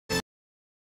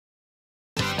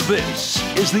This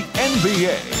is the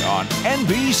NBA on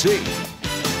NBC.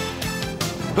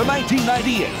 The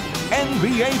 1998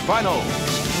 NBA Finals.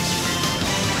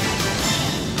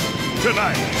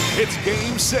 Tonight, it's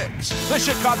Game 6. The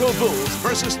Chicago Bulls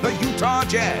versus the Utah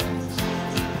Jazz.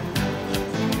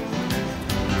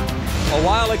 A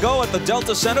while ago at the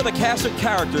Delta Center, the cast of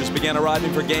characters began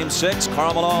arriving for Game 6.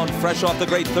 Karl Malone, fresh off the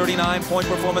great 39-point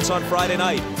performance on Friday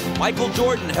night. Michael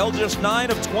Jordan held just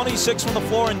 9 of 26 from the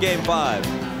floor in Game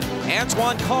 5.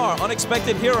 Antoine Carr,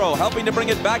 unexpected hero, helping to bring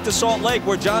it back to Salt Lake,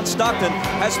 where John Stockton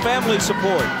has family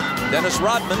support. Dennis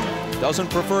Rodman doesn't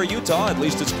prefer Utah, at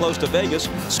least it's close to Vegas.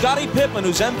 Scottie Pippen,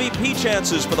 whose MVP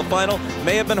chances for the final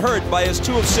may have been hurt by his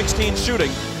 2 of 16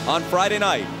 shooting on Friday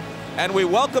night. And we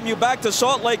welcome you back to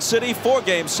Salt Lake City for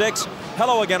Game 6.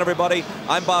 Hello again, everybody.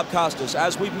 I'm Bob Costas.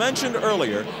 As we mentioned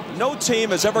earlier, no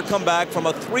team has ever come back from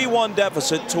a 3-1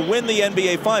 deficit to win the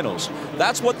NBA Finals.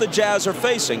 That's what the Jazz are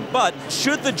facing. But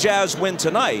should the Jazz win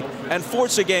tonight and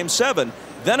force a Game 7,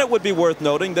 then it would be worth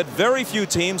noting that very few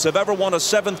teams have ever won a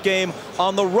 7th game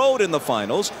on the road in the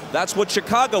Finals. That's what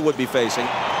Chicago would be facing.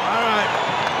 All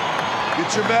right,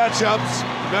 get your matchups.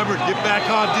 Remember, get back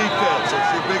on defense.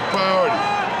 That's your big priority.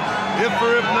 If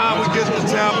not, we get the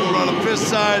tap, we'll run a fist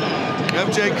side.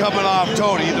 MJ coming off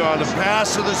Tony, either on the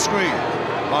pass or the screen.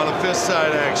 On a fist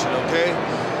side action, okay?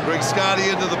 Bring Scottie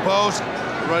into the post,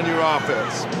 run your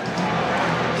offense.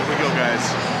 Here we go, guys.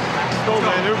 Go,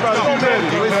 man. Everybody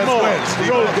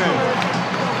be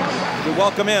ready. We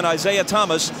welcome in Isaiah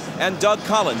Thomas and Doug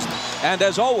Collins. And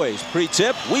as always,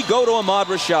 pre-tip, we go to Ahmad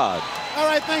Rashad. All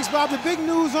right, thanks, Bob. The big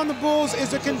news on the Bulls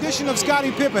is the condition of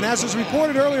Scottie Pippen. As was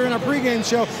reported earlier in our pregame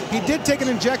show, he did take an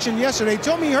injection yesterday. He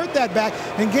told me he hurt that back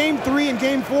in Game 3 and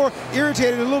Game 4,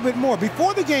 irritated a little bit more.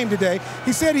 Before the game today,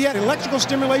 he said he had electrical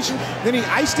stimulation, then he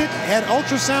iced it, had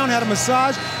ultrasound, had a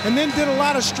massage, and then did a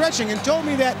lot of stretching, and told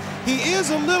me that he is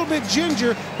a little bit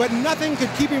ginger, but nothing could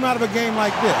keep him out of a game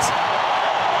like this.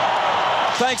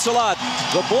 Thanks a lot.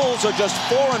 The Bulls are just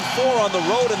 4-4 on the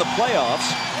road in the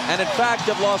playoffs, and in fact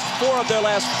have lost 4 of their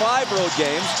last 5 road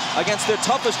games against their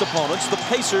toughest opponents, the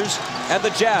Pacers and the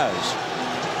Jazz.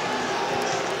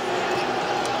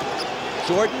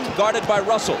 Jordan guarded by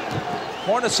Russell.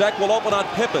 Hornacek will open on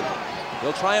Pippen.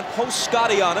 He'll try and post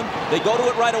Scottie on him. They go to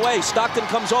it right away. Stockton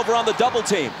comes over on the double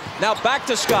team. Now back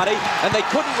to Scottie, and they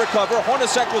couldn't recover.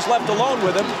 Hornacek was left alone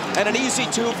with him, and an easy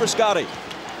 2 for Scottie.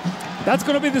 That's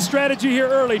going to be the strategy here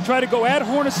early. Try to go at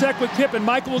Hornacek with Pippen.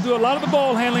 Michael will do a lot of the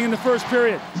ball handling in the first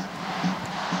period.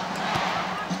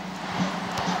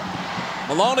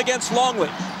 Malone against Longley.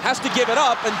 Has to give it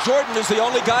up, and Jordan is the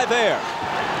only guy there.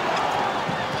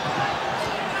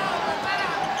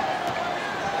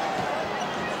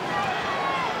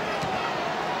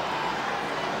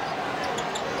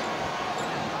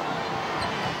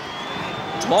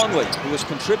 Longley, who has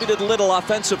contributed little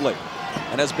offensively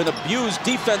and has been abused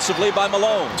defensively by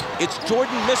Malone. It's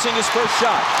Jordan missing his first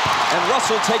shot, and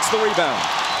Russell takes the rebound.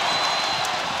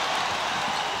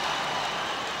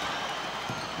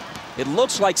 It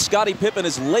looks like Scottie Pippen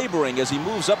is laboring as he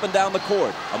moves up and down the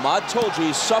court. Ahmad told you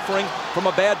he's suffering from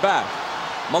a bad back.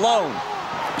 Malone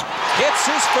hits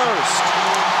his first.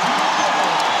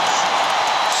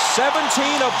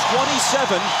 17 of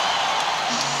 27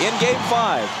 in Game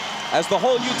 5. As the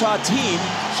whole Utah team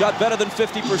shot better than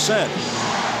 50%.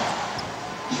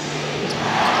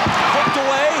 Hooked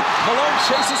away. Malone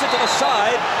chases it to the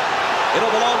side.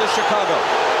 It'll belong to Chicago.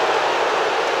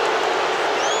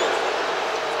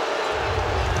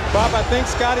 Bob, I think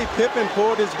Scottie Pippen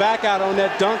pulled his back out on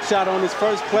that dunk shot on his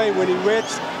first play when he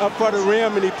reached up for the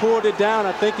rim and he pulled it down.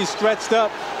 I think he stretched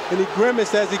up and he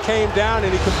grimaced as he came down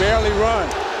and he could barely run.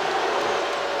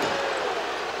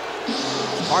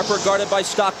 Harper guarded by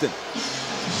Stockton.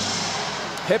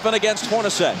 Pippen against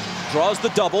Hornacek. Draws the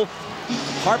double.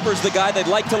 Harper's the guy they'd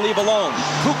like to leave alone.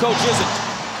 Kukoc isn't.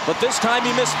 But this time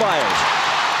he misfires.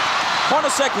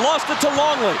 Hornacek lost it to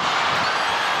Longley.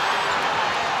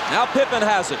 Now Pippen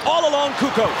has it. All alone,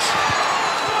 Kukoc.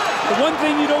 The one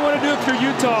thing you don't want to do if you're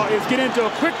Utah is get into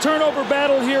a quick turnover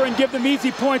battle here and give them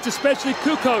easy points, especially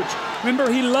Kukoc.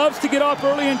 Remember, he loves to get off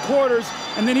early in quarters,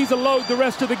 and then he's a load the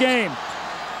rest of the game.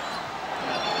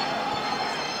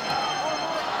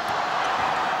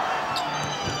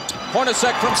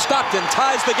 Hornacek from Stockton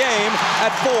ties the game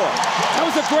at 4. That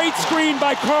was a great screen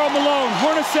by Karl Malone.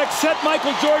 Hornacek set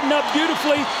Michael Jordan up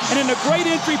beautifully, and in a great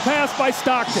entry pass by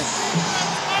Stockton.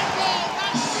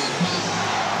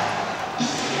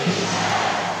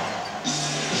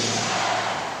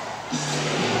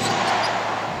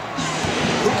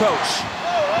 Kukoc.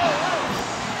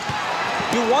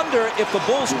 You wonder if the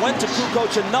Bulls went to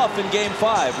Kukoc enough in Game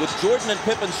 5. With Jordan and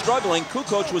Pippen struggling,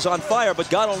 Kukoc was on fire but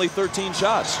got only 13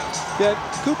 shots. Yeah,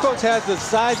 Kukoc has the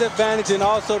size advantage and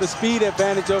also the speed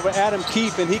advantage over Adam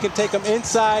Keefe, and he can take them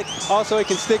inside. Also, he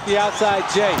can stick the outside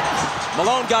J.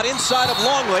 Malone got inside of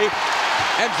Longley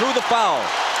and drew the foul.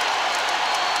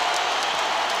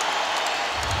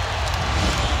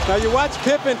 Now you watch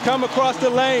Pippen come across the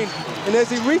lane, and as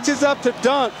he reaches up to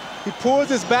dunk, he pulls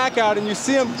his back out, and you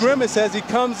see him grimace as he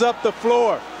comes up the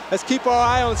floor. Let's keep our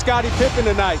eye on Scottie Pippen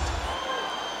tonight.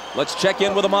 Let's check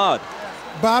in with Ahmad.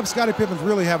 Bob, Scottie Pippen's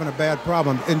really having a bad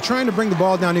problem. In trying to bring the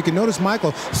ball down, you can notice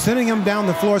Michael sending him down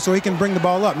the floor so he can bring the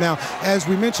ball up. Now, as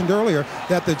we mentioned earlier,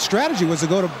 that the strategy was to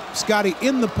go to Scottie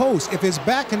in the post. If his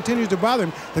back continues to bother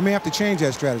him, they may have to change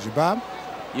that strategy. Bob?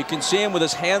 You can see him with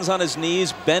his hands on his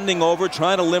knees, bending over,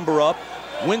 trying to limber up,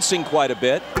 wincing quite a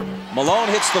bit. Malone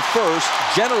hits the first.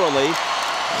 Generally,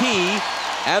 he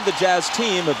and the Jazz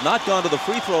team have not gone to the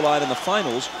free throw line in the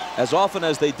finals as often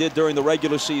as they did during the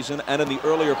regular season and in the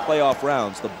earlier playoff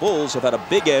rounds. The Bulls have had a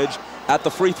big edge at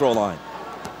the free throw line.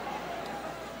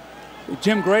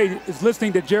 Jim Gray is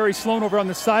listening to Jerry Sloan over on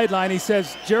the sideline. He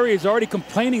says Jerry is already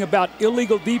complaining about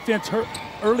illegal defense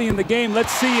early in the game.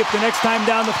 Let's see if the next time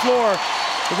down the floor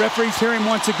the referees hear him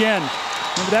once again.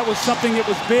 Remember, that was something that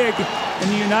was big in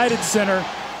the United Center.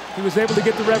 He was able to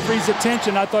get the referee's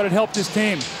attention. I thought it helped his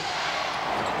team.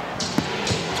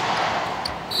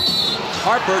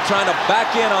 Harper trying to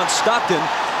back in on Stockton,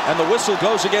 and the whistle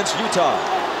goes against Utah.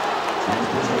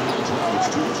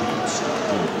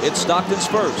 It's Stockton's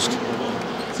first.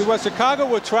 See, what Chicago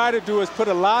will try to do is put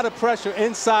a lot of pressure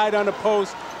inside on the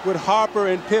post with Harper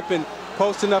and Pippen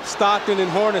posting up Stockton and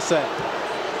Hornacek.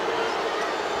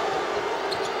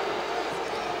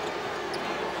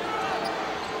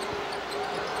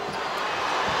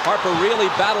 Harper really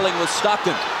battling with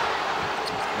Stockton.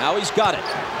 Now he's got it.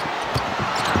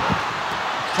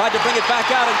 Tried to bring it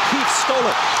back out, and Keefe stole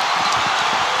it.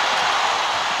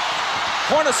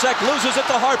 Hornacek loses it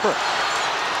to Harper.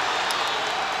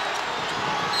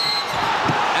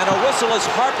 And a whistle as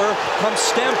Harper comes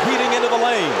stampeding into the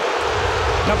lane.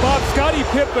 Now, Bob, Scottie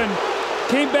Pippen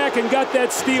came back and got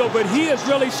that steal, but he is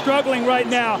really struggling right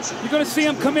now. You're going to see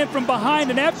him come in from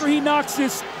behind, and after he knocks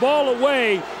this ball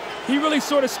away, he really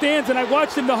sort of stands, and I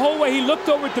watched him the whole way. He looked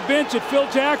over at the bench at Phil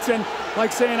Jackson,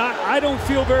 like saying, I don't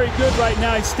feel very good right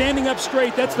now. He's standing up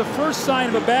straight. That's the first sign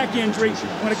of a back injury,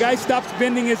 when a guy stops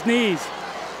bending his knees.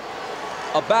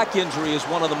 A back injury is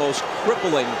one of the most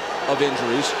crippling of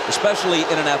injuries, especially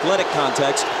in an athletic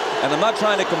context. And I'm not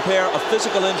trying to compare a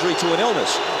physical injury to an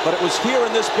illness, but it was here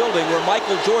in this building where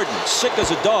Michael Jordan, sick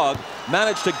as a dog,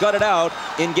 managed to gut it out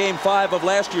in Game 5 of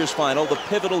last year's final, the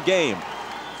pivotal game.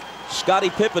 Scottie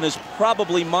Pippen is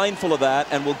probably mindful of that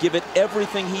and will give it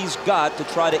everything he's got to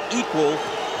try to equal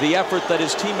the effort that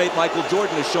his teammate Michael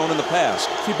Jordan has shown in the past.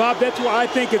 See, Bob, that's why I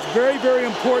think it's very, very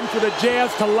important for the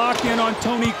Jazz to lock in on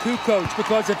Toni Kukoc,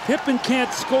 because if Pippen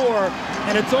can't score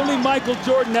and it's only Michael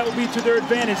Jordan, that will be to their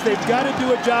advantage. They've got to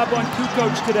do a job on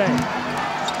Kukoc today.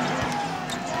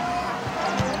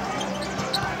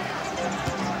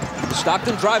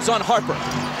 Stockton drives on Harper,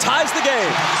 ties the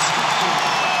game.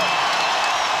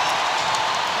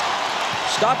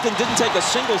 Stockton didn't take a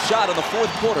single shot in the fourth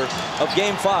quarter of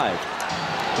Game 5.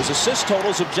 His assist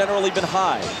totals have generally been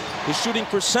high. His shooting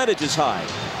percentage is high,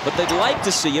 but they'd like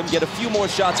to see him get a few more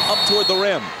shots up toward the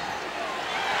rim.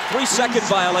 3-second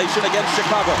violation against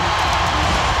Chicago.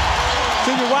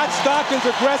 So you watch Stockton's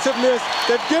aggressiveness.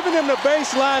 They've given him the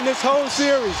baseline this whole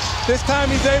series. This time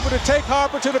he's able to take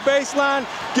Harper to the baseline,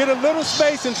 get a little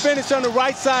space, and finish on the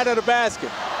right side of the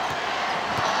basket.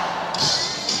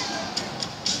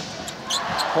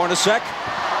 Hornacek,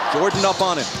 Jordan up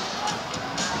on him.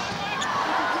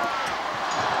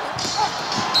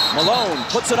 Malone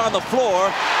puts it on the floor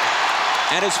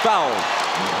and is fouled.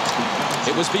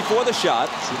 It was before the shot.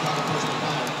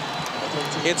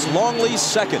 It's Longley's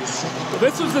second. Well,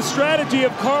 this was the strategy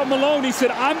of Karl Malone. He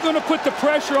said, I'm going to put the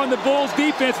pressure on the Bulls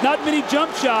defense, not many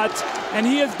jump shots, and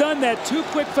he has done that. 2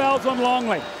 quick fouls on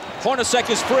Longley. Hornacek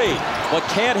is free, but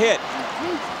can't hit.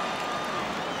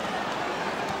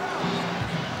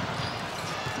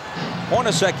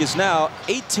 Hornacek is now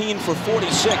 18 for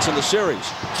 46 in the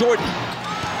series. Jordan,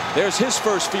 there's his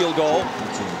first field goal,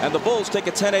 and the Bulls take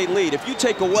a 10-8 lead. If you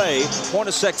take away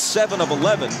Hornacek's 7 of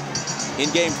 11 in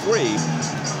Game 3,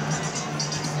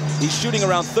 he's shooting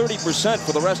around 30%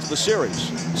 for the rest of the series.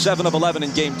 7 of 11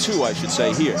 in Game 2, I should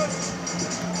say here.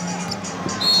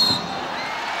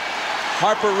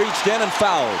 Harper reached in and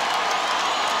fouled.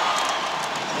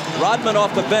 Rodman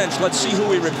off the bench. Let's see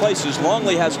who he replaces.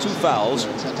 Longley has 2 fouls,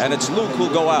 and it's Luke who'll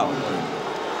go out.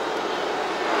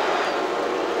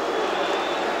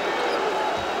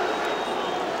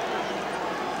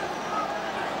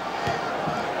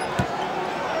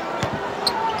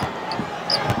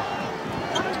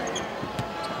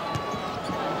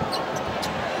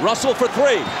 Russell for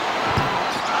three.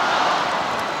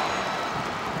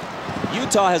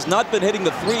 Utah has not been hitting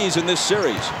the threes in this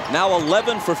series. Now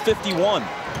 11 for 51,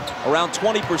 around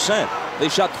 20%. They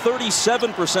shot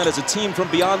 37% as a team from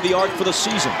beyond the arc for the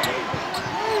season.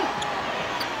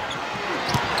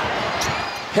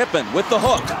 Pippen with the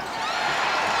hook.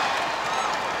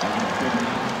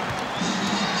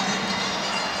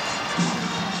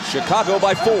 Chicago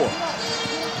by 4.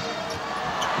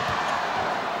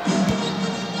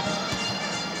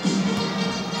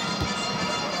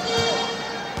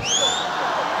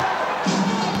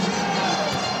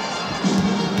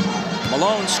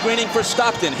 Malone screening for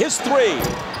Stockton. His three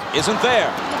isn't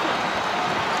there.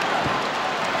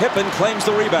 Pippen claims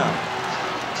the rebound.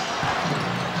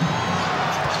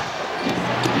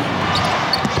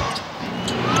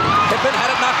 Pippen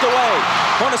had it knocked away.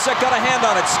 Hornacek got a hand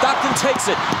on it. Stockton takes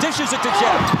it, dishes it to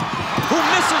Jeff, who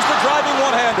misses the driving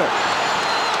one-hander.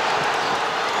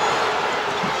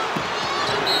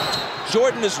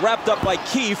 Jordan is wrapped up by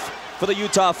Keefe for the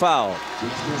Utah foul.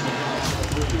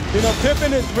 You know,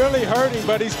 Pippen is really hurting,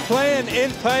 but he's playing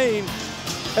in pain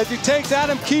as he takes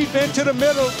Adam Keefe into the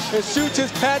middle and shoots his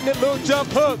patented little jump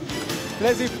hook. And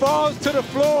as he falls to the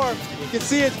floor, you can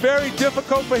see it's very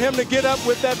difficult for him to get up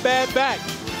with that bad back.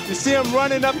 You see him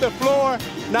running up the floor,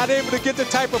 not able to get the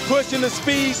type of push and the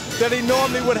speed that he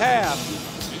normally would have.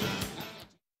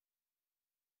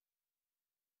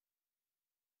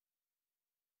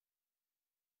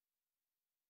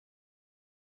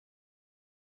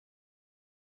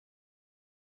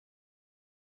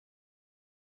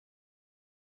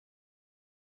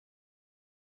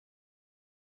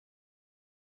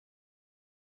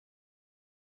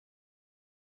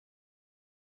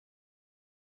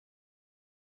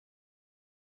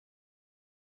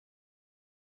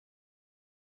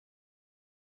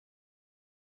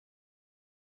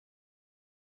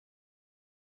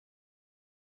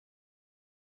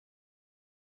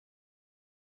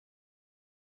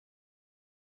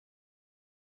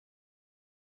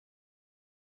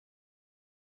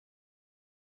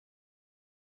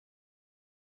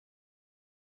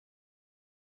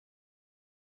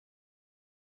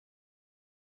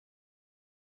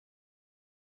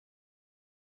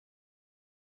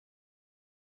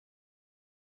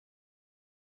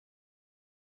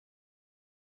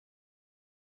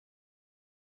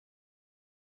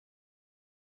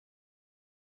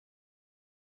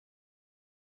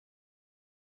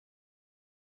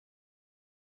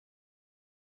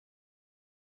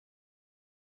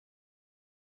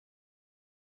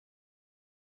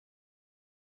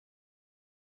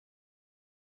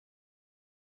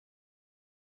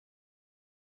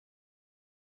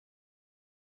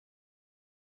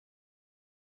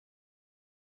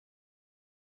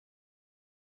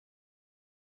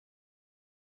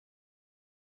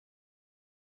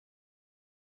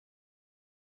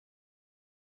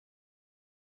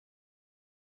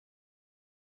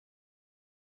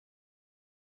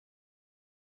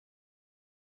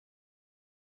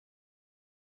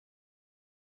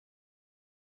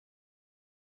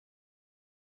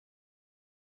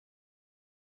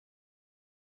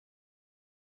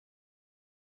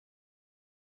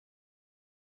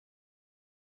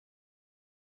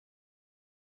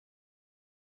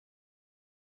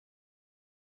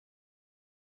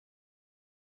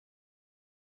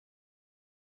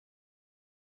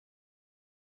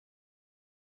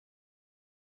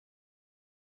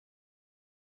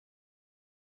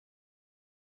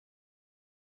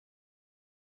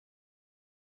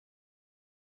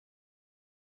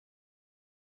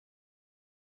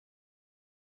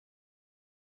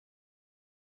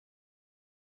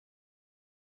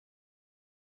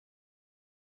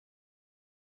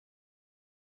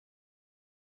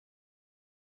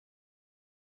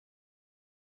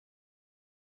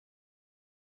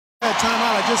 At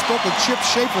timeout, I just spoke with Chip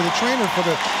Schaefer, the trainer for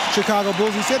the Chicago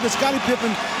Bulls. He said that Scottie Pippen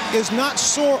is not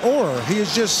sore, he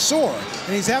is just sore.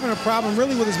 And he's having a problem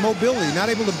really with his mobility, not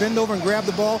able to bend over and grab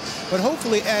the ball. But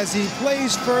hopefully as he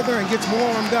plays further and gets more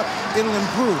warmed up, it'll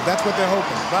improve. That's what they're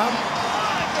hoping. Bob?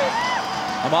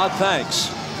 Ahmad, thanks.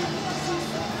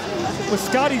 With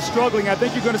Scottie struggling, I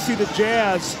think you're going to see the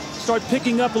Jazz start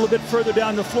picking up a little bit further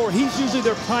down the floor. He's usually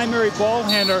their primary ball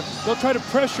handler. They'll try to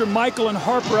pressure Michael and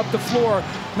Harper up the floor,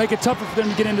 make it tougher for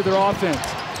them to get into their offense.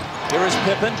 Here is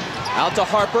Pippen, out to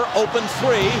Harper, open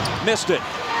three, missed it.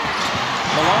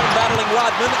 Malone battling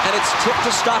Rodman, and it's tipped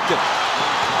to Stockton.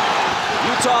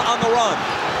 Utah on the run,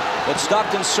 but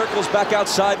Stockton circles back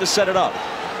outside to set it up.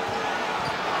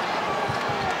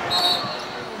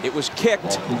 It was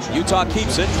kicked. Utah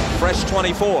keeps it, fresh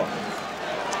 24.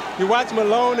 You watch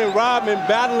Malone and Rodman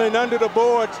battling under the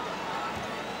boards.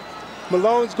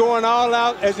 Malone's going all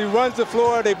out as he runs the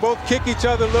floor. They both kick each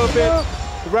other a little bit.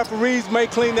 The referees may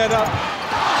clean that up.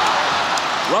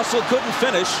 Russell couldn't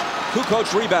finish.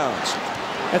 Kukoc rebounds.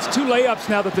 That's 2 layups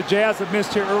now that the Jazz have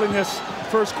missed here early in this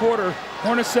first quarter.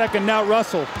 Hornacek and now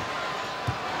Russell.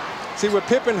 See, with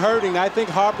Pippen hurting, I think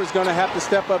Harper's going to have to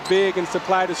step up big and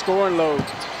supply the scoring load.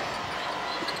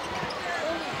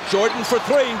 Jordan for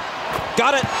 3.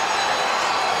 Got it.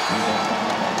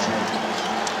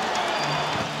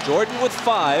 Jordan with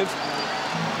 5.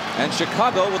 And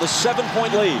Chicago with a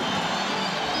 7-point lead.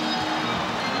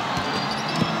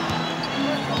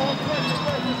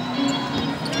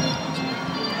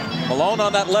 Malone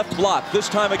on that left block, this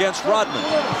time against Rodman.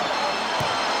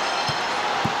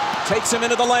 Takes him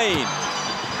into the lane.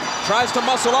 Tries to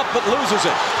muscle up, but loses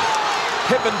it.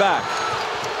 Pippen back.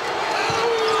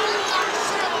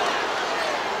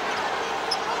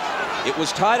 It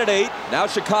was tied at 8. Now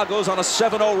Chicago's on a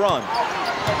 7-0 run.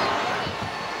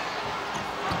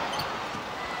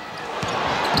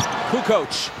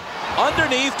 Kukoc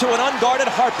underneath to an unguarded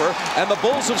Harper, and the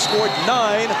Bulls have scored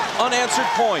 9 unanswered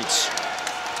points.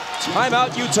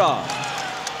 Timeout, Utah.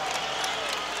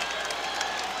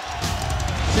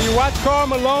 So you watch Karl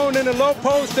Malone in the low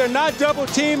post. They're not double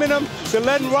teaming him. They're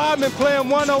letting Rodman play him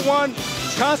one-on-one.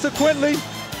 Consequently,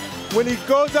 when he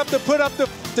goes up to put up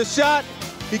the shot,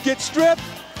 he gets stripped,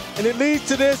 and it leads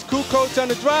to this. Kukoc on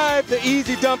the drive, the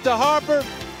easy dump to Harper.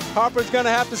 Harper's going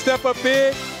to have to step up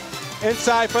big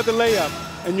inside for the layup.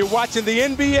 And you're watching the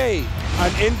NBA on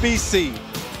NBC.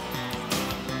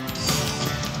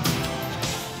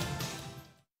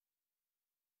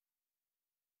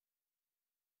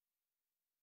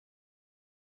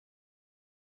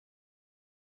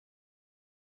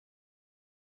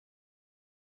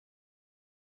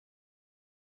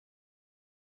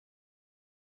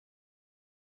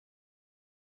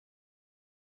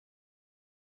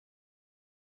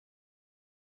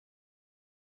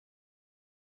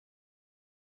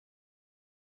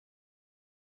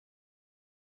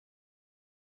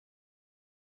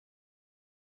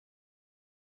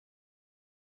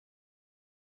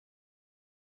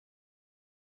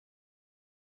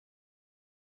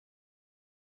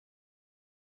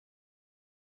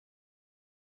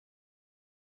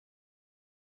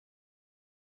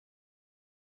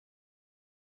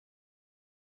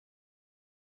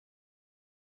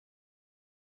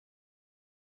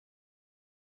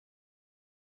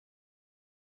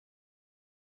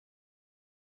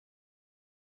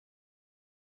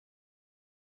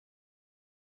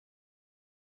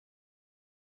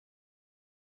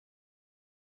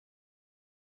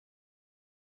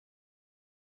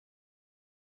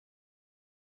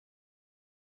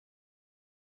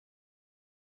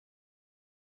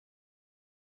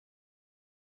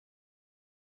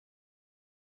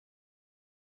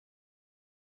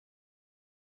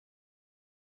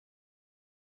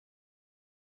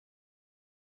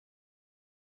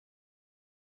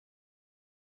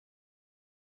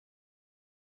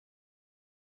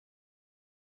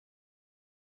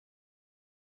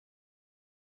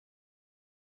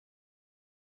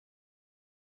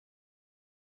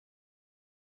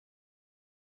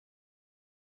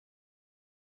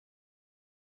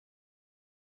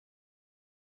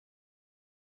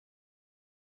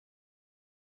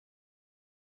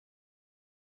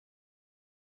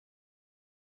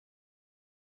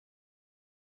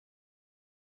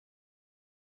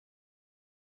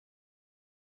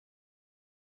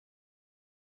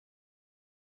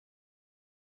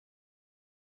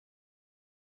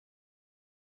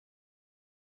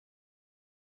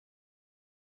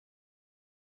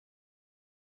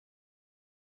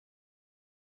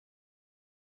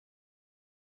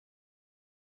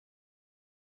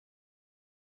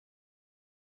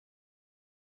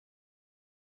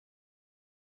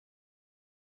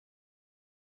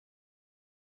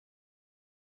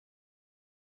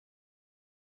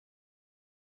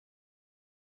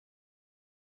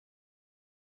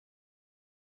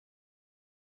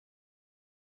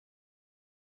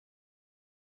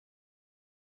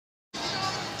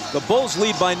 The Bulls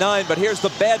lead by 9, but here's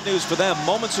the bad news for them.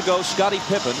 Moments ago, Scottie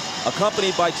Pippen,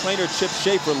 accompanied by trainer Chip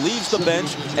Schaefer, leaves the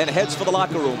bench and heads for the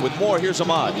locker room. With more, here's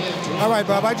Ahmad. All right,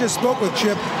 Bob, I just spoke with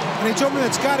Chip, and he told me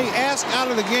that Scottie asked out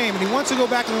of the game, and he wants to go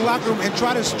back in the locker room and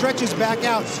try to stretch his back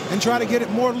out and try to get it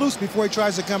more loose before he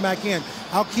tries to come back in.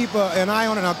 I'll keep an eye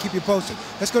on it, and I'll keep you posted.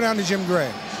 Let's go down to Jim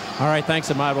Gray. All right, thanks,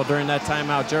 Ahmad. Well, during that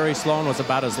timeout, Jerry Sloan was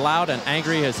about as loud and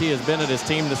angry as he has been at his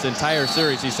team this entire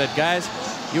series. He said, guys,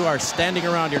 you are standing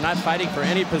around. You're not fighting for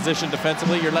any position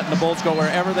defensively. You're letting the Bulls go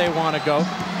wherever they want to go.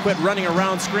 Quit running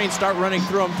around screens. Start running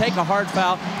through them. Take a hard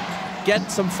foul.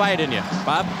 Get some fight in you.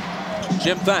 Bob?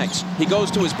 Jim thanks. He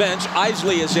goes to his bench.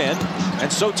 Isley is in,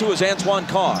 and so too is Antoine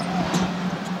Carr.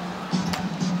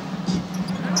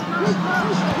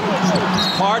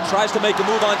 Carr tries to make a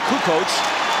move on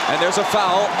Kukoc, and there's a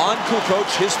foul on Kukoc,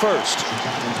 his first.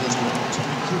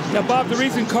 Now, Bob, the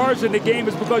reason Carr's in the game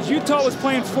is because Utah was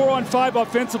playing 4-on-5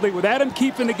 offensively. With Adam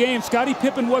Keefe in the game, Scottie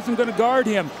Pippen wasn't going to guard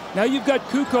him. Now you've got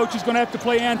Kukoc who's going to have to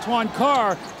play Antoine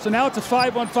Carr, so now it's a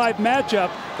 5-on-5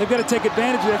 matchup. They've got to take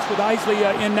advantage of this with Isley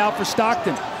in now for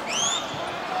Stockton.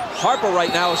 Harper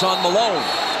right now is on Malone.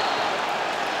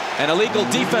 An illegal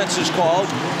defense is called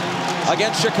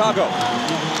against Chicago.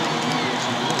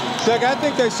 Doug, I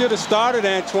think they should have started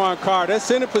Antoine Carr. That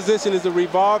center position is a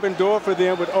revolving door for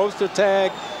them with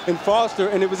Ostertag and Foster,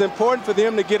 and it was important for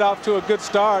them to get off to a good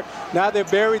start. Now they've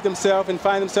buried themselves and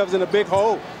find themselves in a big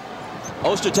hole.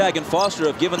 Ostertag and Foster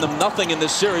have given them nothing in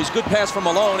this series. Good pass from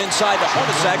Malone inside to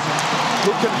Hornacek,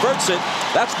 who converts it.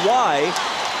 That's why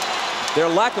their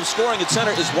lack of scoring at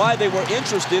center is why they were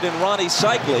interested in Ronnie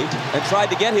Cycli and tried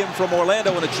to get him from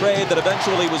Orlando in a trade that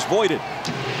eventually was voided.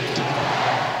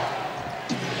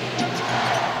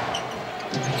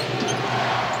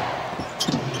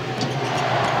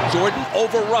 Jordan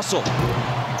over Russell.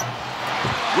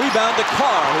 Rebound to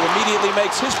Carr, who immediately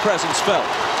makes his presence felt.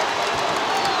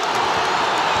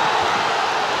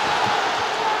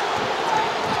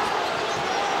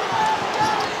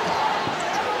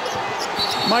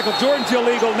 Michael Jordan's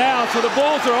illegal now, so the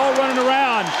Bulls are all running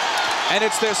around. And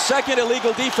it's their second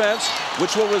illegal defense,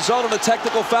 which will result in a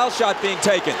technical foul shot being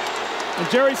taken. And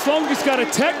Jerry Sloan just got a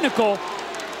technical.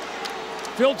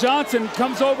 Phil Johnson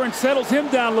comes over and settles him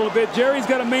down a little bit. Jerry's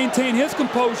got to maintain his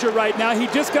composure right now. He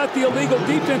just got the illegal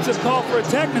defensive call for a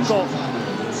technical,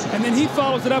 and then he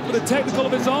follows it up with a technical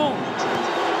of his own.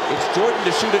 It's Jordan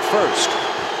to shoot it first.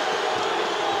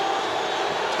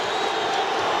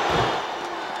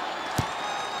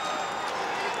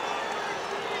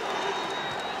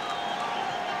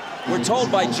 We're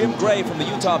told by Jim Gray from the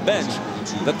Utah bench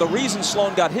that the reason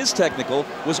Sloan got his technical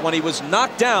was when he was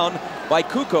knocked down by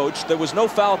Kukoc. There was no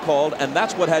foul called, and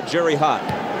that's what had Jerry hot.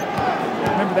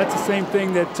 Remember, that's the same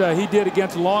thing that he did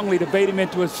against Longley to bait him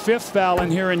into his 5th foul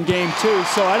in here in game 2.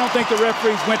 So I don't think the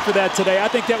referees went for that today. I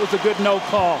think that was a good no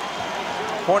call.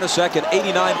 Hornacek, an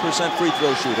 89% free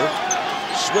throw shooter,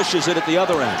 swishes it at the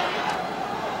other end.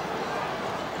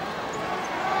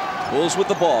 Bulls with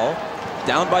the ball,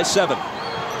 down by 7.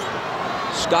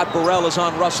 Scott Burrell is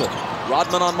on Russell.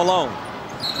 Rodman on Malone.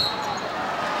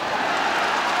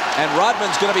 And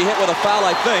Rodman's going to be hit with a foul,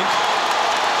 I think.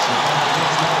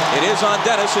 It is on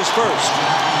Dennis, his first.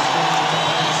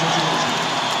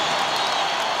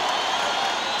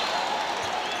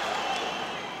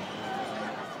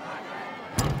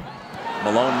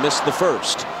 Malone missed the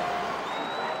first.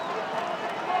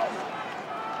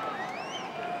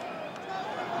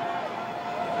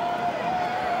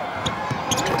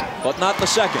 But not the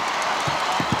second.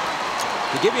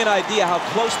 To give you an idea how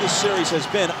close this series has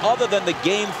been, other than the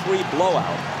Game 3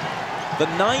 blowout, the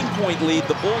 9-point lead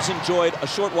the Bulls enjoyed a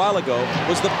short while ago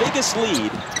was the biggest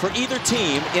lead for either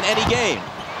team in any game,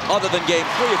 other than Game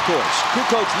 3, of course.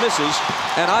 Kukoc misses,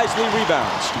 and Isley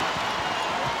rebounds.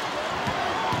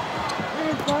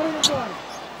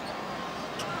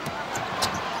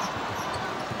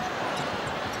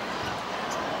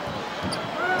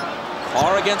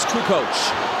 Carr against Kukoc.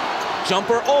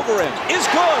 Jumper over him is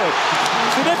good.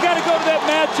 So they've got to go to that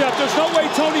matchup. There's no way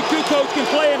Tony Kukoc can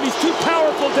play him. He's too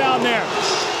powerful down there.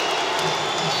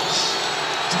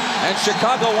 And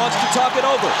Chicago wants to talk it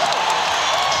over.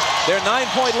 Their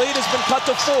 9-point lead has been cut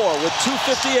to 4 with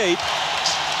 2:58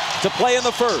 to play in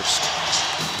the first.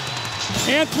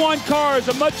 Antoine Carr is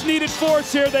a much-needed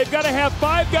force here. They've got to have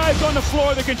 5 guys on the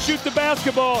floor that can shoot the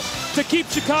basketball to keep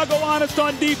Chicago honest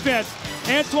on defense.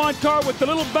 Antoine Carr with the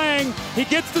little bang, he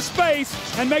gets the space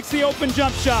and makes the open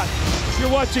jump shot.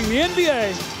 You're watching the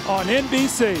NBA on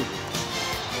NBC.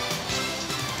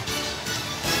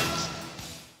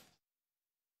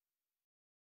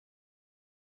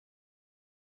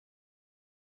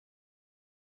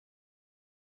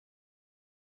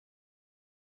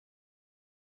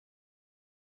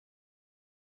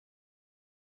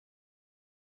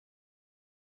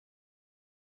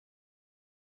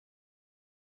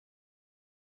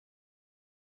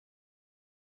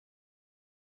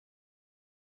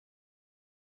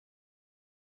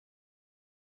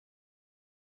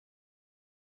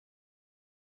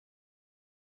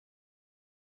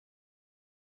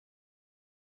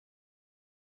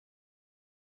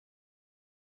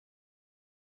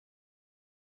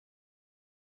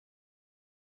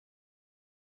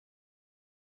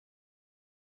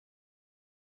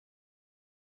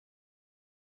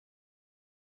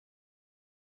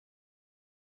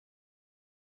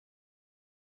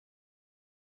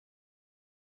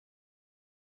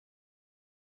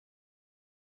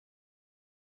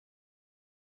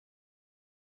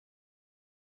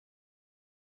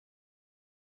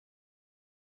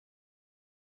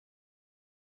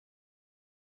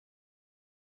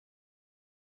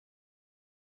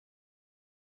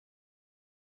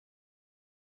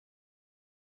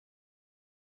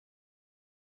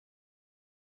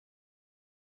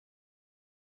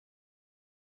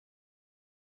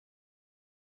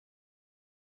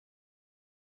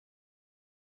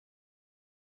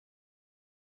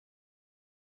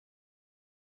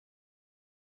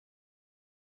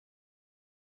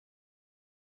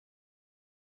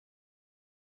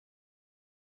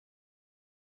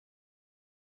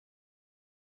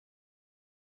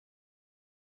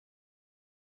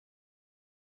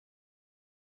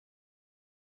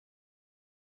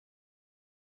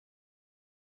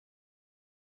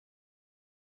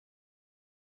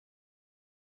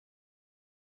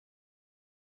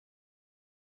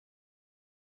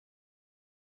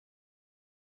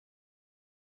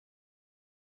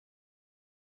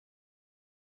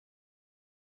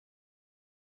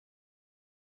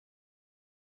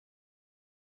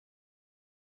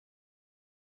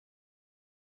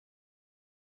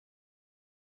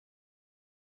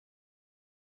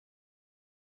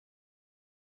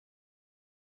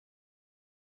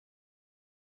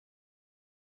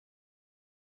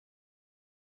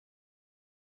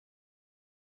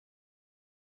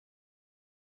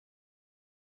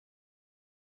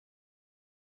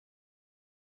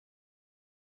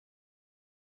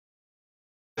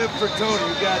 For Tony,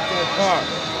 you got Carr.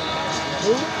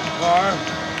 Who? Carr.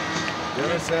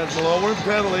 Dennis has Malone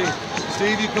penalty.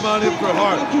 Steve, you come on in for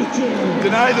Hart.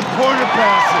 Deny the corner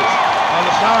passes on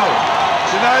the power.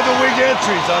 Deny the wing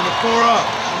entries on the 4-up.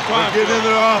 Get in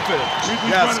their offense.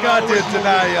 Yeah, Scott did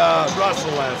deny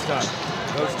Russell last time.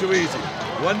 That was too easy.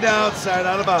 One downside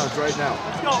out of bounds right now.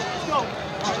 Let's go. Let's go. All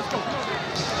right,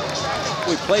 let's go.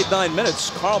 We played 9 minutes.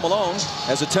 Karl Malone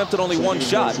has attempted only one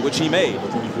shot, which he made.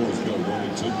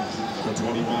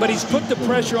 But he's put the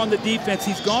pressure on the defense.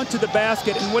 He's gone to the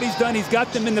basket, and what he's done, he's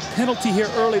got them in the penalty here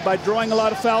early by drawing a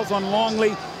lot of fouls on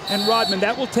Longley and Rodman.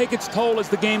 That will take its toll as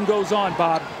the game goes on,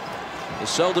 Bob. The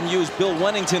seldom used Bill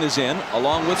Wennington is in,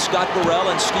 along with Scott Burrell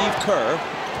and Steve Kerr.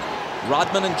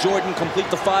 Rodman and Jordan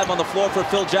complete the 5 on the floor for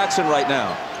Phil Jackson right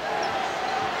now.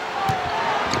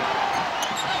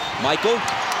 Michael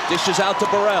dishes out to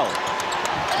Burrell.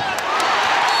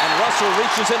 And Russell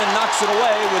reaches in and knocks it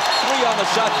away with 3 on the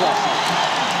shot clock.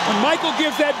 When Michael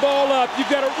gives that ball up, you've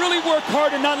got to really work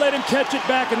hard and not let him catch it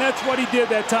back, and that's what he did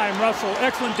that time. Russell,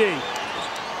 excellent D.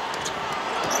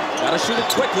 Got to shoot it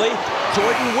quickly.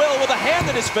 Jordan will with a hand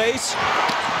in his face.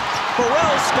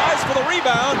 Burrell skies for the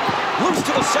rebound. Loose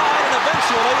to the side, and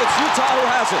eventually it's Utah who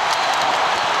has it.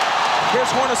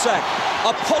 Here's Hornacek.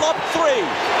 A pull-up 3.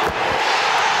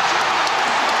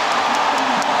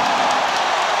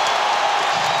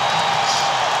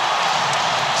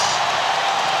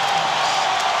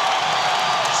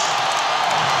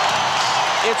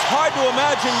 It's hard to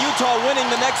imagine Utah winning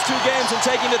the next 2 games and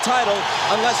taking the title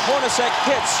unless Hornacek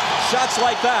hits shots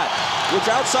like that, which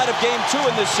outside of game 2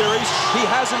 in this series, he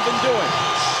hasn't been doing.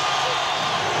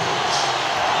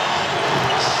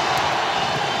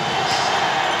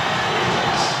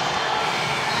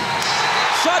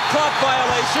 Shot clock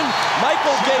violation.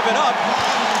 Michael gave it up.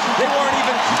 They weren't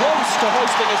even close to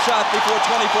hosting a shot before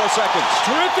 24 seconds.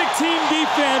 Terrific team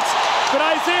defense. But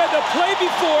Isaiah, the play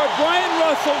before, Brian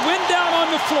Russell went down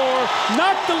on the floor,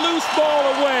 knocked the loose ball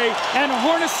away, and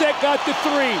Hornacek got the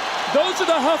 3. Those are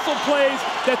the hustle plays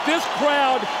that this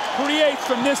crowd creates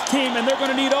from this team, and they're going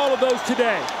to need all of those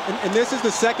today. And this is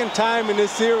the second time in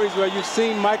this series where you've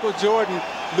seen Michael Jordan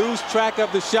lose track of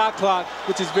the shot clock,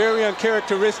 which is very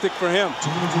uncharacteristic for him.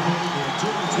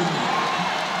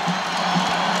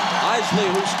 Isley,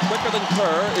 who's quicker than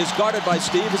Kerr, is guarded by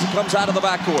Steve as he comes out of the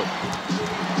backcourt.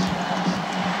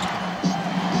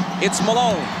 It's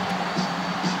Malone.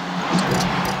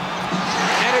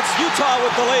 And it's Utah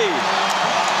with the lead.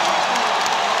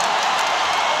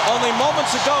 Only moments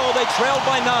ago, they trailed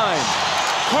by 9.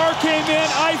 Carr came in,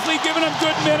 Isley giving him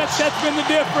good minutes. That's been the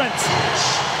difference.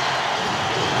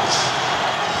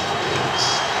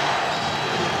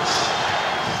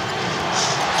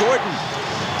 Jordan.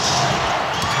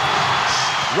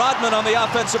 Rodman on the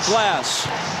offensive glass.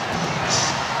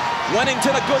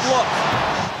 Wennington, a good look.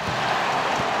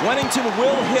 Wennington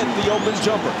will hit the open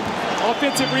jumper.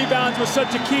 Offensive rebounds were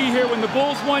such a key here. When the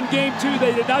Bulls won game 2,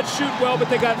 they did not shoot well, but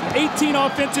they got 18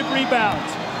 offensive rebounds.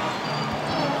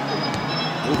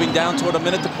 Moving down toward a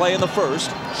minute to play in the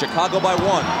first. Chicago by 1.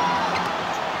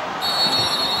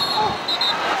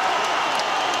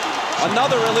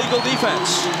 Another illegal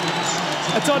defense.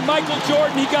 That's on Michael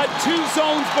Jordan. He got 2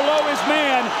 zones below his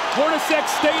man. Hornacek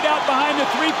stayed out behind the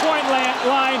 3-point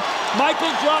line. Michael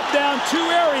dropped down 2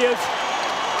 areas,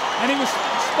 and he was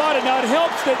spotted. Now it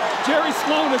helps that Jerry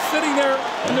Sloan is sitting there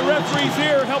in the referee's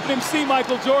ear helping him see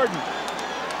Michael Jordan.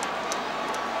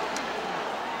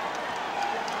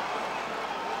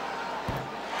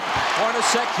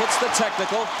 Hornacek hits the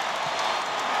technical.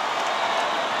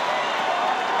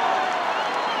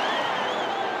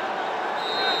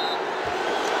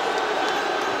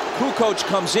 Kukoc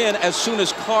comes in as soon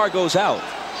as Carr goes out.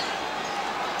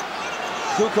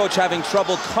 Kukoc having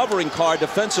trouble covering Carr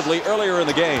defensively earlier in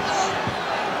the game.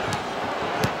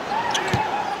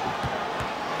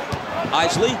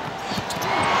 Isley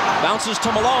bounces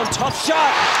to Malone. Tough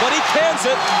shot, but he cans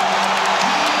it.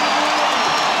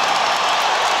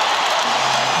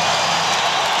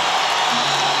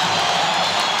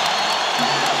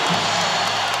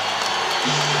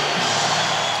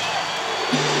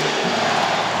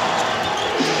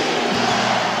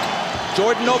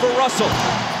 Jordan over Russell.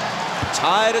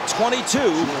 Tied at 22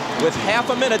 with half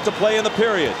a minute to play in the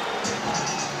period.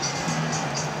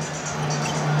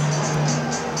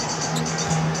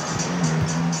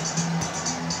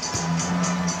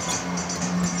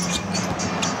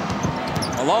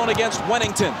 Malone against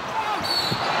Wennington.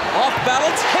 Off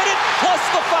balance, hit it, plus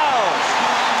the foul.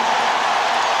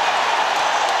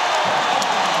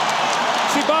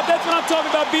 See, Bob, that's That's what I'm talking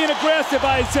about, being aggressive,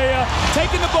 Isaiah.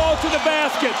 Taking the ball to the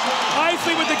basket.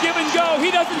 Isley with the give and go.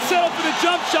 He doesn't settle for the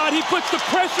jump shot. He puts the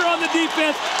pressure on the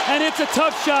defense, and it's a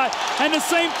tough shot. And the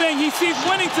same thing, he sees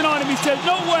Winnington on him. He says,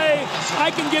 no way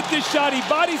I can get this shot. He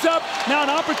bodies up. Now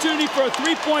an opportunity for a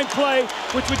three-point play,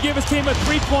 which would give his team a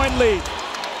three-point lead.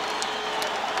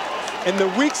 And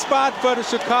the weak spot for the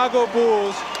Chicago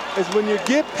Bulls is when you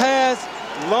get past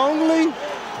Longley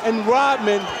and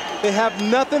Rodman, they have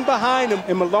nothing behind them,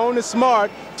 and Malone is smart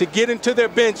to get into their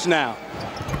bench now.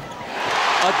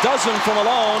 A dozen from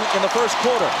Malone in the first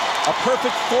quarter. A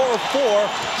perfect 4 of 4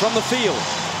 from the field.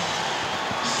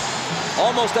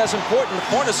 Almost as important,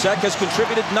 Hornacek has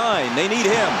contributed 9. They need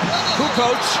him.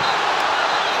 Kukoc.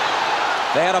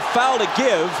 They had a foul to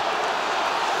give.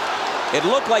 It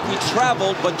looked like he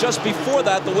traveled, but just before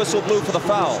that, the whistle blew for the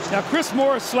foul. Now, Chris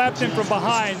Morris slapped him from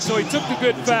behind, so he took the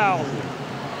good foul.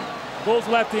 Bulls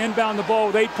will have to inbound the ball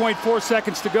with 8.4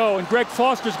 seconds to go, and Greg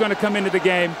Foster's going to come into the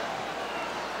game.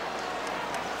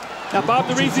 Now, Bob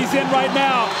DeRisi's in right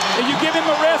now. And you give him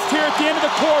a rest here at the end of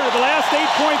the quarter, the last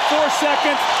 8.4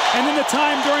 seconds, and then the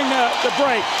time during the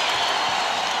break.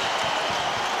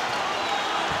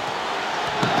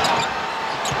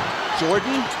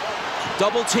 Jordan,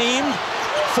 double teamed,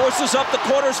 forces up the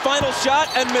quarter's final shot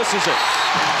and misses it.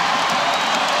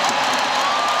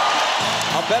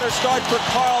 A better start for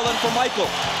Karl than for Michael.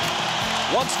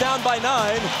 Once down by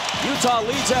 9, Utah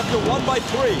leads after 1 by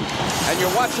 3. And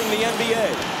you're watching the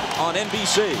NBA on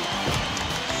NBC.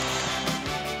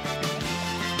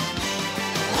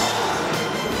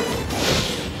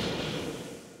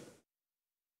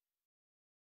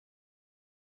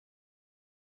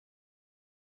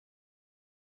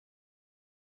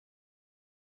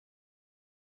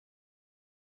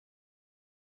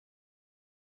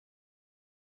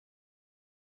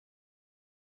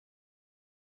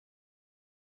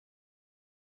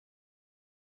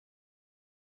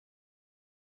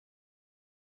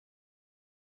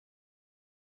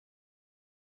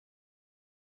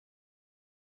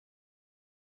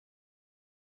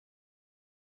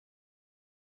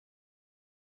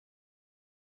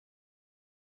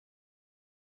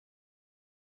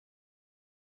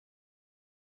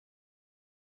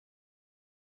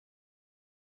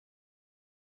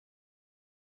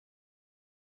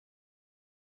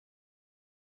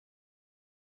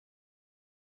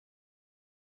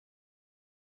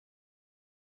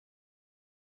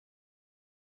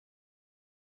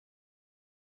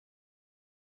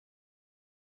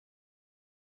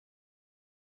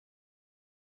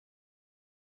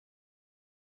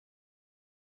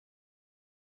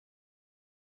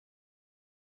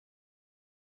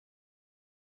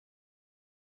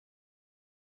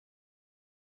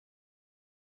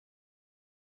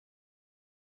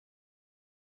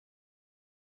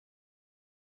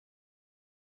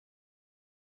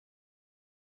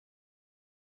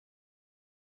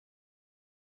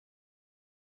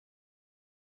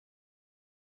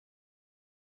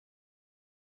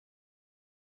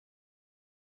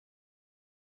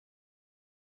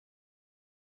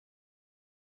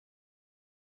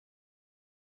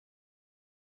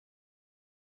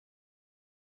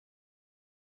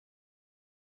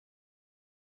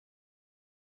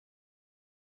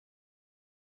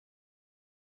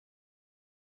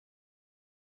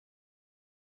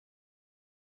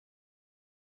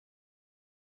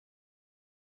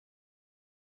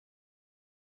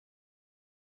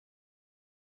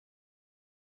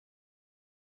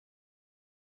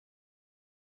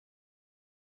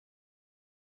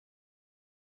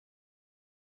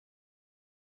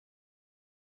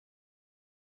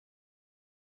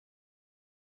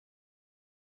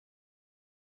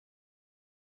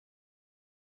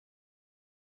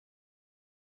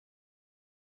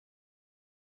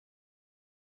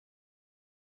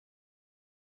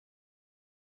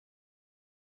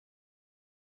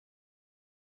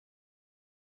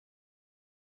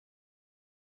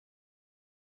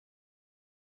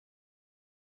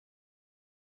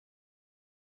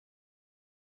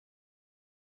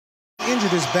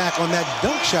 Injured his back on that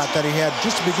dunk shot that he had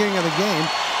just at the beginning of the game.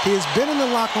 He has been in the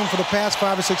locker room for the past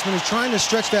 5 or 6 minutes trying to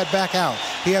stretch that back out.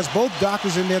 He has both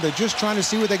doctors in there. They're just trying to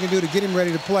see what they can do to get him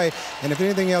ready to play. And if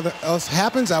anything else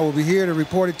happens, I will be here to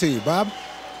report it to you. Bob?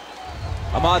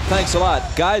 Ahmad, thanks a lot.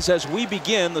 Guys, as we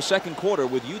begin the second quarter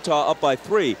with Utah up by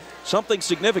 3, something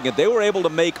significant. They were able to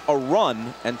make a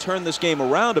run and turn this game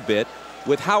around a bit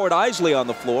with Howard Isley on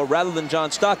the floor rather than John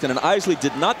Stockton. And Isley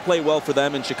did not play well for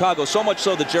them in Chicago, so much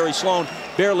so that Jerry Sloan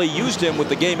barely used him with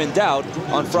the game in doubt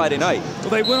on Friday night.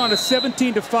 Well, they went on a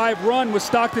 17-5 run with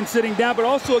Stockton sitting down, but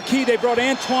also a key, they brought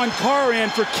Antoine Carr in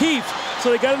for Keith.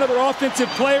 So they got another offensive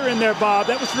player in there, Bob.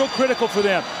 That was real critical for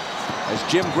them.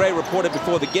 As Jim Gray reported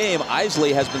before the game,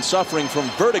 Isley has been suffering from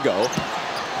vertigo.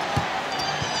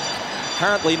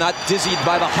 Apparently not dizzied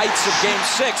by the heights of Game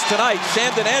 6 tonight.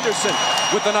 Shandon Anderson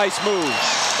with a nice move.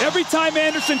 Every time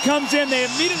Anderson comes in, they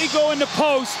immediately go into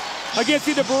post against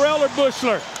either Burrell or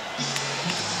Buechler.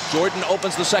 Jordan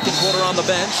opens the second quarter on the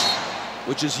bench,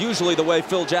 which is usually the way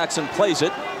Phil Jackson plays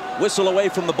it. Whistle away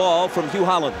from the ball from Hugh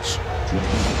Hollins.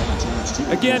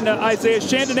 Again, Isaiah,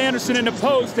 Shandon Anderson in the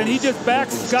post, and he just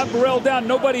backs Scott Burrell down.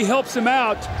 Nobody helps him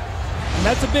out. And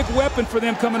that's a big weapon for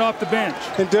them coming off the bench.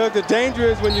 And Doug, the danger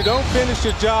is when you don't finish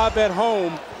your job at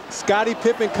home, Scottie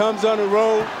Pippen comes on the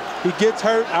road, he gets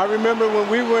hurt. I remember when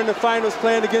we were in the finals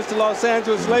playing against the Los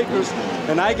Angeles Lakers,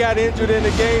 and I got injured in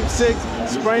the Game 6,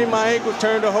 sprained my ankle,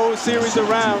 turned the whole series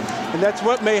around, and that's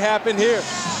what may happen here.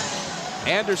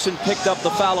 Anderson picked up the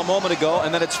foul a moment ago,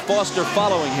 and then it's Foster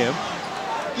following him.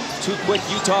 Two quick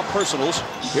Utah personals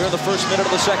here in the first minute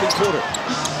of the second quarter.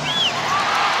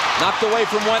 Knocked away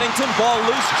from Wennington, ball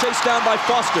loose, chased down by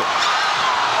Foster.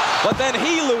 But then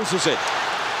he loses it.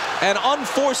 An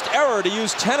unforced error, to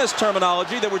use tennis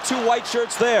terminology. There were two white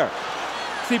shirts there.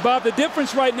 See, Bob, the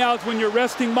difference right now is when you're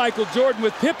resting Michael Jordan.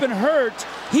 With Pippen hurt,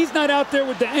 he's not out there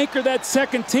with the anchor that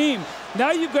second team.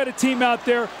 Now you've got a team out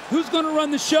there who's going to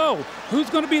run the show, who's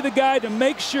going to be the guy to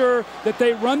make sure that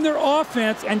they run their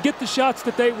offense and get the shots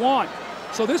that they want.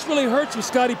 So this really hurts with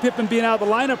Scottie Pippen being out of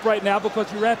the lineup right now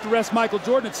because you have to rest Michael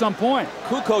Jordan at some point.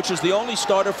 Kukoc is the only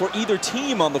starter for either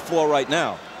team on the floor right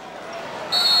now.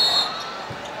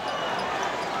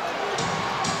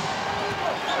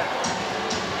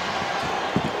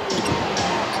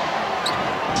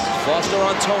 Foster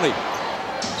on Tony.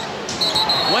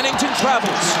 Wennington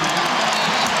travels.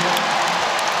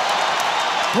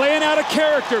 Playing out of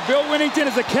character. Bill Wennington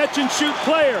is a catch-and-shoot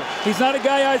player. He's not a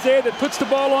guy, Isaiah, that puts the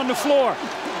ball on the floor.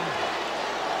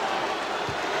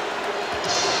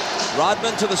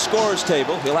 Rodman to the scorer's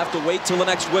table. He'll have to wait till the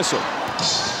next whistle.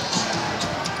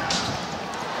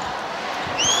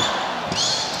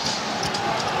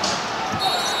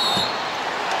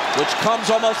 Which comes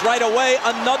almost right away.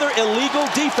 Another illegal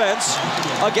defense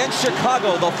against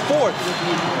Chicago, the fourth.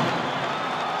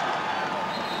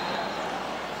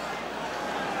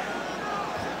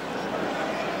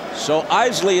 So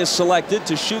Isley is selected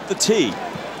to shoot the tee.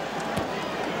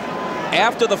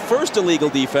 After the first illegal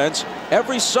defense,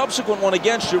 every subsequent one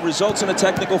against you results in a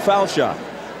technical foul shot.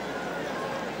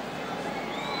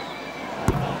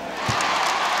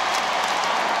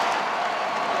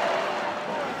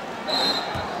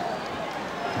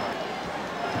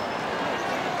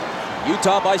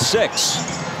 Utah by 6.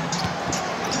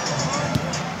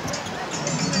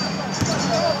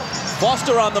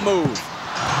 Foster on the move.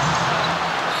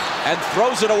 And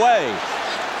throws it away.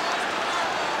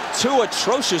 Two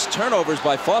atrocious turnovers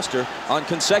by Foster on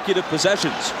consecutive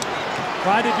possessions.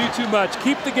 Trying to do too much.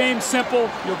 Keep the game simple.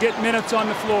 You'll get minutes on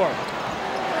the floor.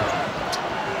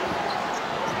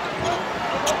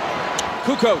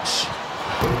 Kukoc.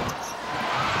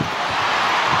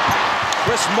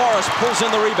 Chris Morris pulls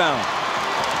in the rebound.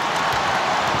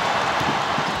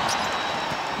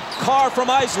 Carr from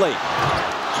Isley.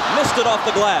 Missed it off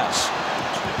the glass.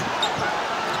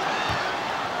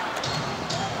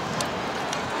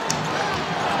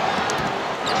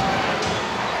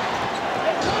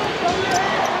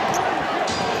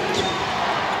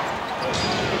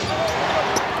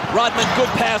 Rodman, good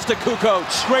pass to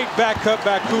Kukoc. Great back cut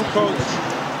by Kukoc.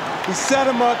 He set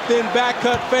him up, then back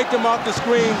cut, faked him off the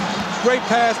screen. Great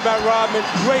pass by Rodman.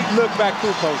 Great look by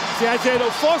Kukoc. See, Isaiah, though,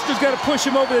 Foster's got to push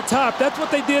him over the top. That's what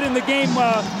they did in the game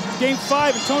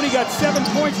 5, and Tony got 7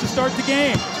 points to start the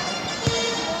game.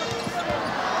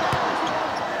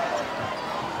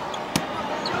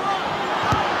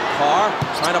 Carr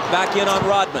trying to back in on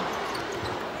Rodman.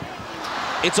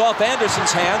 It's off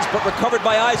Anderson's hands, but recovered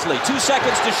by Isley. 2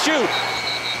 seconds to shoot.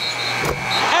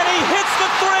 And he hits the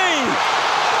three!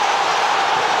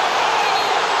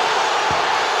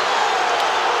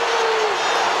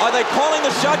 Are they calling the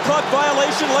shot clock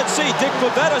violation? Let's see. Dick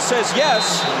Pavetta says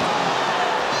yes.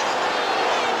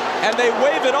 And they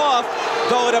wave it off,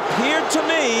 though it appeared to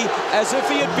me as if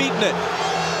he had beaten it.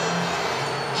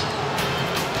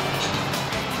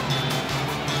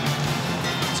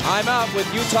 Timeout with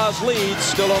Utah's lead,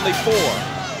 still only 4.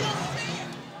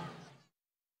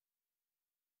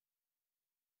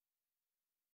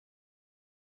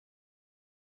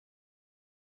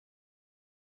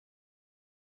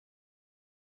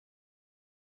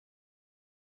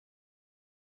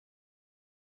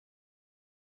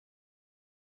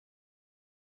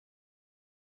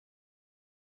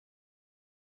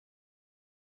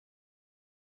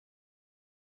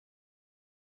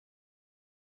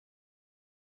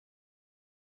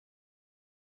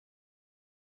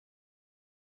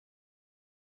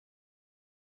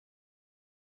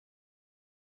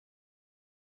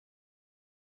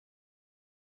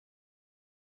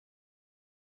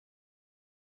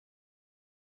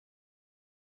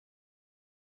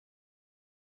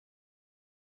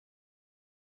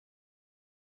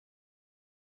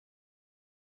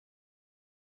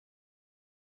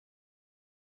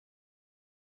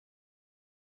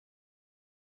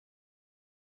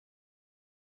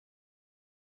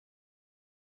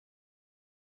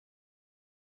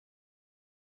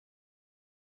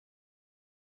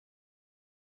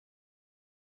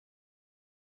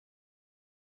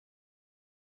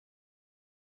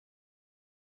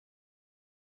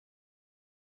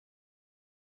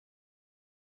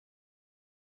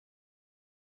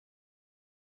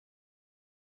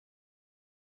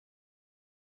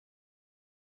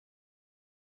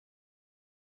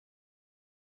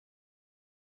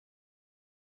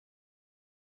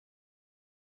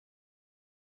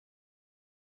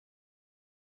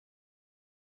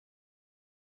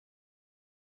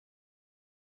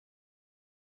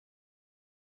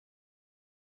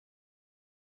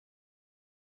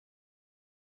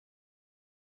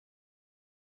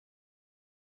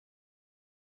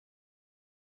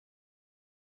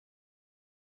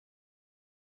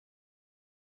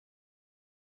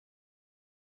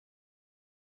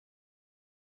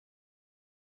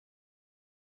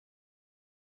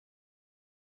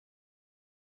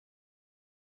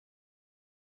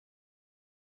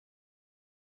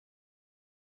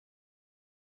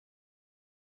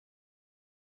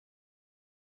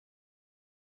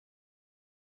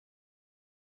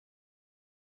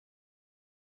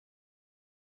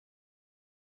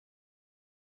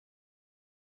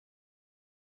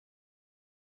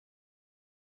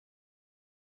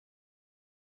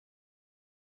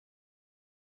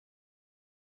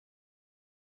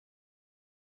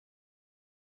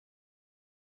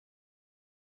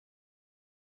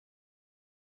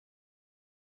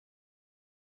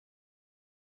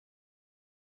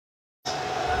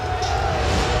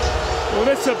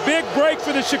 That's a big break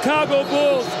for the Chicago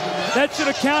Bulls. That should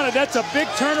have counted. That's a big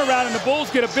turnaround, and the Bulls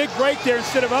get a big break there.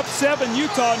 Instead of up 7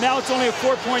 Utah, now it's only a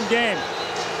 4-point game.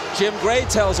 Jim Gray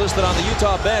tells us that on the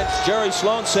Utah bench, Jerry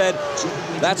Sloan said,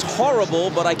 that's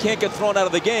horrible, but I can't get thrown out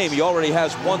of the game. He already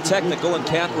has 1 technical and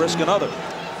can't risk another.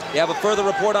 You have a further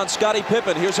report on Scottie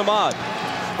Pippen. Here's Ahmad.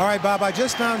 All right, Bob, I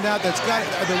just found out that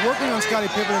they're working on Scottie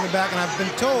Pippen in the back, and I've been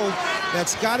told that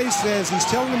Scottie says he's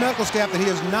telling the medical staff that he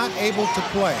is not able to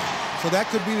play. So that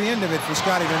could be the end of it for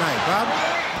Scottie tonight. Bob?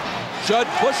 Jud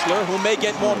Buechler, who may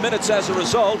get more minutes as a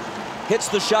result, hits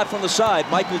the shot from the side.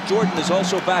 Michael Jordan is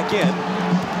also back in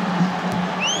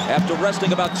after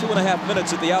resting about 2.5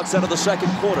 minutes at the outset of the second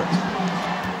quarter.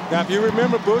 Now, if you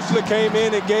remember, Buechler came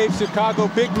in and gave Chicago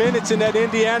big minutes in that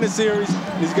Indiana series.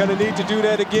 He's going to need to do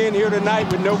that again here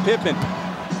tonight with no Pippen.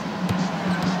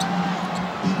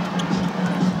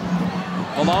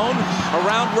 Malone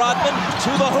around Rodman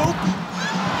to the hoop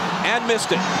and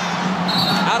missed it.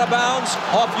 Out of bounds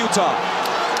off Utah.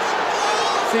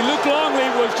 See, Luke Longley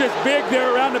was just big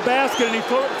there around the basket, and he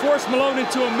forced Malone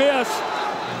into a miss.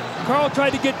 Carl tried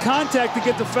to get contact to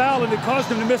get the foul, and it caused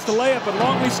him to miss the layup, but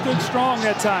Longley stood strong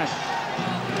that time.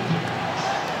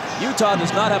 Utah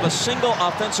does not have a single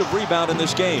offensive rebound in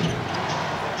this game.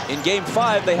 In Game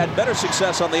 5, they had better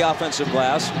success on the offensive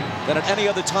glass than at any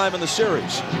other time in the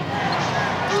series.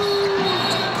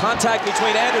 Contact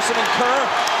between Anderson and Kerr.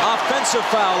 Offensive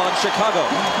foul on Chicago.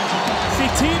 See,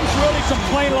 teams really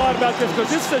complain a lot about this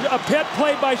because this is a pet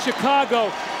play by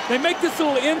Chicago. They make this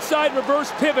little inside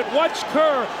reverse pivot. Watch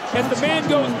Kerr as the man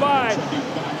goes by,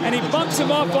 and he bumps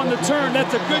him off on the turn.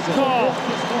 That's a good call.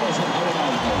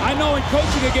 I know in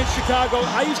coaching against Chicago,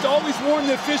 I used to always warn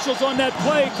the officials on that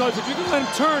play because if you can let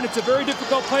him turn, it's a very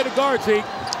difficult play to guard, see?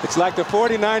 It's like the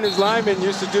 49ers linemen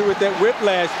used to do with that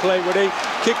whiplash play where they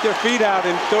kick their feet out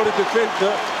and throw the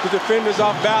defenders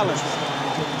off balance.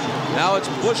 Now it's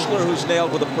Buechler who's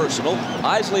nailed with a personal.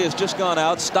 Isley has just gone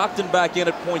out. Stockton back in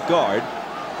at point guard.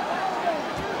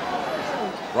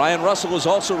 Ryan Russell has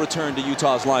also returned to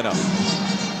Utah's lineup.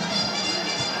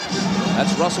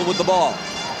 That's Russell with the ball.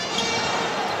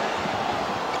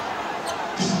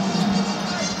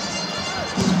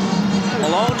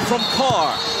 Malone from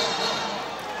Carr.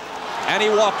 And he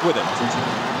walked with it.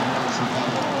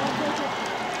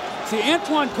 See,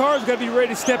 Antoine Carr's got to be ready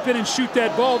to step in and shoot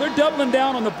that ball. They're doubling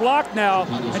down on the block now,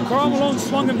 and Karl Malone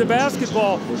swung him the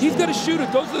basketball. He's got to shoot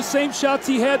it. Those are the same shots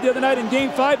he had the other night in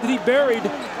Game 5 that he buried to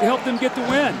help them get the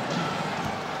win.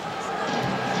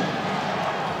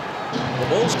 The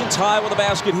Bulls can tie with a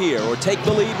basket here or take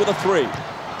the lead with a 3.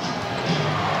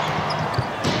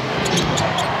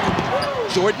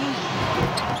 Jordan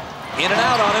in and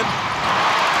out on him,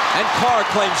 and Carr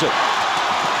claims it.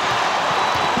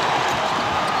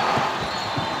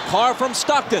 Carr from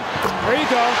Stockton. There you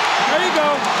go. There you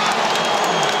go.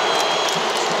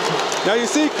 Now you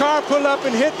see Carr pull up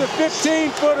and hit the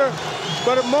 15-footer,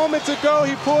 but a moment ago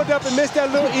he pulled up and missed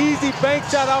that little easy bank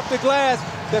shot off the glass.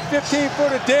 That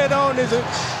 15-footer dead on is a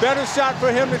better shot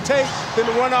for him to take than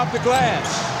the one off the glass.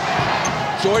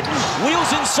 Jordan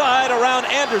wheels inside around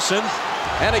Anderson,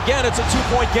 and again it's a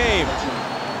 2-point game.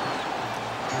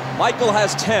 Michael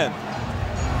has 10.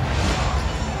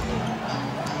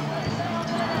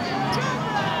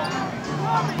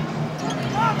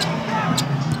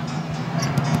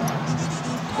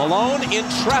 Malone in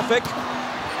traffic,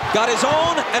 got his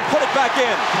own and put it back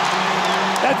in.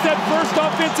 That's that first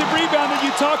offensive rebound that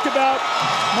you talked about.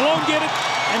 Malone get it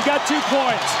and got 2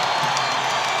 points.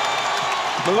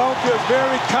 Malone feels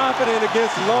very confident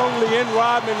against Longley and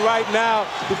Rodman right now.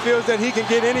 He feels that he can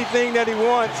get anything that he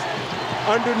wants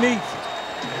underneath.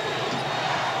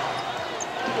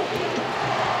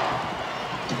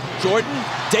 Jordan,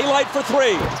 daylight for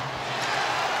 3.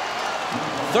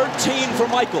 13 for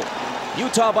Michael.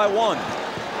 Utah by 1.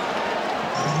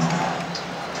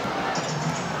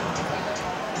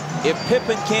 If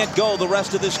Pippen can't go the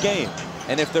rest of this game,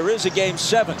 and if there is a Game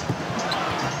 7,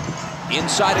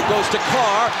 inside it goes to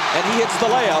Carr, and he hits the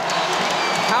layup.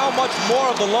 How much more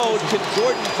of the load can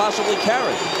Jordan possibly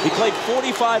carry? He played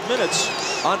 45 minutes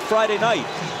on Friday night.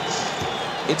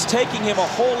 It's taking him a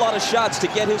whole lot of shots to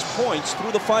get his points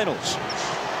through the finals.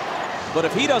 But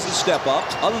if he doesn't step up,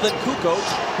 other than Kukoc,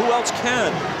 who else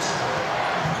can?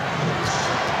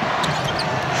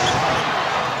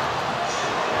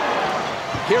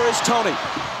 Here is Tony.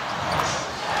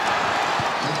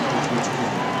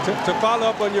 To follow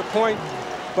up on your point,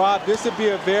 Bob, this would be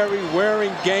a very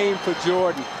wearing game for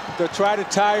Jordan. To try to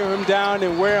tire him down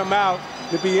and wear him out.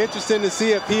 It'd be interesting to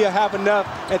see if he'll have enough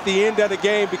at the end of the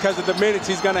game because of the minutes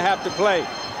he's going to have to play.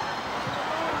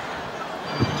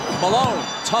 Malone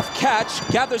Tough catch,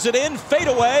 gathers it in,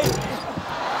 fadeaway.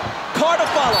 Carr to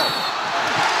follow.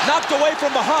 Knocked away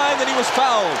from behind, and he was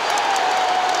fouled.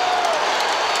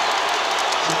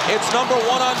 It's number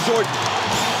 1 on Jordan.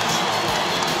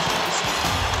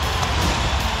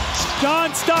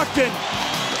 John Stockton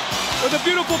with a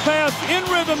beautiful pass in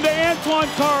rhythm to Antoine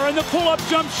Carr, and the pull-up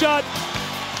jump shot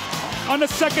on the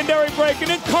secondary break. And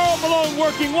then Karl Malone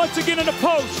working once again in the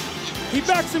post. He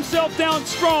backs himself down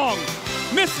strong.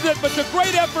 Misses it, but the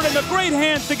great effort and the great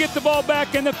hands to get the ball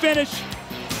back and the finish.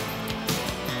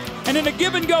 And in a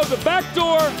give and go, the back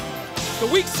door, the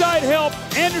weak side help.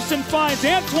 Anderson finds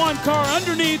Antoine Carr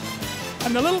underneath,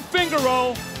 and the little finger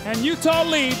roll, and Utah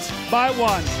leads by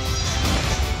 1.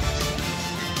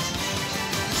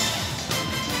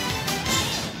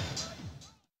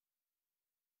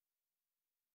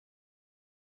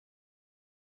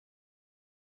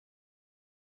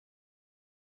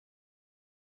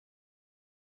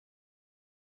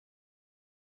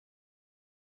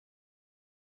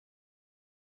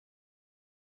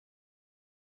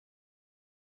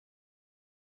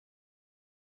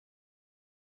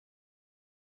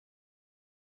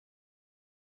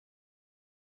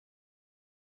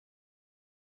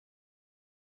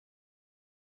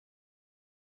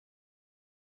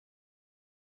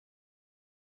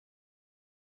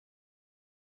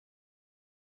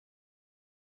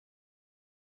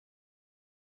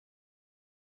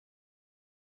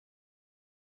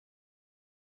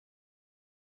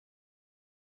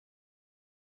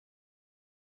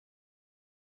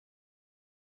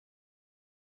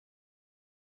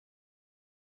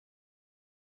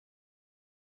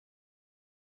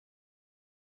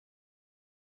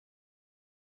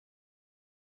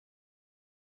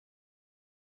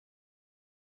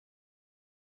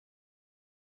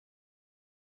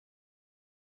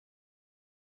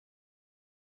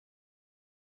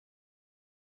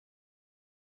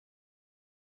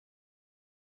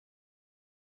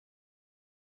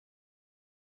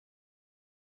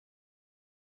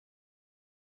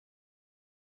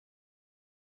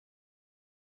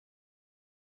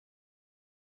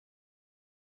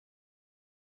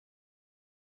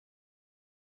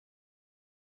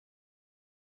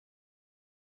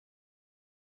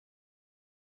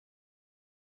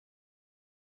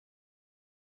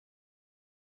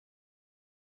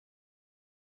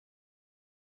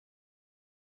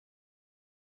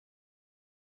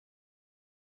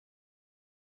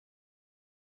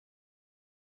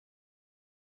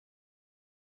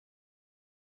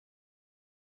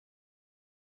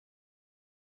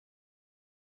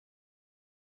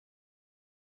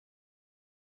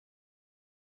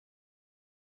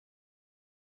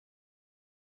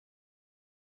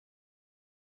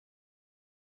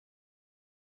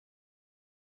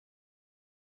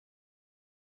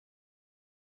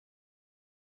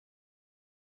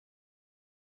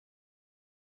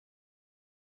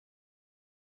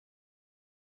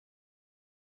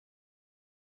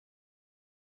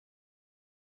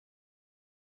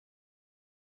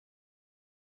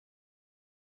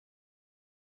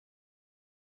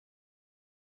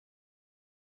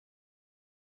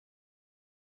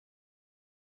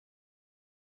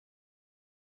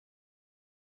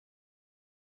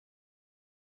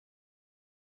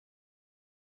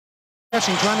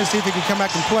 Trying to see if he can come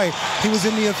back and play. He was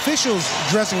in the officials'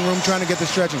 dressing room trying to get the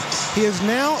stretching. He has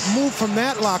now moved from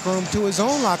that locker room to his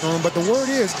own locker room, but the word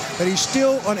is that he's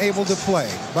still unable to play.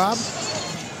 Bob?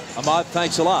 Ahmad,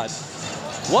 thanks a lot.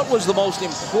 What was the most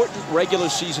important regular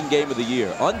season game of the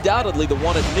year? Undoubtedly the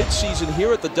one at midseason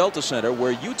here at the Delta Center,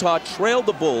 where Utah trailed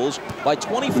the Bulls by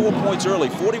 24 points early,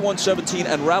 41-17,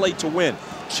 and rallied to win.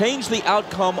 Changed the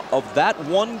outcome of that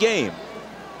one game.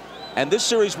 And this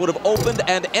series would have opened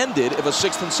and ended if a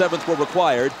 6th and 7th were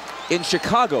required in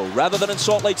Chicago rather than in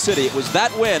Salt Lake City. It was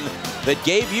that win that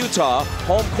gave Utah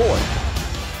home court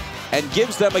and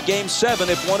gives them a Game 7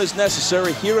 if one is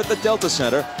necessary here at the Delta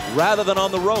Center rather than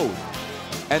on the road.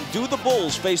 And do the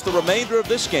Bulls face the remainder of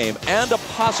this game and a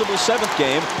possible 7th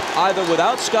game either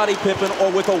without Scottie Pippen or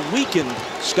with a weakened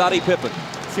Scottie Pippen?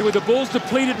 See, with the Bulls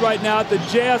depleted right now, the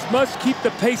Jazz must keep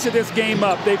the pace of this game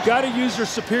up. They've got to use their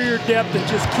superior depth and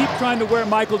just keep trying to wear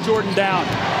Michael Jordan down.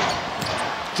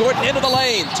 Jordan into the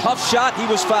lane. Tough shot. He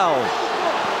was fouled.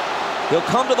 He'll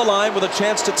come to the line with a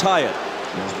chance to tie it.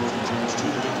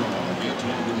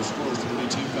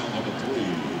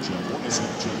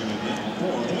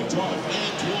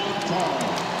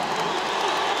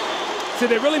 So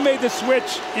they really made the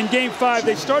switch in Game 5.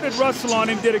 They started Russell on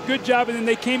him, did a good job, and then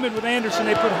they came in with Anderson.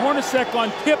 They put Hornacek on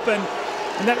Pippen,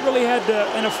 and that really had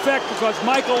an effect because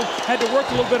Michael had to work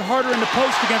a little bit harder in the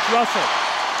post against Russell.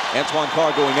 Antoine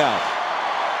Carr going out.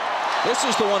 This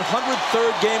is the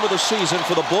 103rd game of the season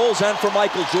for the Bulls and for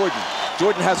Michael Jordan.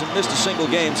 Jordan hasn't missed a single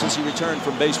game since he returned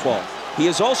from baseball. He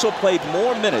has also played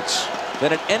more minutes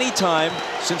than at any time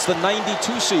since the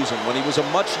 '92 season when he was a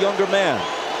much younger man.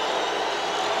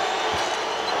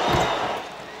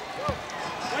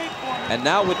 And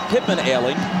now with Pippen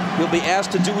ailing, he'll be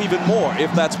asked to do even more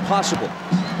if that's possible.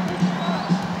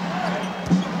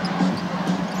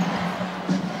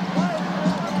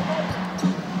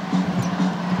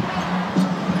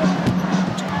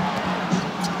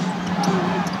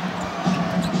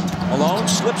 Malone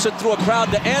slips it through a crowd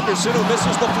to Anderson, who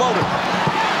misses the floater.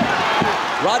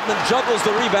 Rodman juggles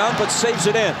the rebound but saves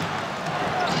it in.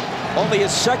 Only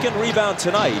his second rebound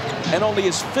tonight and only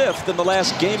his fifth in the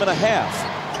last game and a half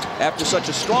after such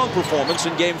a strong performance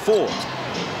in Game 4.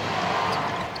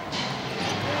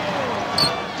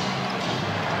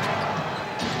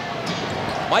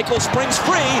 Michael springs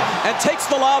free and takes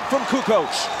the lob from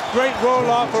Kukoc. Great roll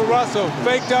off for Russell.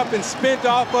 Faked up and spent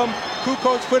off him.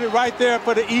 Kukoc put it right there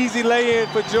for the easy lay-in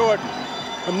for Jordan.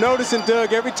 I'm noticing,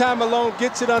 Doug, every time Malone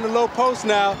gets it on the low post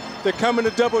now, they're coming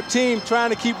to double team, trying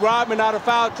to keep Rodman out of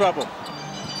foul trouble.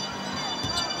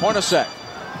 Hornacek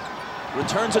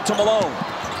returns it to Malone.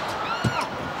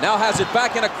 Now has it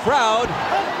back in a crowd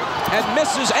and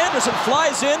misses. Anderson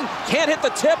flies in, can't hit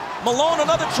the tip. Malone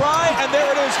another try, and there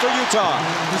it is for Utah.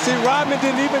 You see, Rodman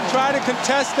didn't even try to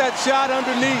contest that shot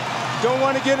underneath. Don't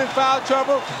want to get in foul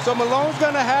trouble, so Malone's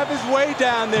going to have his way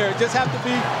down there. Just have to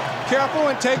be careful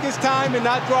and take his time and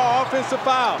not draw offensive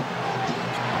foul.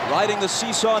 Riding the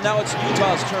seesaw, now it's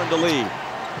Utah's turn to lead.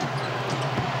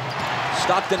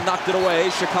 Stockton knocked it away,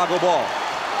 Chicago ball.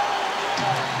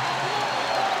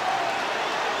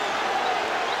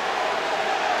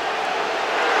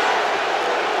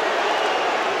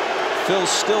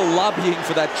 Phil's still lobbying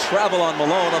for that travel on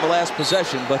Malone on the last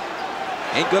possession, but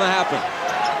ain't gonna happen.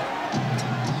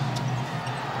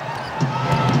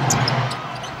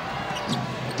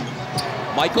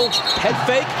 Michael, head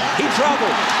fake, he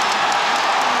traveled.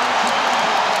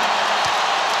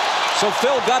 So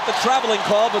Phil got the traveling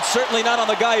call, but certainly not on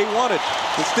the guy he wanted.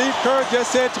 And Steve Kerr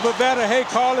just said to Pavetta, hey,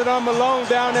 call it on Malone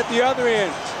down at the other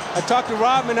end. I talked to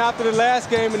Rodman after the last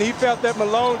game, and he felt that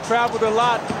Malone traveled a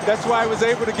lot. That's why he was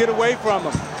able to get away from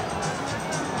him.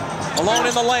 Malone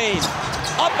in the lane.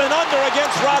 Up and under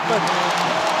against Rodman.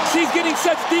 He's getting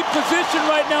such deep position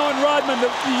right now in Rodman. The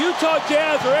Utah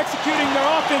Jazz are executing their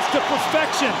offense to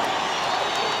perfection.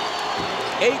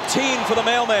 18 for the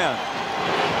mailman.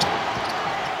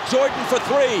 Jordan for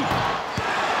three.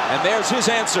 And there's his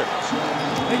answer.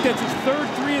 I think that's his third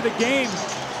three of the game,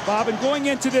 Bob. And going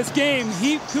into this game,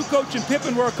 Kukoc and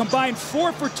Pippen were a combined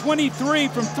 4 for 23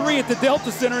 from three at the Delta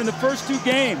Center in the first two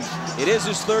games. It is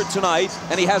his third tonight,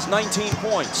 and he has 19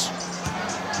 points.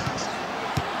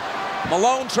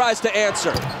 Malone tries to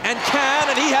answer, and can,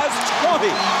 and he has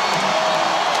 20.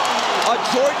 A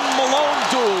Jordan-Malone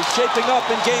duel shaping up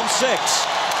in Game 6.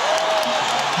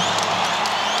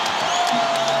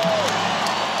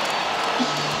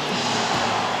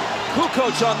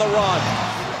 Kukoc on the run.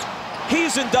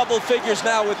 He's in double figures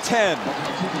now with 10.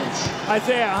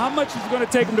 Isaiah, how much is it going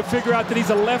to take him to figure out that he's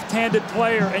a left-handed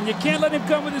player? And you can't let him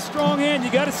come with a strong hand.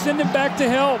 You got to send him back to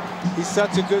help. He's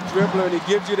such a good dribbler, and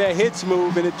he gives you that hitch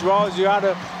move, and it draws you out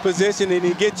of position, and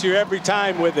he gets you every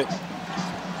time with it.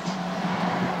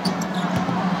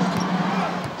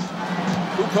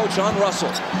 Kukoc on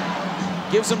Russell.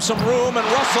 Gives him some room, and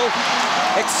Russell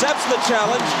accepts the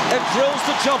challenge and drills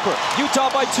the jumper.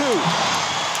 Utah by 2.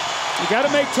 You got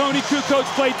to make Tony Kukoc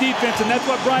play defense, and that's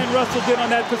what Brian Russell did on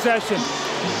that possession.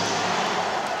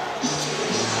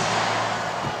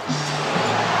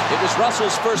 It was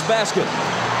Russell's first basket.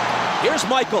 Here's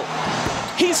Michael.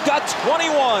 He's got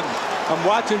 21. I'm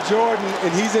watching Jordan,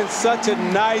 and he's in such a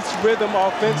nice rhythm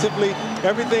offensively.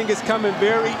 Everything is coming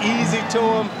very easy to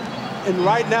him. And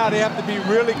right now, they have to be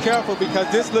really careful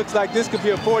because this looks like this could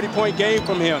be a 40-point game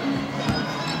from him.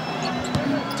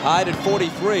 Tied at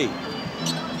 43.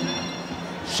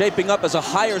 Shaping up as a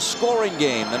higher scoring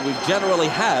game than we've generally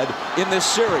had in this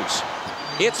series.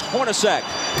 It's Hornacek.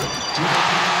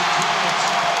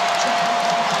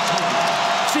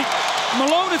 See,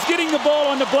 Malone is getting the ball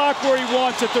on the block where he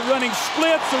wants it. They're running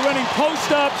splits, they're running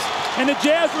post-ups, and the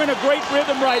Jazz are in a great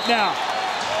rhythm right now.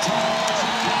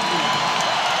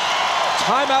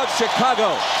 Timeout,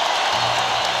 Chicago.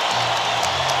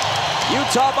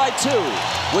 Utah by 2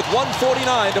 with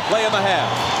 1:49 to play in the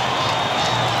half.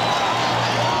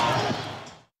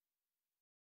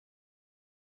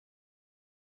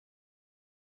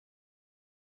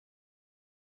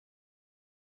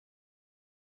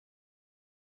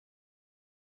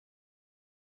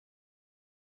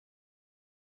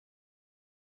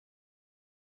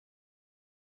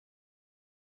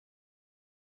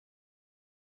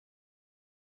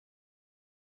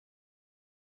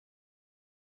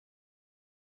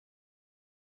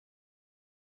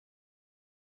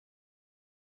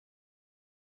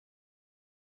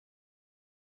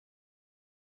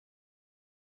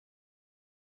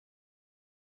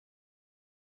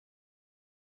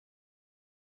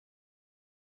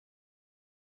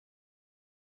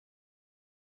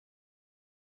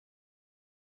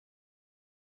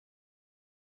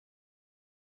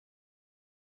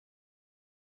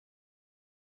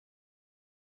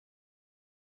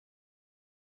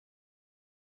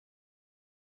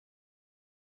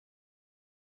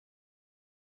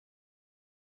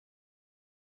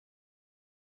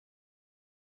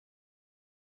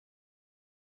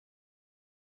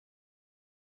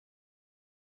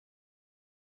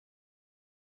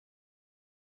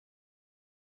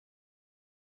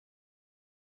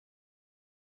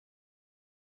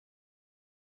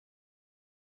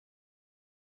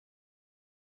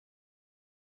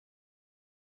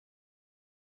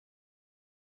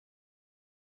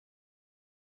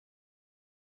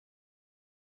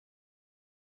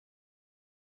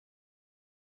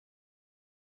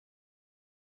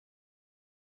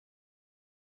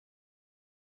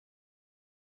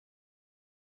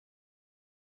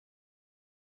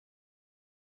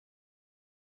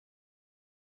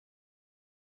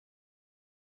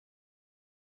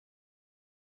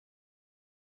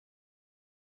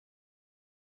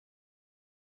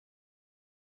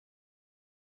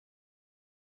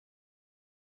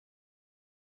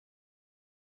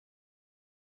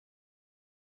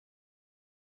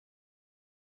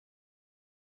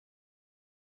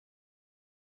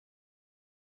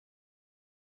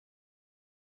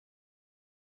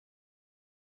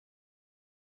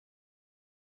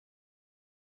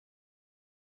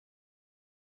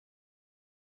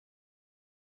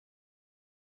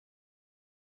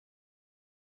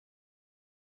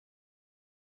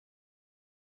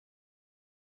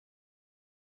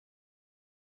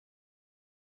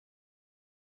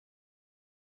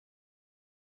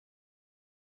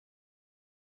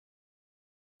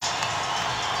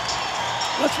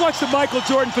 Let's watch the Michael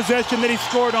Jordan possession that he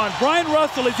scored on. Brian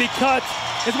Russell, as he cuts,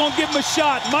 is going to give him a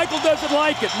shot. Michael doesn't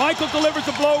like it. Michael delivers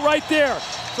a blow right there.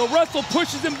 So Russell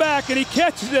pushes him back, and he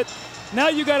catches it. Now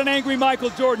you got an angry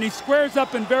Michael Jordan. He squares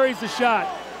up and buries the shot.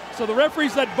 So the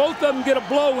referees let both of them get a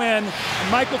blow in,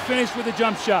 and Michael finished with a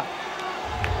jump shot.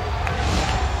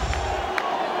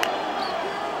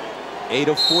 8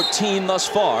 of 14 thus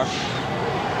far.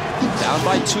 Down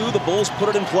by 2, the Bulls put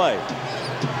it in play.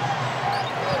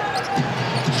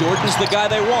 Jordan's the guy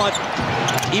they want,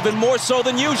 even more so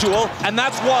than usual, and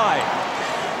that's why.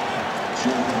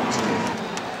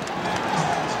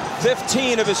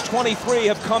 15 of his 23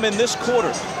 have come in this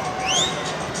quarter.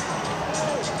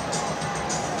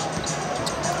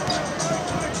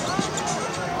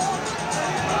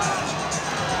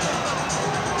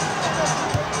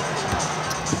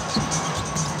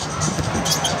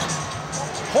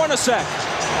 Hornacek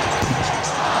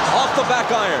off the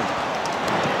back iron.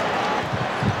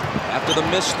 After the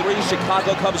missed 3,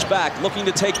 Chicago comes back, looking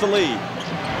to take the lead.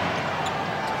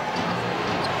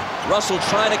 Russell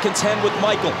trying to contend with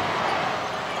Michael.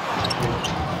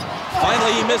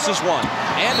 Finally, he misses one.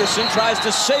 Anderson tries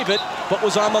to save it, but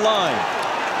was on the line.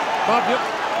 Bob,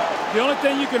 the only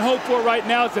thing you can hope for right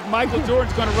now is that Michael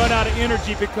Jordan's going to run out of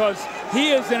energy, because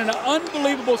he is in an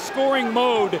unbelievable scoring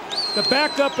mode. The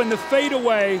backup and the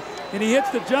fadeaway, and he hits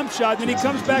the jump shot, and then he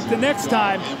comes back the next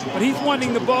time, but he's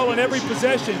wanting the ball in every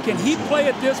possession. Can he play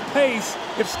at this pace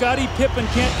if Scottie Pippen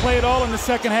can't play at all in the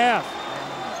second half?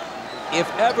 If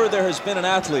ever there has been an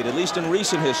athlete, at least in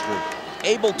recent history,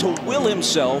 able to will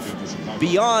himself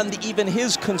beyond even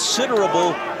his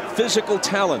considerable physical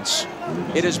talents,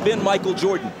 it has been Michael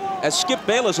Jordan. As Skip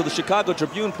Bayless of the Chicago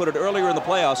Tribune put it earlier in the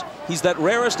playoffs, he's that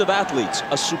rarest of athletes,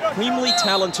 a supremely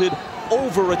talented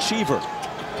overachiever.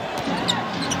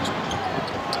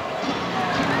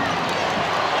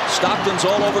 Stockton's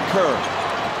all over Kerr.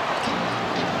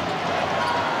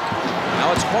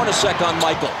 Now it's Hornacek on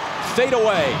Michael. Fade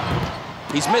away.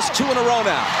 He's missed 2 in a row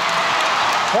now.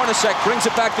 Hornacek brings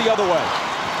it back the other way.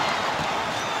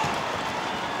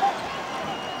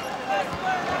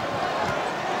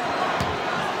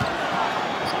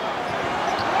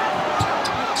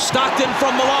 Stockton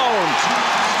from Malone.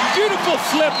 Beautiful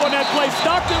slip on that play.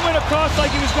 Stockton went across like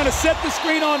he was going to set the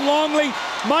screen on Longley.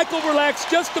 Michael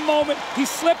relaxed just a moment. He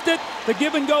slipped it. The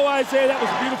give and go, Isaiah. That was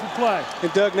a beautiful play.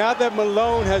 And Doug, now that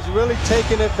Malone has really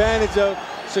taken advantage of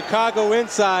Chicago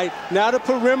inside, now the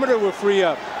perimeter will free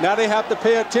up. Now they have to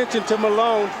pay attention to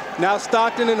Malone. Now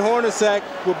Stockton and Hornacek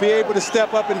will be able to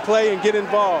step up and play and get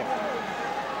involved.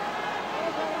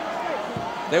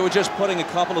 They were just putting a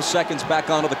couple of seconds back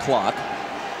onto the clock.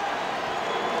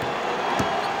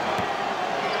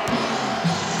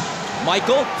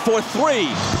 Michael for 3.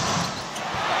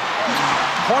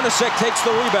 Hornacek takes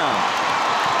the rebound.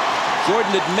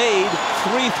 Jordan had made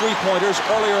 3 three-pointers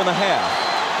earlier in the half.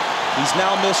 He's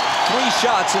now missed 3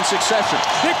 shots in succession.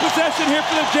 Big possession here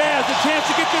for the Jazz. A chance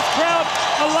to get this crowd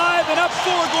alive and up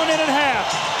 4 going in at half.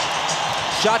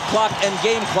 Shot clock and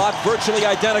game clock virtually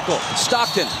identical.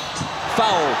 Stockton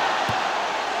fouled.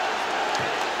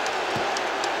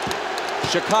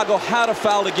 Chicago had a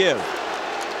foul to give.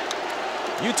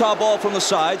 Utah ball from the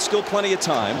side, still plenty of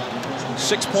time.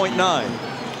 6.9.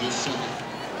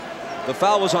 The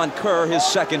foul was on Kerr, his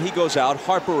second. He goes out.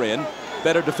 Harper in.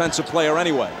 Better defensive player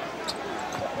anyway.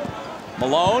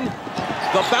 Malone.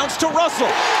 The bounce to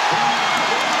Russell.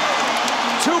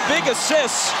 2 big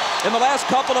assists in the last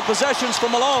couple of possessions for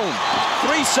Malone.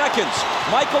 3 seconds.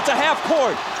 Michael to half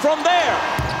court. From there.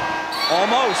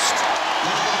 Almost.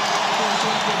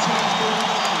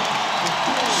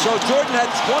 So Jordan had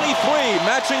 23,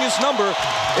 matching his number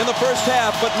in the first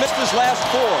half, but missed his last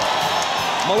 4.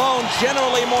 Malone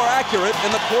generally more accurate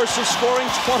in the course of scoring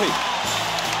 20.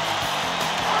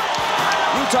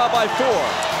 Utah by 4,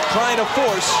 trying to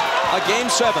force a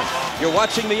Game 7. You're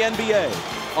watching the NBA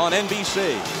on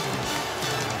NBC.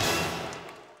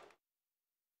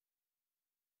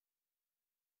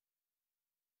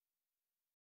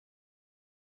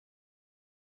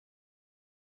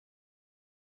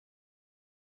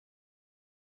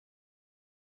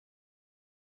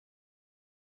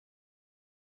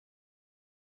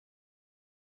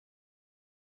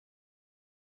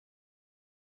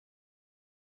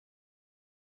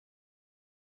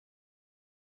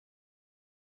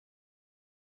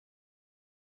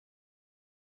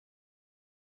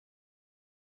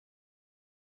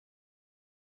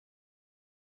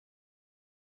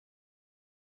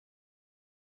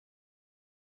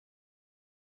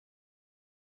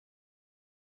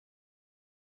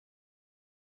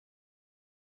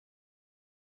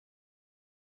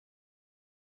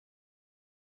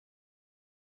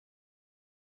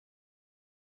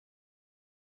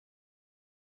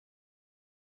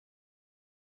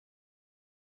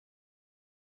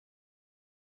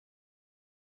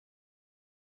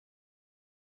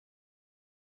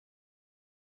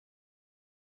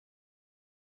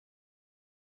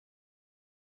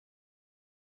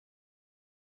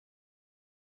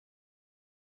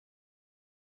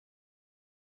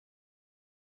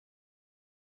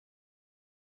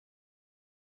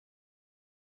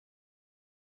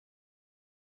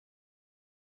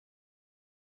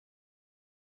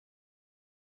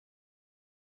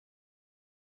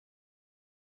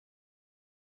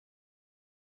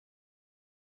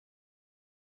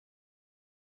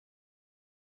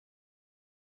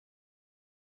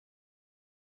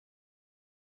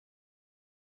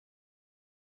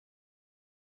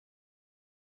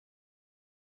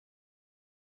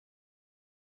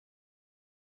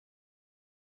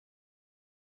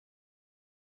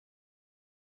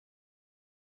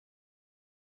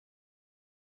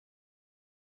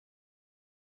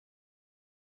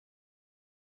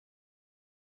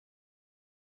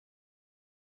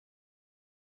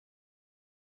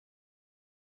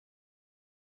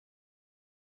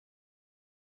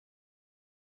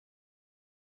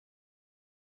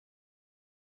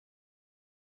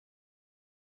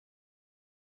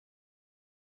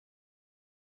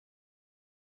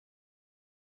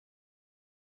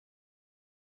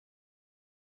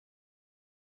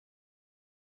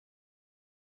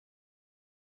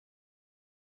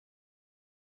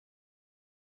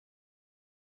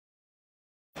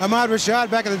 Ahmad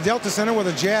Rashad back at the Delta Center where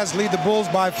the Jazz lead the Bulls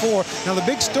by 4. Now the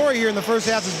big story here in the first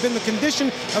half has been the condition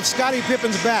of Scottie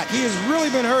Pippen's back. He has really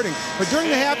been hurting. But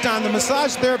during the halftime, the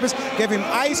massage therapist gave him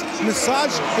ice,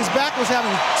 massage. His back was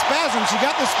having spasms. She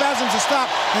got the spasms to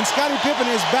stop, and Scottie Pippen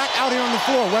is back out here on the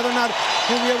floor. Whether or not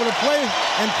he'll be able to play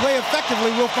and play effectively,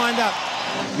 we'll find out.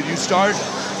 Can you start?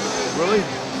 Really?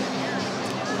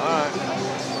 All right.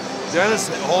 Dennis,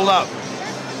 hold up. You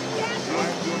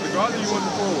want the guard or you want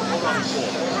the forward? Hold on the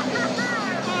forward.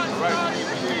 Right.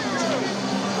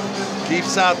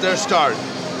 Keeps out there starting.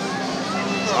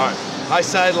 All right. High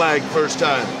side lag first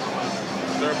time.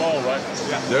 Their ball, right?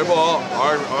 Yeah. Their ball.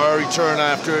 Our return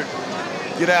after it.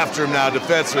 Get after him now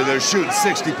defensively. They're shooting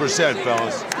 60%,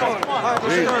 fellas. Come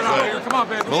on,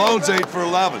 baby. Malone's 8 for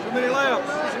 11. Too many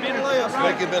layups. Too many layups.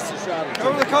 Make him miss a shot.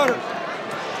 Over the cutter.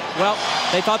 Well,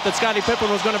 they thought that Scottie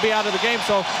Pippen was going to be out of the game,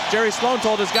 so Jerry Sloan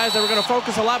told his guys they were going to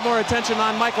focus a lot more attention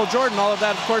on Michael Jordan. All of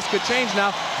that, of course, could change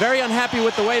now. Very unhappy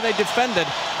with the way they defended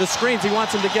the screens. He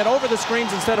wants them to get over the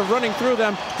screens instead of running through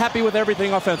them. Happy with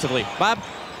everything offensively. Bob?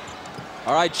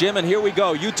 All right, Jim, and here we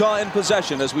go. Utah in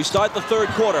possession as we start the third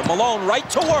quarter. Malone right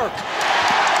to work.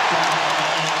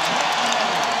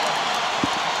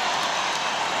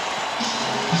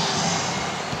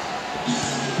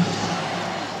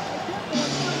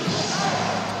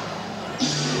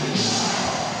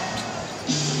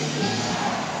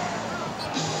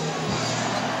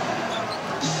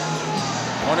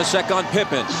 Hornacek on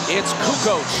Pippen. It's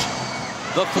Kukoc.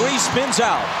 The three spins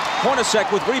out.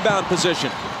 Hornacek with rebound position.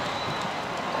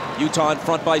 Utah in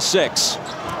front by 6.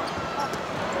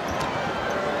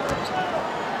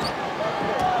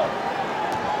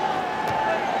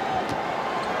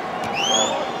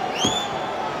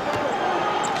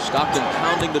 Stockton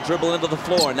pounding the dribble into the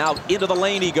floor. Now into the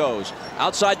lane he goes.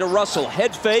 Outside to Russell.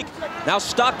 Head fake. Now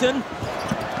Stockton.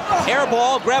 Air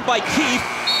ball grabbed by Keith.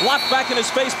 Blocked back in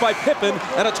his face by Pippen,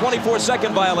 and a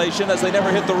 24-second violation as they never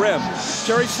hit the rim.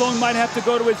 Jerry Sloan might have to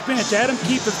go to his bench. Adam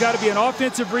Keefe has got to be an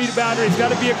offensive rebounder. He's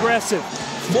got to be aggressive.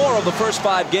 4 of the first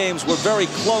 5 games were very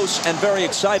close and very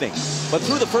exciting. But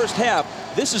through the first half,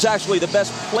 this is actually the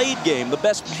best played game, the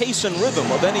best pace and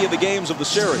rhythm of any of the games of the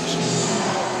series.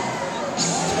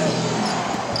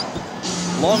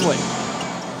 Longley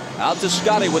out to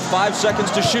Scottie with 5 seconds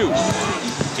to shoot.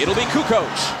 It'll be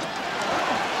Kukoc.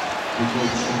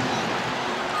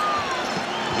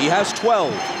 He has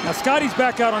 12. Now Scottie's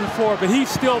back out on the floor, but he's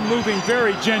still moving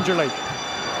very gingerly.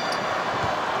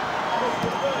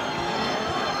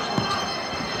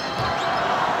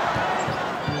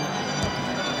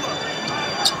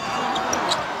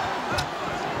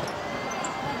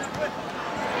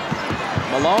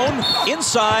 Malone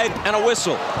inside and a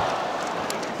whistle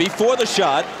before the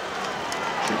shot,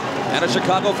 and a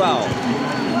Chicago foul.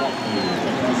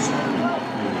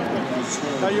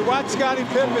 Now you watch Scottie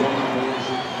Pippen.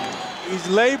 He's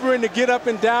laboring to get up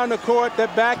and down the court.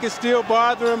 That back is still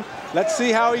bothering him. Let's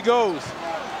see how he goes.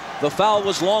 The foul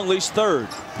was Longley's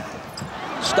 3rd.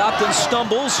 Stockton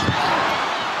stumbles.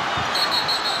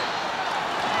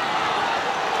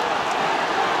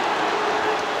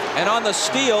 And on the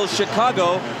steal,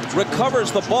 Chicago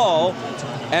recovers the ball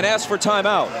and asks for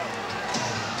timeout.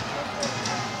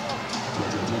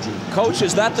 Coach,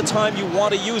 is that the time you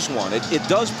want to use one? It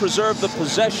does preserve the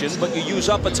possession, but you use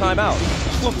up a timeout.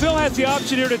 Well, Phil has the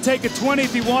option here to take a 20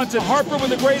 if he wants it. Harper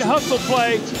with a great hustle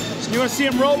play. You want to see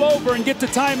him roll over and get the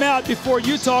timeout before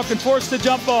Utah can force the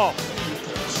jump ball.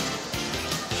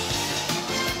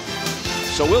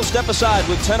 So we'll step aside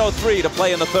with 10:03 to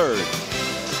play in the 3rd.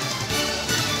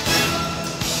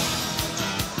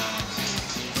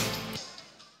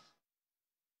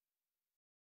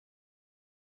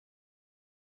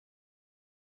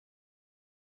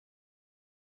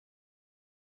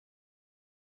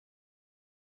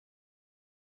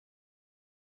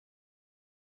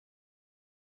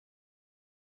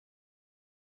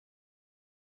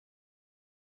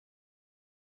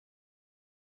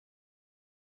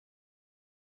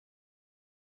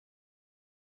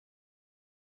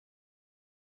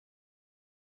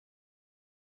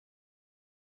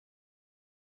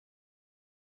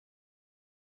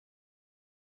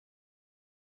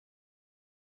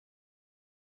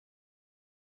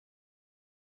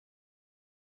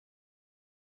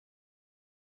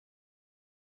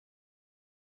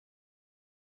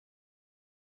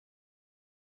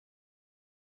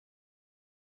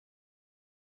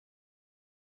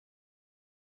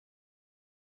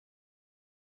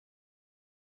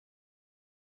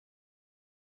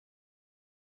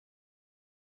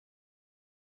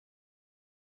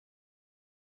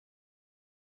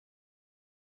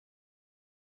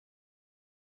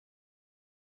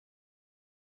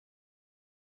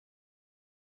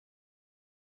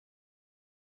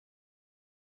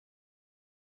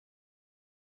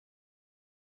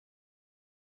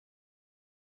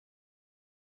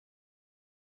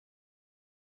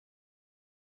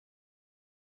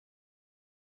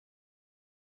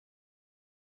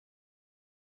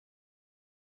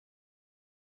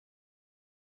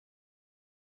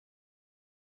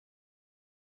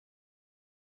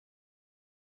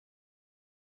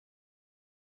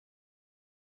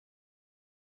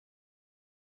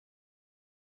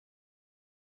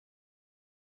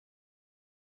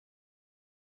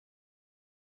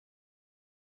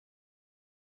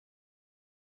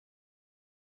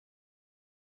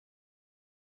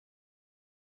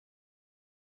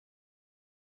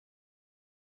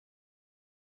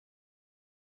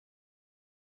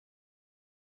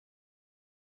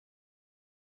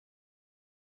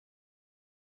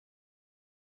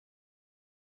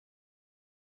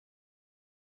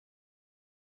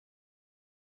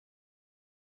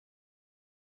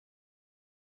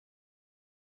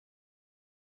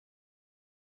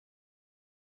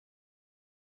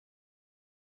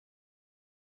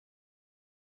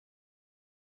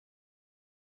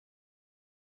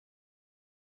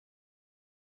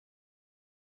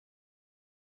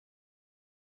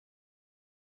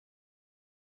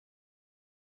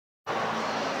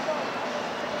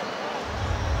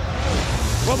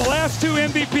 Well, the last two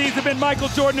MVPs have been Michael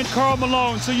Jordan and Karl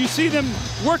Malone, so you see them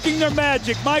working their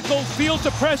magic. Michael feels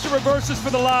the pressure, reverses for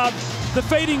the lob. The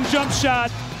fading jump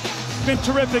shot, been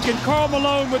terrific. And Karl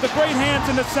Malone with the great hands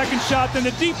in the second shot, then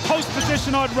the deep post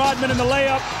position on Rodman in the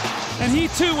layup, and he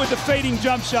too with the fading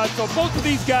jump shot. So both of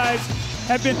these guys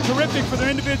have been terrific for their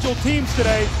individual teams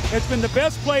today. It's been the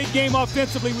best played game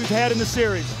offensively we've had in the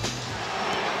series.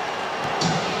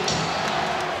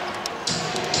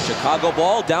 Chicago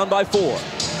ball down by 4.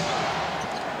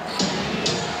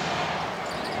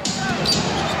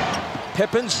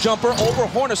 Pippen's jumper over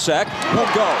Hornacek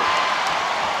won't go.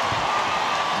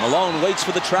 Malone waits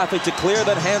for the traffic to clear,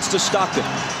 then hands to Stockton.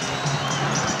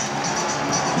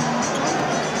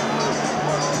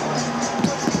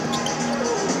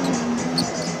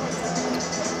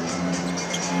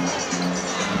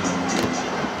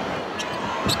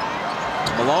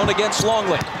 Malone against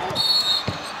Longley.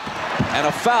 And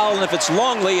a foul, and if it's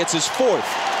Longley, it's his 4th.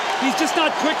 He's just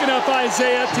not quick enough,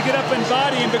 Isaiah, to get up and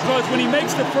body him, because when he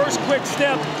makes the first quick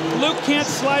step, Luke can't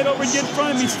slide over and get in front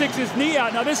of him. He sticks his knee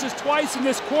out. Now, this is twice in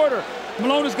this quarter.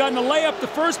 Malone has gotten a layup the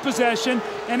first possession,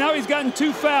 and now he's gotten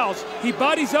 2 fouls. He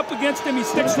bodies up against him, he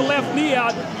sticks the left knee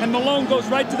out, and Malone goes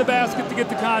right to the basket to get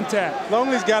the contact.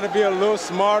 Longley's got to be a little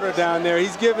smarter down there.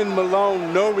 He's giving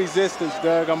Malone no resistance,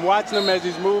 Doug. I'm watching him as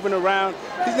he's moving around.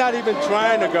 He's not even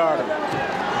trying to guard him.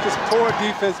 Just poor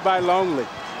defense by Longley.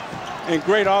 And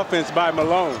great offense by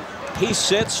Malone. He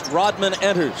sits, Rodman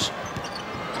enters.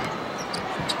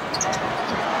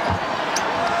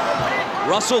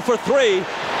 Russell for 3.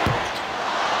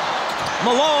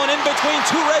 Malone in between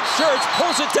 2 red shirts,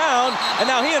 pulls it down, and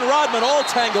now he and Rodman all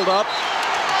tangled up.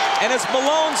 And it's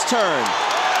Malone's turn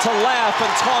to laugh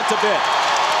and taunt a bit.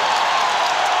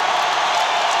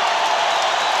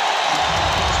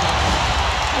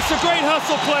 It's a great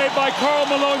hustle play by Karl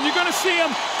Malone. You're going to see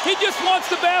him. He just wants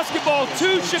the basketball.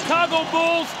 2 Chicago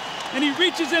Bulls, and he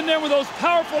reaches in there with those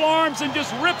powerful arms and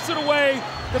just rips it away.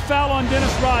 The foul on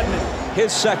Dennis Rodman.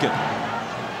 His 2nd.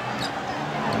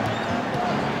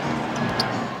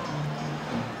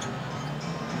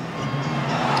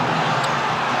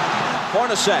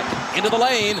 Hornacek into the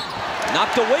lane.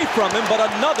 Knocked away from him, but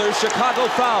another Chicago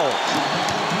foul.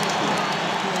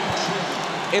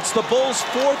 It's the Bulls'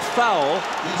 4th foul,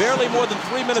 barely more than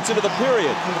 3 minutes into the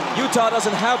period. Utah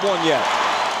doesn't have one yet.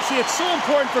 See, it's so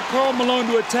important for Karl Malone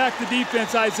to attack the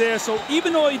defense, Isaiah, so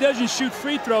even though he doesn't shoot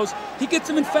free throws, he gets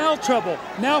them in foul trouble.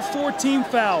 Now 4 team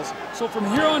fouls. So from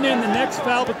here on in, the next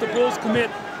foul that the Bulls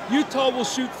commit, Utah will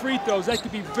shoot free throws. That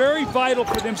could be very vital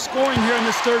for them scoring here in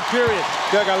this 3rd period.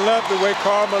 Doug, I love the way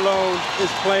Karl Malone is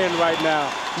playing right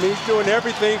now. I mean, he's doing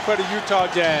everything for the Utah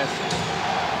Jazz.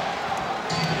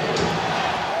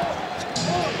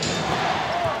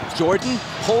 Jordan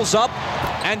pulls up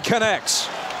and connects.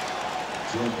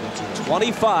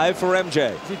 25 for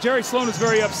MJ. See, Jerry Sloan is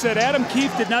very upset. Adam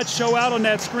Keefe did not show out on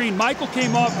that screen. Michael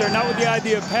came off there, not with the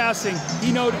idea of passing.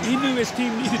 He knew his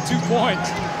team needed 2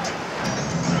 points.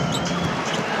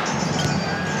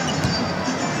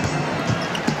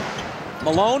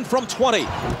 Malone from 20. Keefe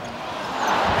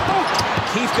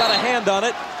got a hand on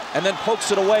it and then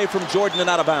pokes it away from Jordan and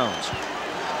out of bounds.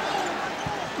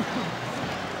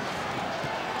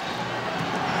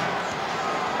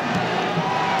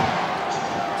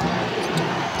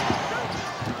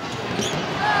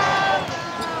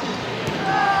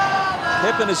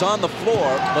 Pippen is on the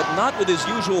floor, but not with his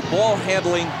usual ball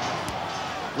handling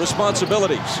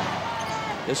responsibilities.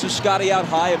 This is Scotty out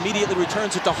high, immediately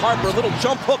returns it to Harper. A little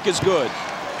jump hook is good.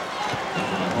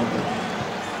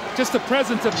 Just the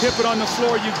presence of Pippen on the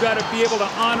floor, you've got to be able to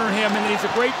honor him, and he's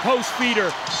a great post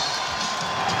feeder.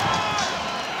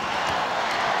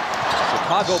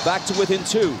 Chicago back to within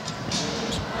 2.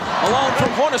 Malone from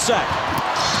Hornacek.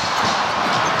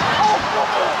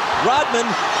 Rodman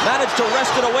managed to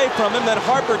wrest it away from him, then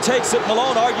Harper takes it.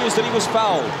 Malone argues that he was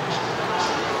fouled.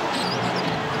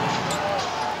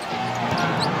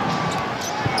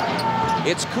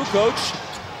 It's Kukoc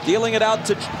dealing it out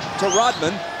to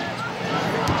Rodman.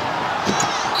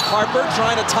 Harper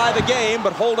trying to tie the game,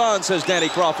 but hold on, says Danny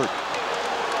Crawford.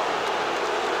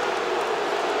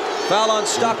 Foul on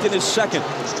Stockton is 2nd.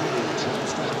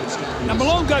 Now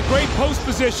Malone got great post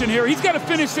position here. He's got to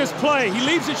finish this play. He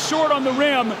leaves it short on the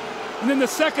rim, and then the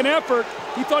second effort,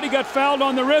 he thought he got fouled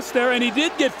on the wrist there, and he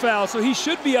did get fouled, so he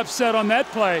should be upset on that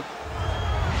play.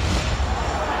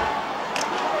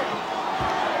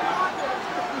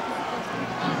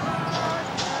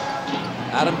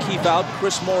 Adam Keefe out,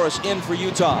 Chris Morris in for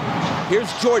Utah.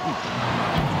 Here's Jordan.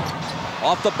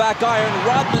 Off the back iron,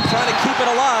 Rodman trying to keep it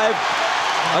alive.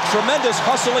 A tremendous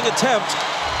hustling attempt,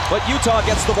 but Utah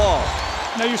gets the ball.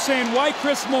 Now you're saying, why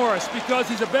Chris Morris? Because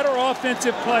he's a better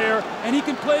offensive player, and he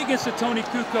can play against a Tony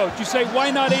Kukoc. You say,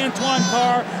 why not Antoine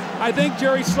Carr? I think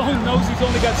Jerry Sloan knows he's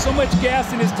only got so much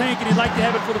gas in his tank, and he'd like to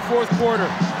have it for the fourth quarter.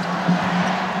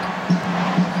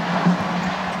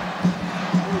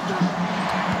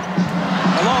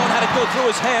 Malone had it go through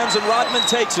his hands, and Rodman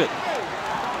takes it.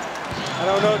 I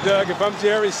don't know, Doug. If I'm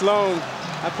Jerry Sloan,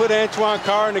 I put Antoine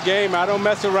Carr in the game. I don't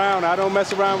mess around. I don't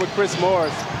mess around with Chris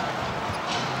Morris.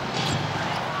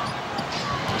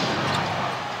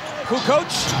 Kukoc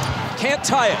can't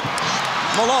tie it.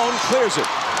 Malone clears it.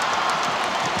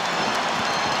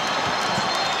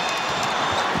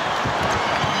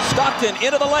 Stockton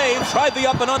into the lane, tried the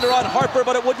up and under on Harper,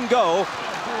 but it wouldn't go.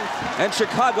 And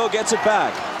Chicago gets it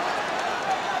back.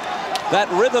 That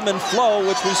rhythm and flow,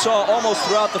 which we saw almost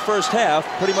throughout the first half,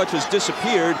 pretty much has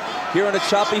disappeared here in a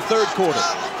choppy third quarter.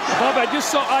 Bob, I just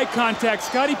saw eye contact.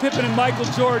 Scottie Pippen and Michael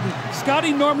Jordan.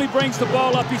 Scottie normally brings the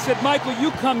ball up. He said, Michael,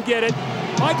 you come get it.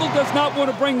 Michael does not want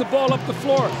to bring the ball up the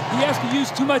floor. He has to use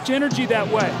too much energy that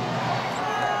way.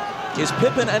 Is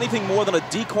Pippen anything more than a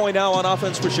decoy now on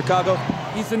offense for Chicago?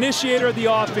 He's the initiator of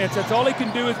the offense. That's all he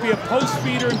can do, is be a post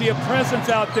feeder and be a presence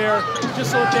out there,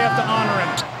 just so that they have to honor him.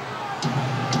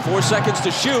 4 seconds to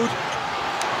shoot.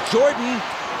 Jordan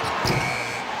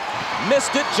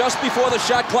missed it just before the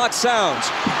shot clock sounds.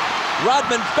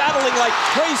 Rodman battling like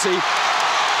crazy,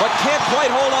 but can't quite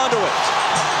hold on to it.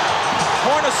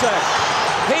 Hornacek,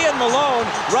 he and Malone,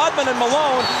 Rodman and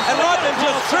Malone, and Rodman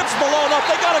just trips Malone up.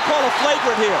 They got to call a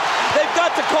flagrant here. They've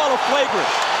got to call a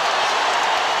flagrant.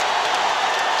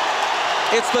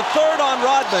 It's the third on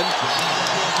Rodman.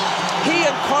 He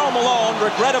and Karl Malone,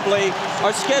 regrettably,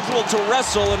 are scheduled to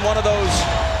wrestle in one of those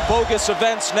bogus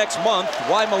events next month.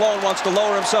 Why Malone wants to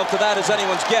lower himself to that is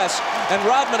anyone's guess. And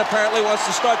Rodman apparently wants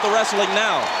to start the wrestling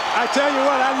now. I tell you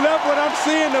what, I love what I'm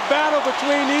seeing, the battle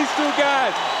between these two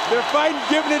guys. They're fighting,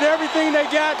 giving it everything they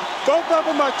got. Both of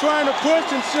them are trying to push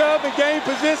and shove and gain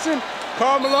position.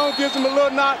 Karl Malone gives him a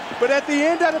little knock. But at the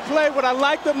end of the play, what I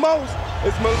like the most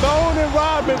is Malone and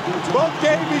Rodman both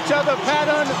gave each other a pat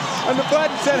on the butt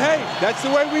and said, hey, that's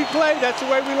the way we play. That's the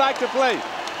way we like to play.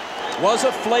 Was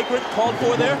a flagrant called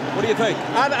for there? What do you think?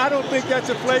 I don't think that's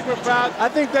a flagrant foul. I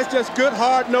think that's just good,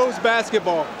 hard-nosed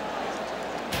basketball.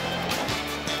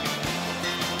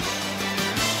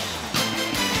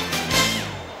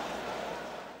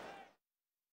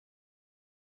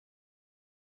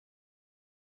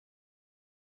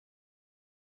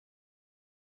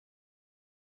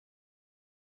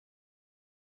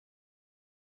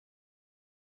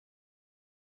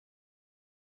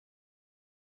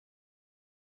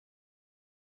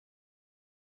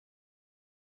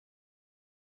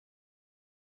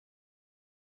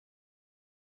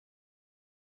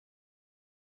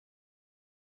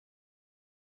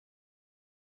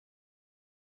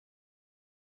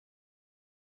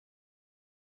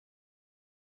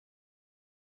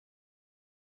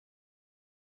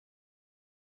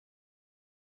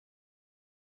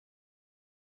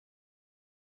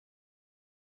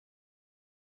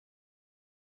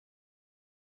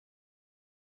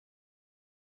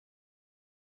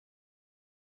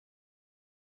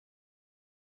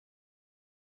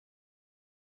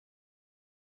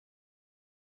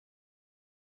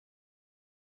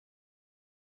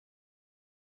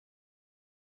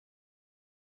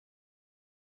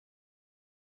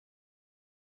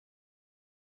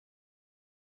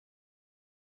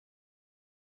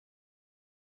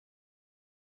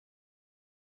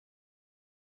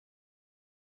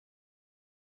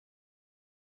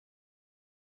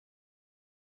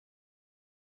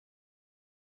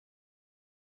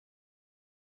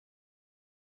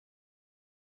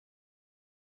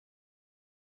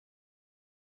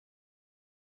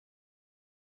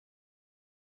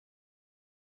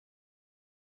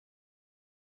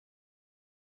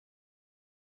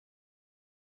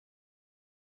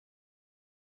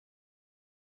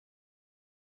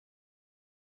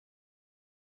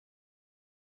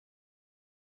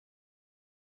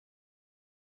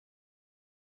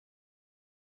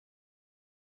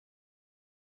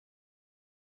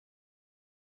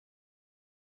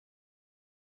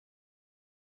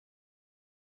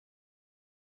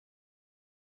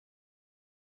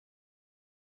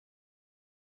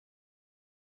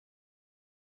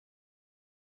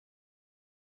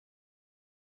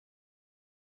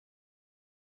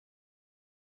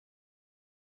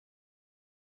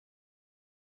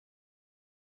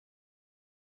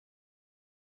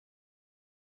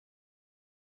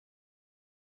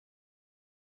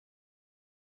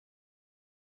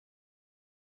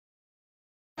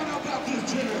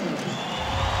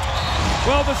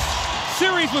 Well, the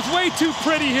series was way too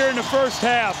pretty here in the first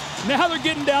half. Now they're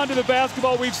getting down to the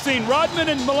basketball we've seen. Rodman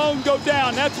and Malone go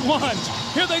down. That's one.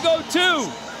 Here they go, two.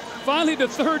 Finally, the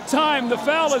third time the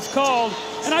foul is called,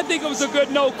 and I think it was a good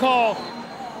no call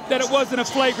that it wasn't a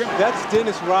flagrant. That's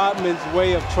Dennis Rodman's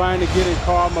way of trying to get in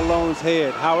Karl Malone's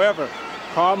head. However,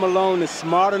 Karl Malone is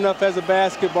smart enough as a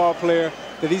basketball player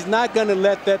that he's not going to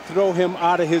let that throw him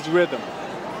out of his rhythm.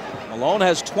 Malone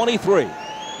has 23.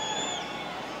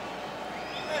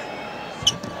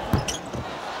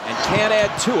 And can't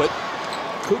add to it.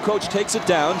 Kukoc takes it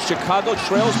down. Chicago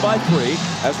trails by 3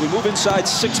 as we move inside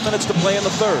 6 minutes to play in the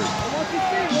third.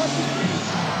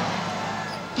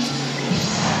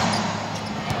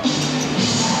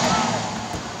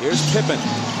 Here's Pippen.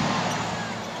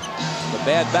 The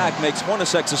bad back makes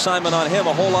Hornacek's assignment on him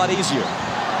a whole lot easier.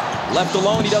 Left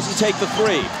alone, he doesn't take the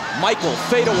 3. Michael,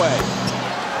 fade away.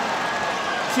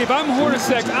 See, if I'm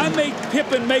Hornacek, I make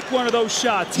Pippen make one of those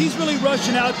shots. He's really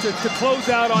rushing out to close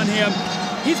out on him.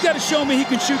 He's got to show me he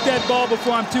can shoot that ball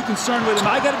before I'm too concerned with him.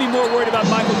 I got to be more worried about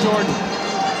Michael Jordan.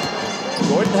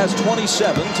 Jordan has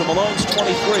 27 to Malone's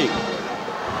 23.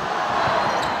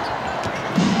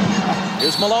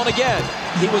 Here's Malone again.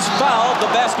 He was fouled. The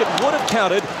basket would have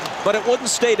counted, but it wouldn't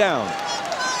stay down.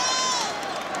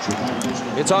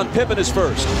 It's on Pippen his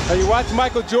first. Now you watch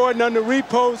Michael Jordan on the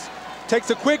repost, takes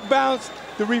a quick bounce,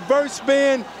 the reverse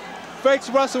spin,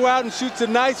 fakes Russell out and shoots a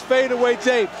nice fadeaway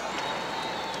tape.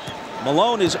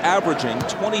 Malone is averaging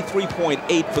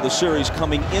 23.8 for the series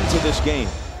coming into this game.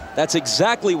 That's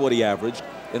exactly what he averaged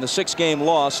in the 6-game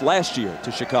loss last year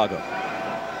to Chicago.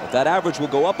 But that average will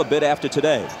go up a bit after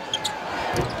today.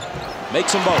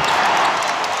 Makes them both.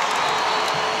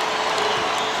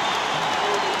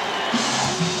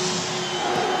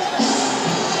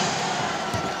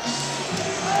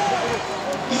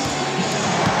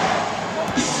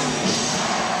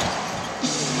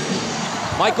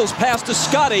 Michael's pass to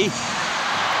Scotty.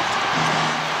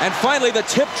 And finally the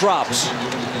tip drops.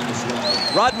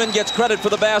 Rodman gets credit for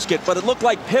the basket, but it looked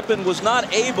like Pippen was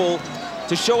not able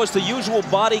to show us the usual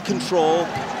body control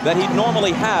that he'd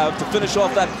normally have to finish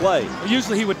off that play.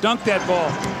 Usually he would dunk that ball.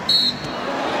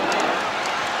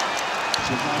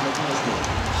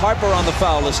 Harper on the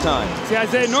foul this time. See,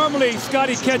 Isaiah, normally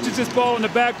Scotty catches this ball in the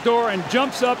back door and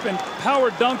jumps up and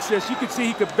power dunks this. You could see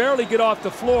he could barely get off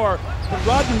the floor, but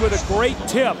Rodman with a great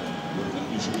tip.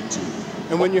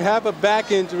 And when you have a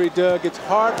back injury, Doug, it's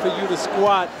hard for you to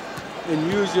squat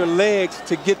and use your legs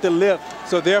to get the lift.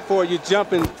 So therefore, you're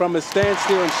jumping from a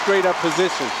standstill and straight up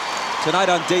position. Tonight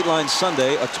on Dateline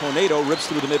Sunday, a tornado rips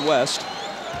through the Midwest.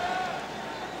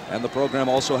 And the program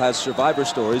also has survivor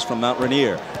stories from Mount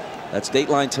Rainier. That's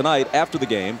Dateline tonight after the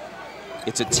game.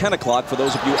 It's at 10 o'clock for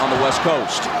those of you on the West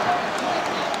Coast.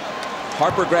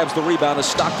 Harper grabs the rebound as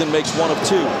Stockton makes one of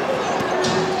 2.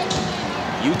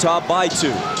 Utah by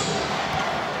 2.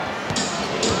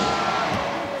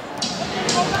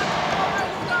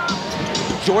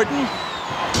 Jordan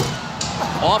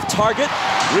off target,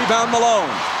 rebound Malone.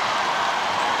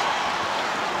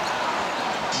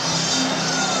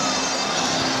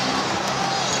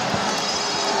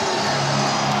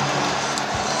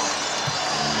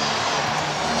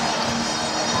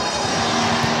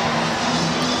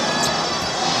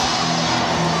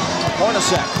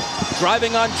 Hornacek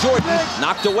driving on Jordan,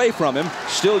 knocked away from him,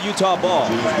 still Utah ball.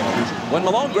 When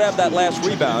Malone grabbed that last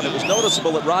rebound, it was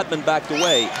noticeable that Rodman backed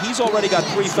away. He's already got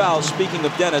 3 fouls, speaking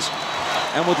of Dennis,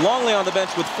 and with Longley on the bench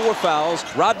with 4 fouls,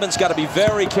 Rodman's got to be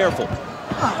very careful.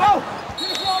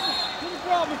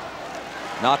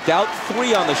 Knocked out,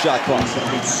 3 on the shot clock.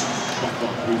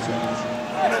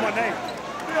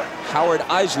 Howard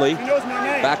Isley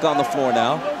back on the floor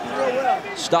now.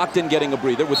 Stockton getting a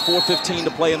breather with 4:15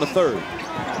 to play in the third.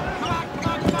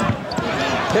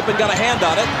 Pippen got a hand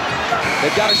on it.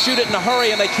 They've got to shoot it in a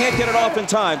hurry, and they can't get it off in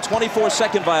time.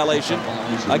 24-second violation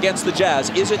against the Jazz.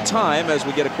 Is it time, as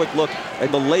we get a quick look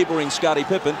at the laboring Scottie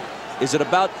Pippen, is it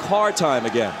about Carr time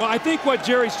again? Well, I think what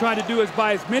Jerry's trying to do is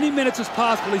buy as many minutes as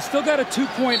possible. He's still got a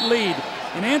 2-point lead.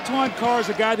 And Antoine Carr is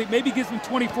a guy that maybe gives him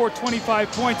 24,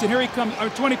 25 points, and here he comes, or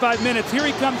 25 minutes. Here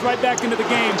he comes right back into the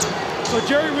game. So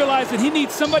Jerry realized that he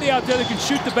needs somebody out there that can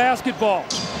shoot the basketball.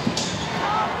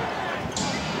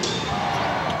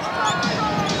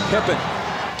 Pippen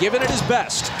giving it his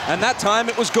best, and that time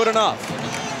it was good enough.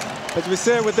 As we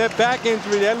said, with that back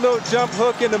injury, that little jump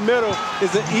hook in the middle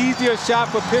is an easier shot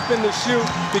for Pippen to shoot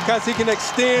because he can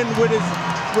extend with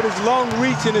his long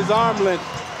reach and his arm length.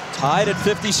 Tied at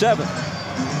 57.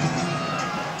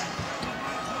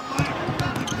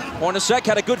 Hornacek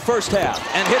had a good first half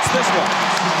and hits this one.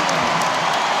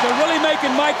 They're really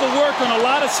making Michael work on a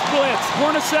lot of splits.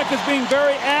 Hornacek is being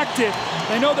very active.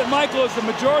 They know that Michael is the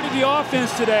majority of the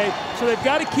offense today, so they've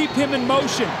got to keep him in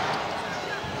motion.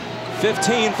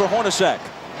 15 for Hornacek.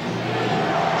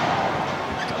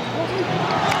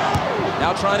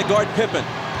 Now trying to guard Pippen.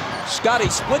 Scotty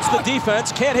splits the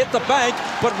defense, can't hit the bank,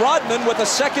 but Rodman with a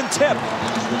second tip.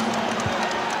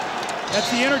 That's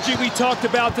the energy we talked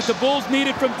about that the Bulls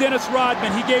needed from Dennis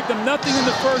Rodman. He gave them nothing in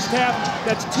the first half.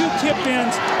 That's 2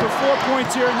 tip-ins for 4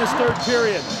 points here in this third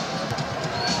period.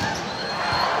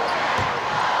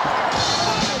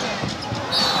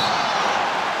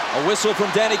 A whistle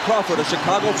from Danny Crawford, a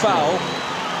Chicago foul.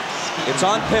 It's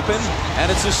on Pippen,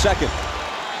 and it's his second.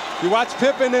 You watch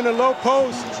Pippen in the low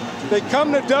post. They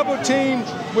come to double team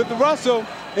with Russell,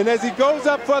 and as he goes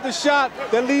up for the shot,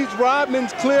 that leaves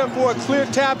Rodman's clear for a clear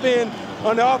tap in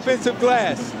on the offensive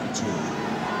glass.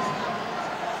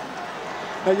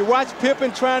 Now you watch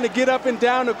Pippen trying to get up and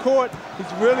down the court.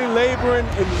 He's really laboring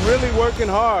and really working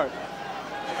hard.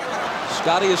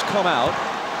 Scotty has come out.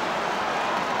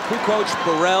 Kukoc,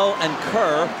 Burrell, and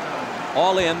Kerr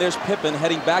all in. There's Pippen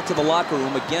heading back to the locker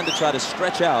room again to try to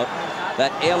stretch out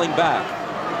that ailing back.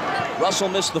 Russell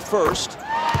missed the first,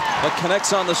 but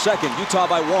connects on the second. Utah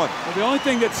by 1. Well, the only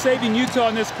thing that's saving Utah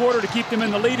in this quarter to keep them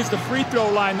in the lead is the free throw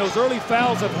line. Those early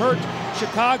fouls have hurt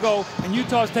Chicago, and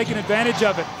Utah's taking advantage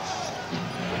of it.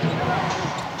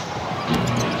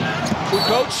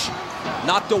 Kukoc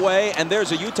knocked away, and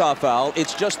there's a Utah foul.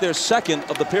 It's just their second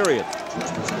of the period.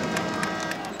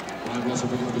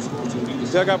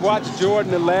 Doug, I've watched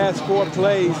Jordan the last 4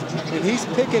 plays, and he's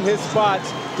picking his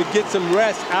spots to get some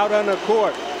rest out on the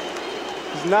court.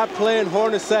 He's not playing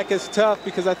Hornacek as tough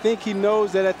because I think he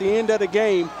knows that at the end of the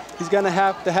game, he's going to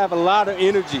have a lot of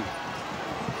energy.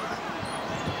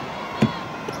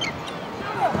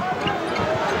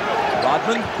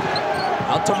 Rodman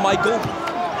out to Michael.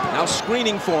 Now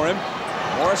screening for him.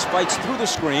 Morris fights through the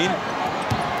screen.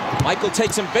 Michael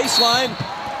takes him baseline.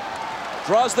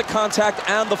 Draws the contact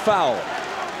and the foul.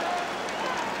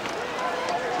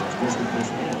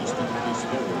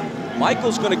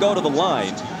 Michael's going to go to the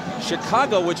line.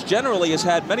 Chicago, which generally has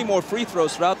had many more free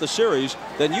throws throughout the series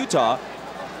than Utah,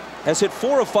 has hit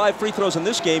 4 of 5 free throws in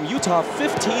this game. Utah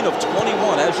 15 of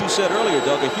 21. As you said earlier,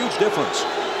 Doug, a huge difference.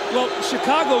 Well,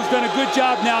 Chicago's done a good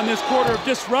job now in this quarter of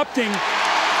disrupting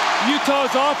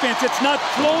Utah's offense. It's not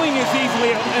flowing as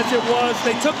easily as it was.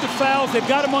 They took the fouls. They've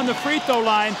got him on the free throw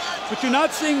line, but you're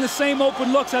not seeing the same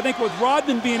open looks. I think with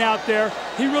Rodman being out there,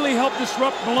 he really helped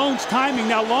disrupt Malone's timing.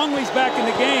 Now Longley's back in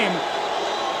the game,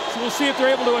 so we'll see if they're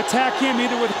able to attack him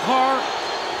either with Carr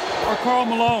or Karl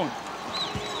Malone.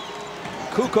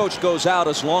 Kukoc goes out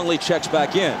as Longley checks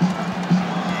back in.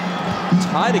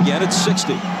 Tied again at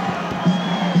 60.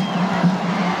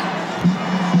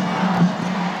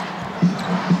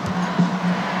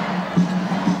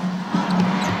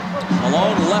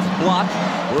 Malone left block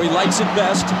where he likes it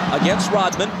best against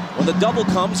Rodman. When the double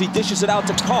comes, he dishes it out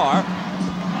to Carr.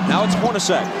 Now it's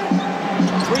Hornacek.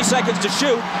 3 seconds to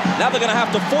shoot. Now they're going to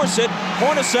have to force it.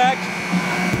 Hornacek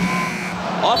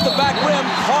off the back rim.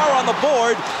 Carr on the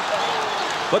board.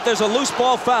 But there's a loose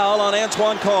ball foul on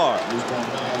Antoine Carr.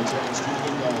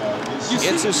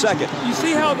 It's his second. You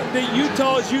see how the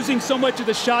Utah is using so much of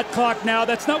the shot clock now?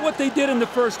 That's not what they did in the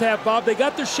first half, Bob. They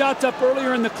got their shots up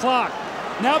earlier in the clock.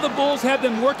 Now the Bulls have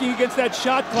them working against that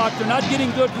shot clock. They're not getting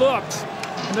good looks.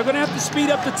 And they're going to have to speed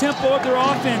up the tempo of their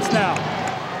offense now.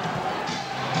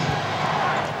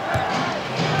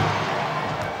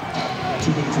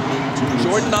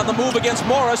 Jordan on the move against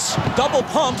Morris. Double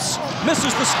pumps.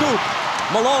 Misses the scoop.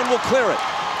 Malone will clear it.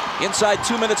 Inside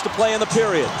 2 minutes to play in the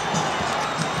period.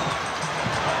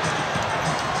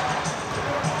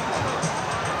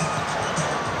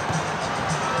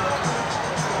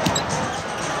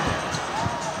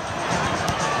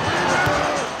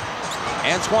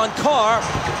 Antoine Carr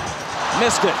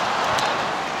missed it.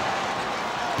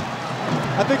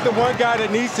 I think the one guy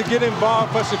that needs to get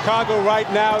involved for Chicago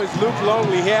right now is Luke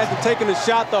Longley. He hasn't taken a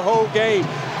shot the whole game.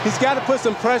 He's got to put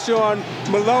some pressure on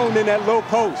Malone in that low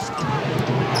post.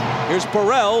 Here's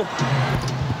Burrell.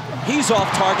 He's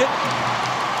off target.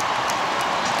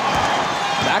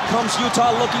 Back comes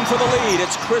Utah looking for the lead.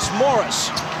 It's Chris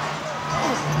Morris.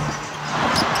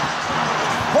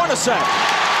 Hornacek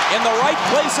in the right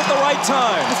place at the right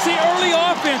time. You see, early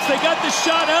offense, they got the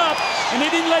shot up, and they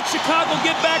didn't let Chicago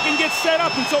get back and get set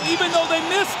up. And so even though they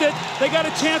missed it, they got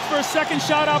a chance for a second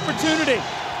shot opportunity.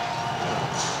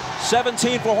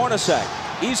 17 for Hornacek.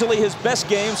 Easily his best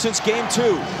game since game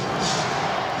 2.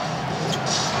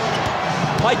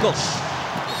 Michael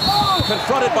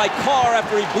confronted by Carr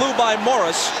after he blew by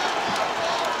Morris.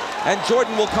 And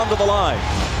Jordan will come to the line.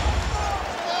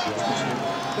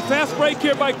 The Fast break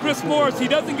here by Chris Morris. He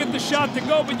doesn't get the shot to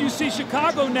go, but you see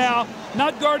Chicago now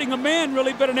not guarding a man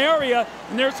really, but an area.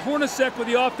 And there's Hornacek with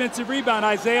the offensive rebound,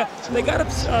 Isaiah. They got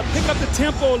to pick up the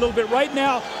tempo a little bit. Right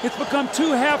now, it's become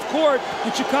too half court,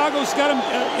 and Chicago's got them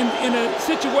in a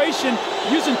situation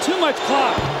using too much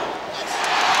clock.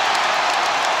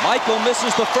 Michael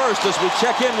misses the first as we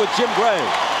check in with Jim Gray.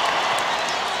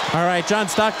 All right, John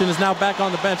Stockton is now back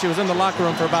on the bench. He was in the locker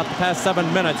room for about the past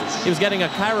 7 minutes. He was getting a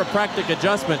chiropractic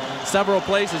adjustment several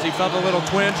places. He felt a little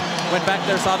twinge, went back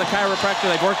there, saw the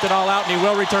chiropractor. They've worked it all out, and he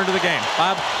will return to the game.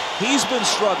 Bob? He's been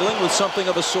struggling with something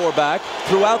of a sore back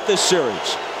throughout this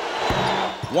series.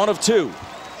 1 of 2.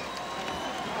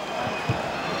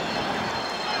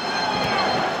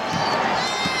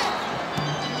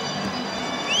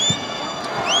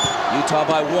 Utah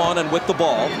by 1 and with the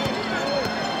ball.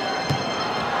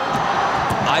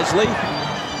 Isley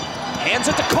hands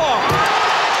it to Carr.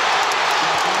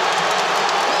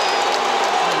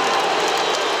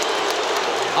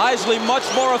 Isley much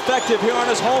more effective here on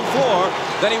his home floor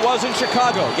than he was in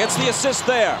Chicago. Gets the assist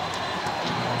there.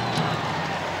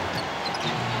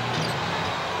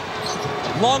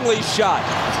 Longley's shot.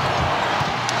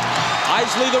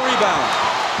 Isley the rebound.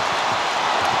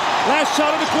 Last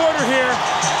shot of the quarter here.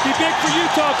 Be big for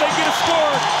Utah if they get a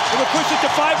score. It will push it to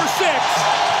 5 or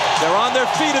 6. They're on their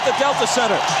feet at the Delta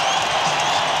Center.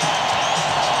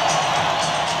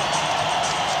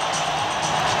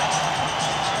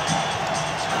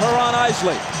 Kerr on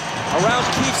Isley. Around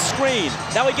Keith's screen.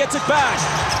 Now he gets it back.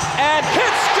 And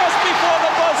hits just before the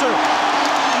buzzer.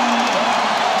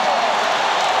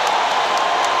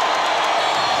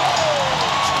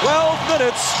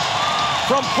 Minutes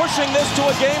from pushing this to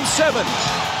a Game 7.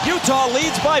 Utah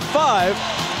leads by 5.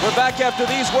 We're back after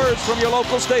these words from your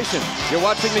local station. You're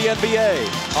watching the NBA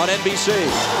on NBC.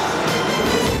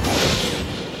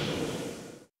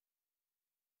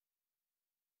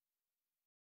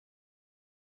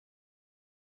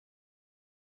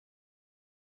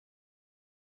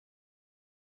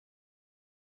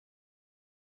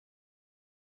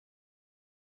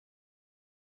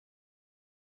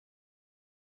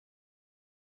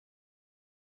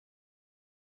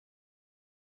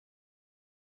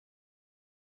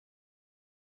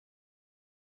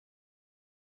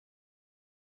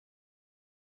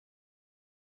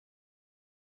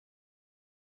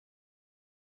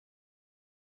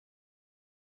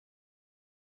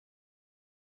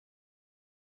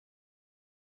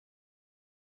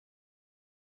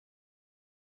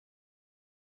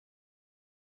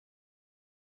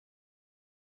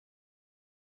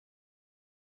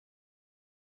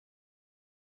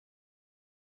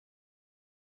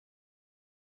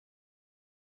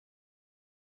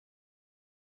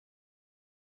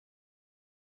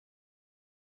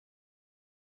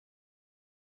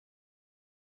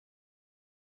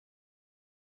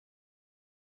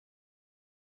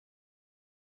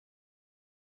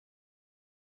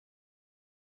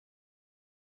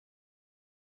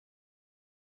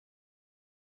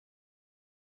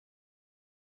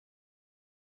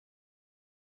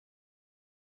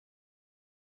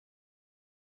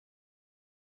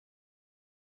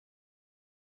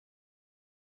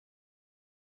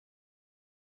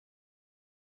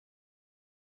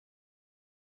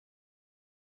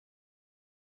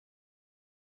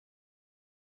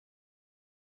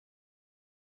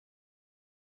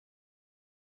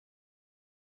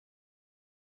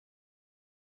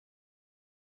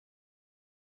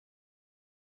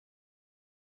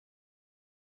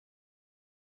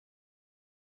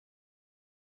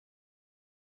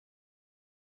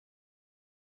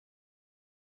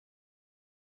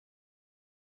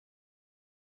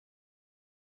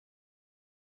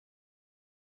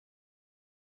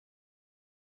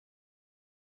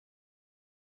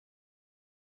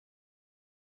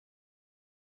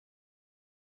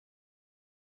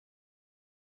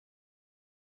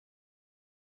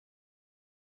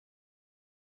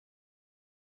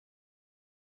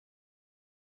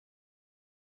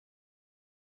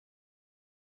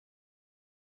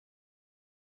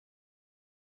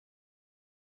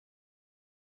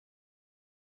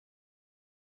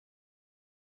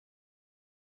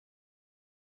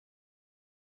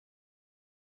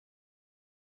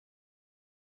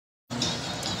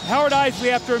 Howard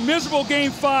Isley, after a miserable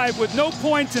Game 5 with no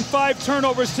points and 5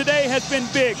 turnovers, today has been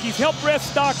big. He's helped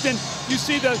rest Stockton. You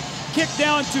see the kick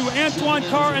down to Antoine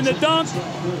Carr and the dunk.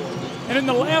 And in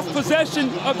the last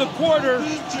possession of the quarter,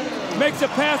 makes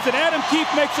a pass that Adam Keefe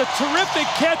makes a terrific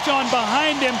catch on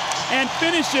behind him and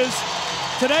finishes.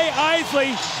 Today,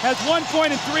 Isley has 1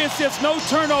 point and 3 assists, no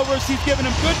turnovers. He's given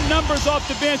him good numbers off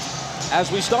the bench.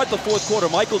 As we start the fourth quarter,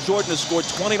 Michael Jordan has scored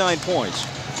 29 points.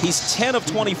 He's 10 of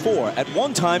 24. At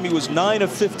one time, he was 9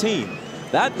 of 15.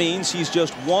 That means he's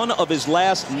just one of his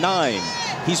last 9.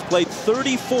 He's played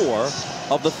 34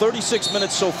 of the 36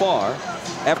 minutes so far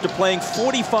after playing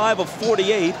 45 of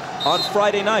 48 on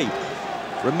Friday night.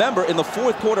 Remember, in the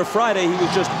fourth quarter Friday, he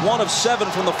was just 1 of 7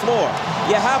 from the floor.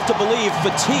 You have to believe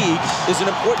fatigue is an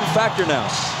important factor now.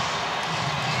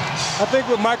 I think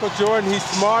with Michael Jordan, he's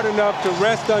smart enough to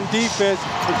rest on defense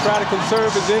and try to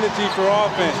conserve his energy for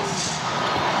offense.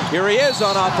 Here he is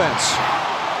on offense.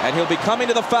 And he'll be coming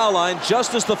to the foul line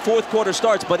just as the fourth quarter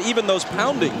starts. But even those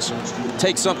poundings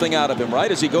take something out of him,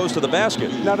 right, as he goes to the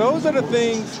basket. Now, those are the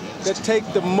things that take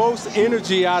the most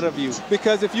energy out of you.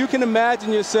 Because if you can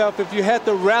imagine yourself, if you had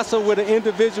to wrestle with an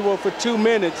individual for 2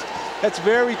 minutes, that's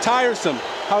very tiresome.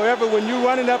 However, when you're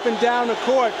running up and down the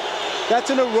court, that's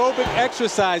an aerobic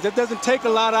exercise. That doesn't take a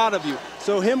lot out of you.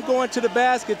 So him going to the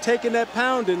basket, taking that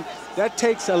pounding, that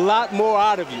takes a lot more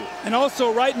out of you. And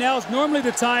also right now is normally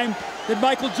the time that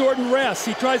Michael Jordan rests.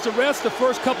 He tries to rest the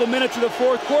first couple minutes of the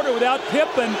fourth quarter without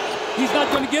Pippen. He's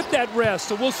not going to get that rest.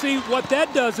 So we'll see what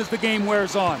that does as the game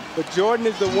wears on. But Jordan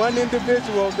is the one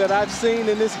individual that I've seen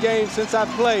in this game since I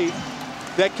played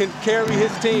that can carry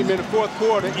his team in the fourth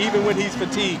quarter even when he's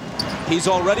fatigued. He's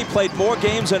already played more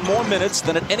games and more minutes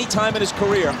than at any time in his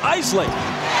career. Isley,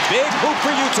 big hoop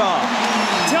for Utah.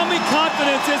 Tell me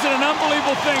confidence isn't an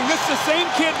unbelievable thing. This is the same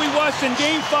kid we watched in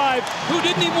Game 5 who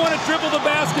didn't even want to dribble the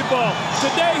basketball.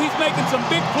 Today he's making some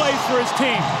big plays for his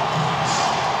team.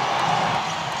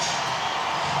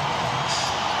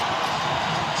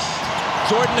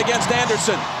 Jordan against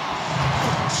Anderson.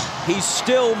 He's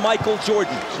still Michael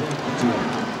Jordan.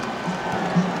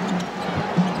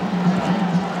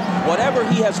 Whatever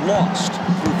he has lost,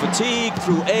 through fatigue,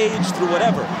 through age, through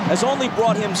whatever, has only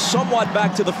brought him somewhat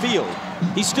back to the field.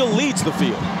 He still leads the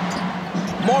field.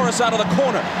 Morris out of the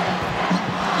corner.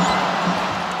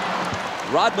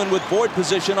 Rodman with board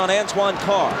position on Antoine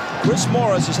Carr. Chris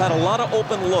Morris has had a lot of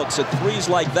open looks at threes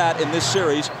like that in this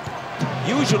series.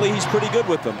 Usually he's pretty good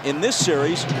with them. In this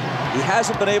series, he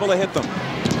hasn't been able to hit them.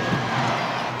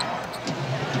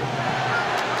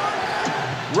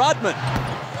 Rodman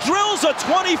drills a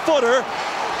 20-footer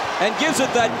and gives it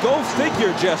that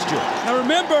go-figure gesture. Now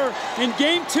remember, in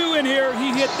Game 2 in here,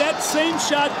 he hit that same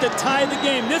shot to tie the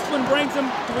game. This one brings him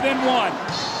to within 1.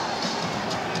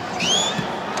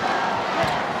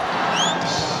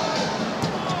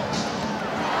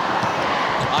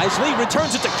 Isley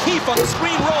returns it to Keefe on the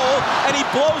screen roll, and he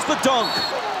blows the dunk.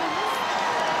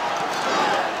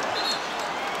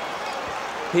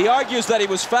 He argues that he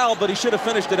was fouled, but he should have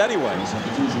finished it anyway.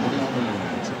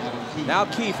 Now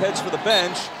Keefe heads for the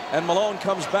bench, and Malone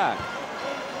comes back.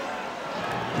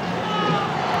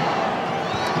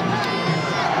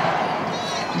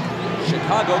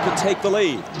 Chicago can take the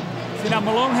lead. See, now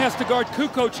Malone has to guard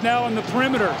Kukoc now on the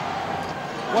perimeter.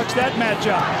 Watch that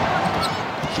matchup.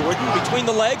 Jordan between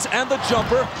the legs and the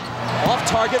jumper. Off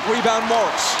target, rebound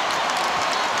Morris.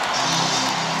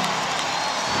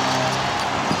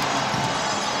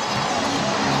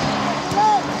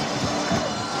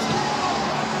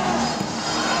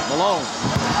 Malone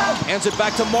hands it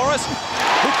back to Morris,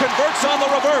 who converts on the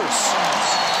reverse.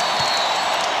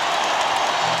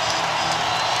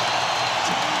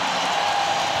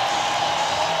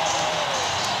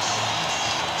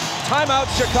 Timeout,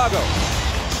 Chicago.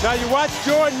 Now you watch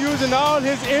Jordan using all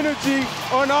his energy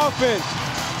on offense.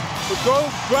 He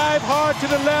goes drive hard to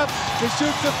the left and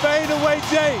shoots a fadeaway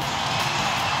J.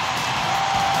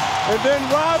 And then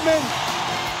Rodman,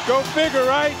 go figure,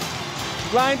 right?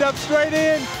 Lined up straight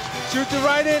in, shoots it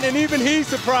right in, and even he's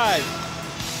surprised.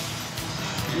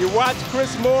 You watch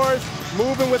Chris Morris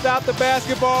moving without the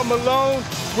basketball. Malone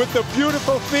with the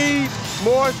beautiful feed.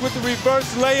 Morris with the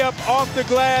reverse layup off the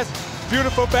glass.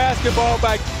 Beautiful basketball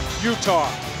by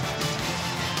Utah.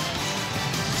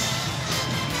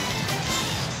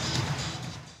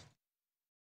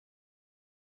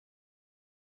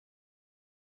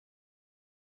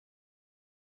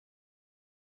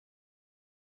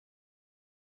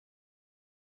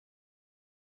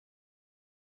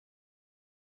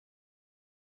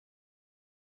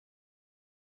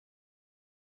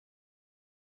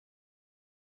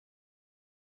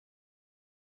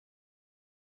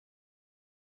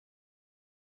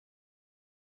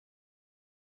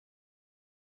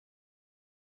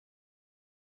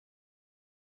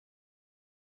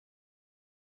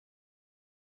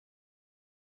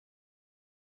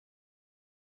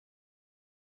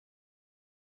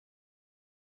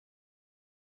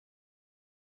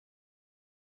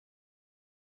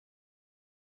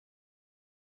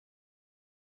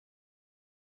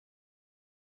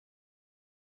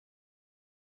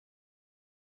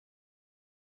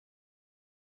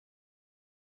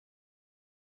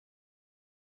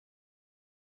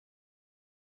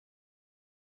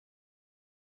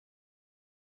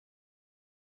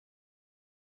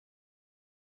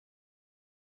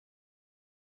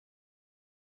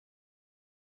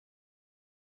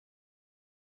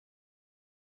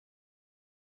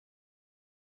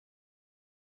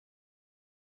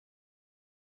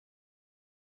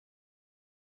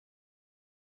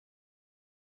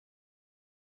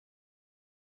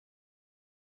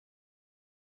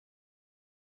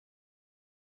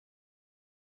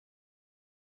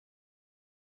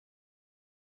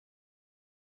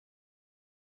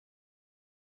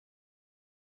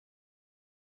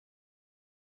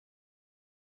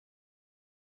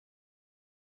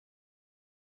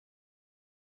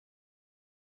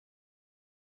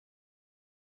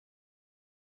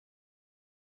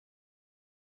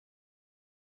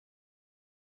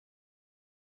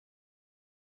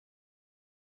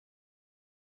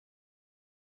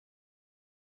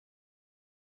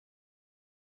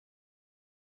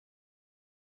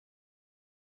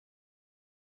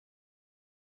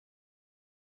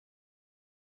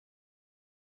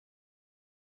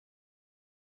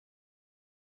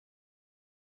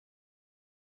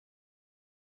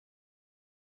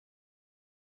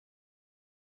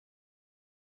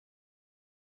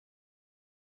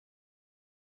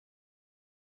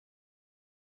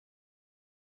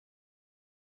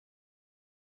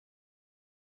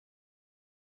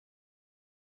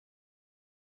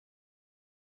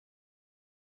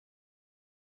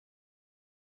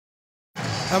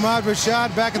 Ahmad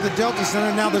Rashad back at the Delta Center.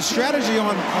 Now the strategy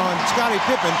on Scottie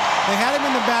Pippen, they had him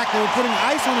in the back. They were putting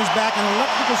ice on his back and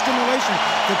electrical stimulation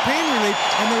for pain relief,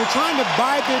 and they were trying to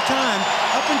bide their time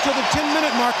up until the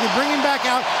 10-minute mark to bring him back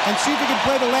out and see if he could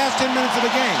play the last 10 minutes of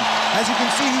the game. As you can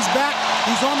see, he's back.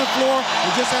 He's on the floor. We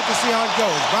just have to see how it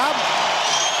goes. Bob?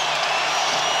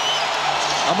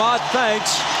 Ahmad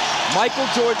thanks Michael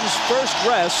Jordan's first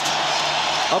rest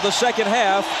of the second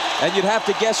half, and you'd have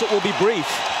to guess it will be brief.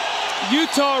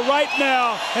 Utah right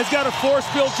now has got to force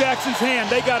Phil Jackson's hand.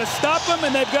 They got to stop him,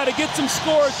 and they've got to get some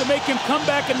scores to make him come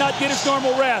back and not get his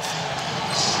normal rest.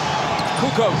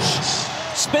 Kukoc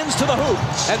spins to the hoop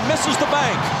and misses the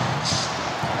bank.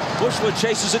 Buechler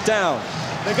chases it down.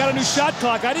 They got a new shot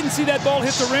clock. I didn't see that ball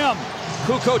hit the rim.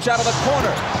 Kukoc out of the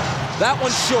corner. That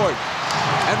one's short.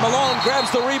 And Malone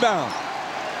grabs the rebound.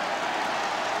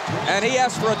 And he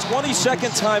asked for a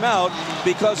 20-second timeout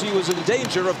because he was in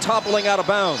danger of toppling out of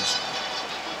bounds.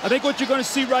 I think what you're going to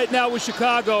see right now with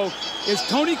Chicago is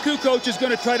Tony Kukoc is going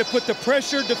to try to put the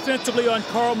pressure defensively on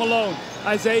Karl Malone.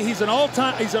 Isaiah, he's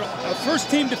he's a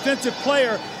first-team defensive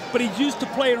player, but he's used to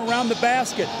playing around the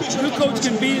basket. Kukoc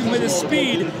can beat him with his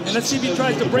speed, and let's see if he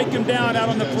tries to break him down out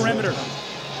on the perimeter.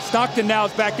 Stockton now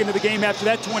is back into the game after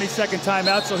that 20-second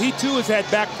timeout, so he too has had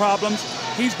back problems.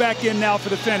 He's back in now for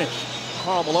the finish.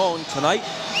 Karl Malone tonight,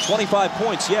 25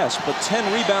 points, yes, but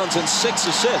 10 rebounds and 6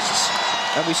 assists.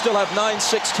 And we still have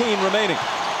 9:16 remaining.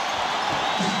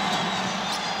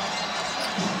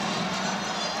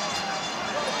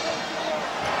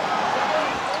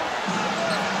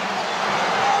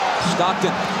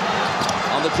 Stockton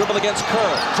on the dribble against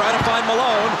Kerr, trying to find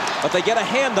Malone, but they get a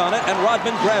hand on it, and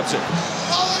Rodman grabs it.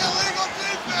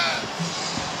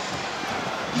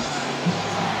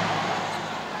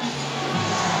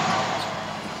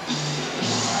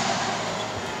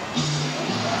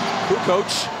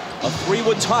 Kukoc, a three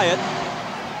would tie it.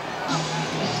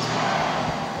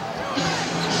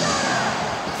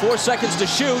 4 seconds to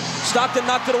shoot. Stockton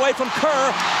knocked it away from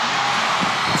Kerr.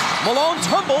 Malone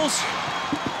tumbles.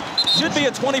 Should be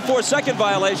a 24-second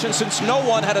violation since no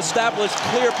one had established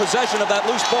clear possession of that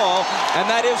loose ball, and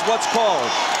that is what's called.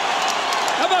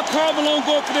 How about Karl Malone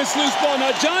going for this loose ball?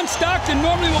 Now, John Stockton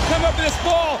normally will come up with this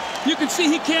ball. You can see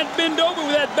he can't bend over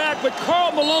with that back, but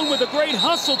Karl Malone with a great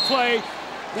hustle play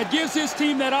that gives his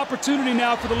team that opportunity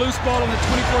now for the loose ball on the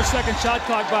 24-second shot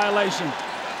clock violation.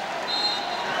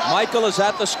 Michael is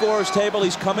at the scorer's table.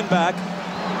 He's coming back.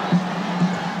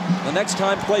 The next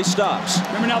time play stops.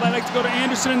 Remember now they like to go to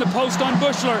Anderson in the post on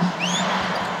Buechler.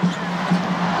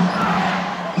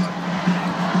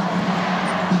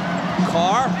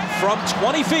 Carr from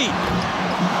 20 feet.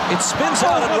 It spins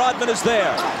out and Rodman is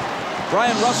there.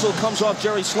 Brian Russell comes off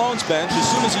Jerry Sloan's bench.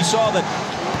 As soon as he saw that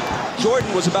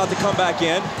Jordan was about to come back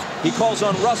in, he calls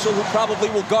on Russell, who probably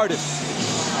will guard it.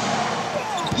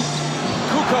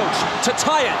 Kukoc to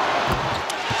tie it.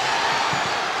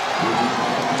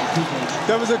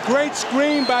 There was a great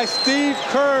screen by Steve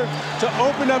Kerr to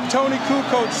open up Tony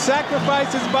Kukoc,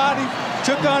 sacrificed his body,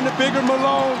 took on the bigger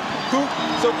Malone,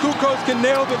 so Kukoc can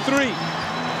nail the three.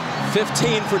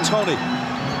 15 for Tony.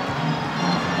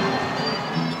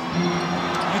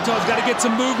 Utah's got to get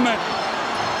some movement.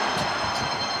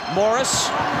 Morris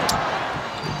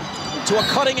to a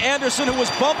cutting Anderson, who was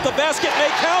bumped. The basket may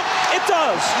count. It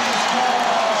does.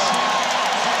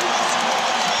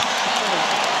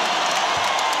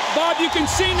 Bob, you can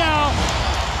see now,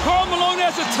 Karl Malone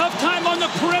has a tough time on the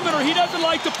perimeter. He doesn't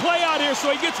like to play out here,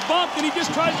 so he gets bumped and he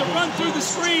just tries to run through the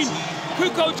screen.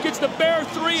 Kukoc gets the bare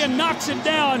three and knocks it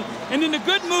down. And in the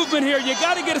good movement here, you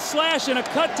got to get a slash and a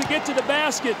cut to get to the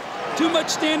basket. Too much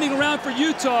standing around for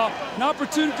Utah. An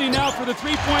opportunity now for the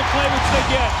three-point play, which they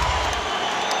get.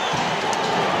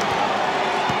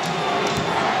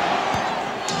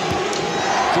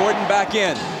 Jordan back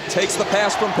in. Takes the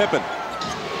pass from Pippen.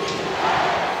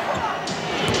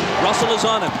 Russell is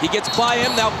on him. He gets by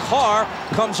him. Now Carr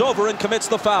comes over and commits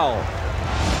the foul.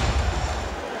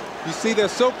 You see, they're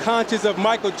so conscious of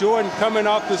Michael Jordan coming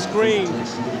off the screen.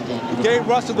 He gave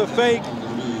Russell the fake.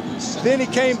 Then he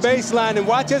came baseline, and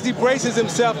watch as he braces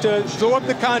himself to absorb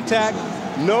the contact,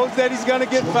 knows that he's going to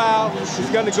get fouled, he's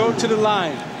going to go to the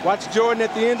line. Watch Jordan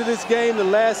at the end of this game, the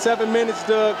last 7 minutes,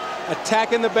 Doug,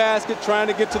 attacking the basket, trying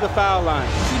to get to the foul line.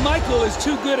 See, Michael is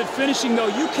too good at finishing, though.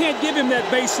 You can't give him that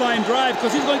baseline drive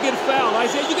because he's going to get a foul.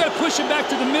 Isaiah, you got to push him back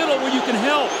to the middle where you can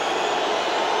help.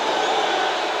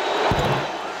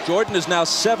 Jordan is now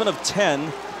 7 of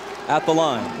 10 at the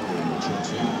line.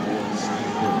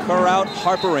 Kerr out,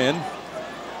 Harper in.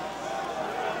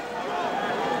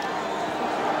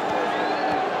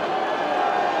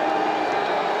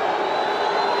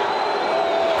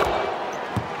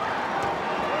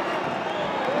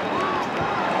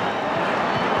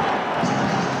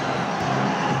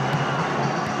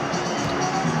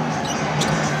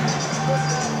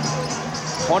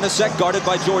 Hornacek guarded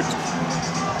by Jordan.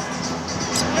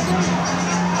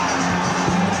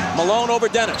 Malone over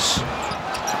Dennis.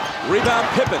 Rebound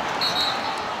Pippen.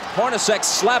 Hornacek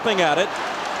slapping at it.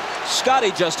 Scotty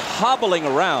just hobbling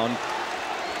around.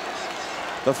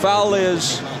 The foul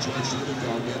is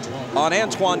on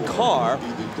Antoine Carr,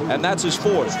 and that's his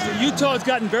fourth. Utah has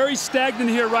gotten very stagnant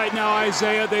here right now,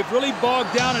 Isaiah. They've really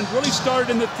bogged down and really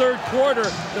started in the third quarter.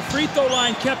 The free throw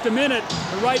line kept them in it,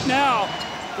 but right now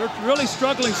they're really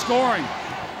struggling scoring.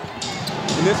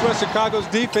 And this was Chicago's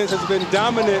defense has been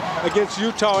dominant against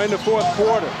Utah in the fourth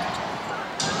quarter.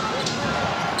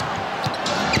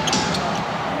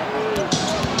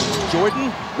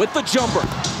 Jordan with the jumper.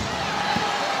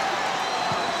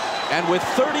 And with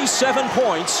 37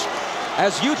 points,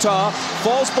 as Utah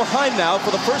falls behind now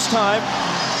for the first time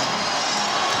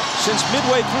since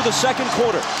midway through the second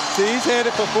quarter. See, he's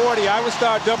headed for 40. I would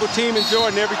start double teaming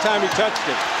Jordan every time he touched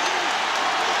it.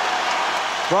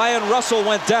 Brian Russell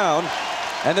went down,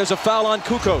 and there's a foul on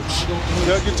Kukoc.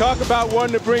 You talk about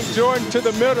wanting to bring Jordan to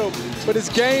the middle, but his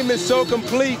game is so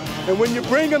complete. And when you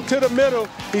bring him to the middle,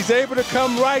 he's able to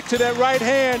come right to that right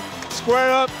hand,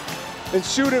 square up, and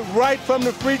shoot it right from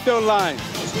the free throw line.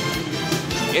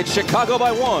 It's Chicago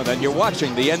by 1, and you're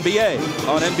watching the NBA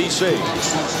on NBC.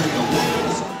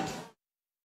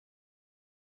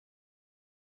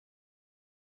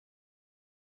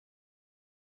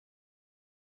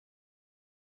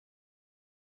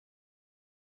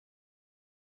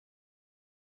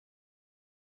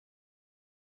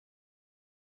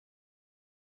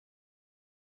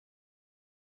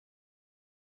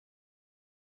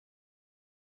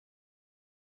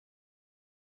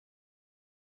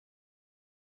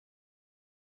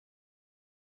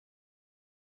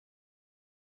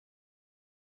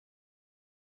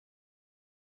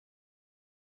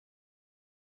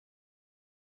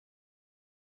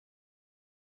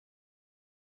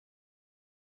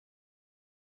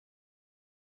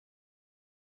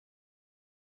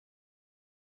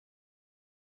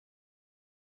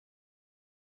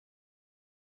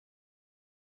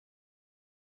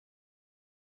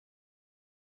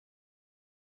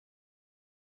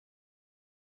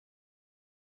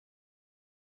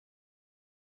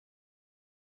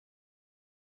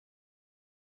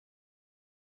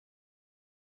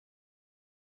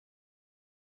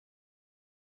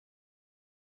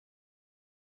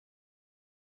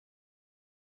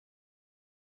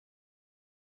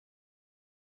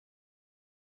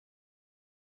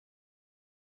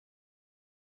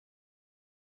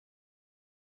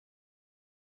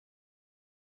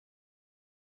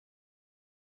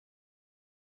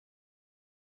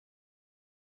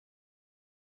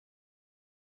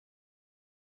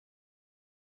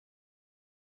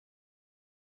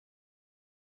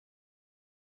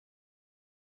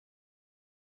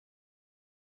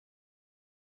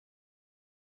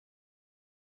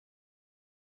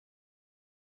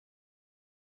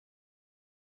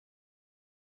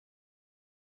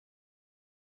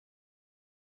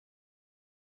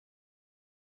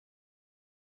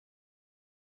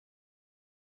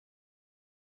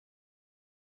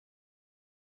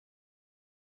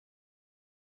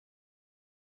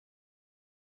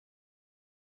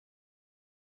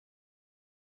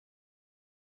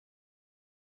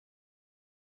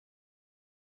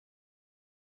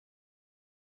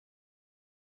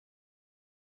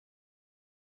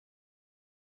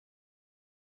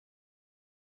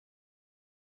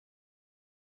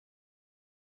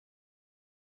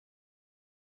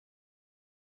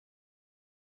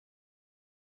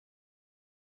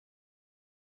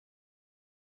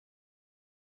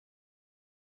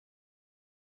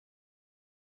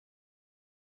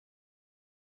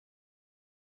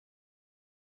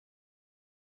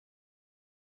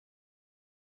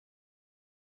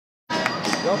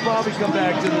 They'll probably come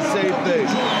back to the same thing.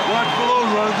 Watch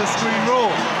Malone run the screen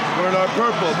roll. We're in our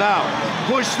purple. Now,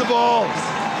 push the ball,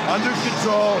 under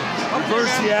control,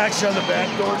 reverse the action on the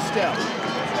backdoor step.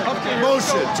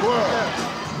 Motion,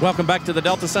 twirl. Welcome back to the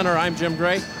Delta Center. I'm Jim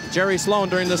Gray. Jerry Sloan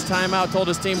during this timeout told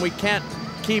his team we can't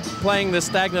keep playing this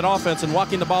stagnant offense and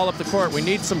walking the ball up the court. We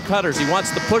need some cutters. He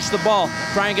wants to push the ball,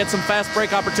 try and get some fast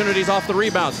break opportunities off the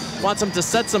rebounds. Wants them to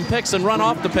set some picks and run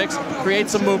off the picks, create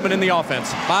some movement in the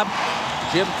offense. Bob?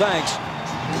 Jim, thanks.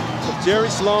 If Jerry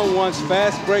Sloan wants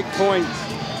fast break points,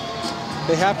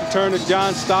 they have to turn to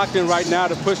John Stockton right now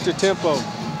to push the tempo.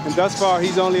 And thus far,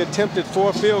 he's only attempted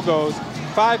 4 field goals,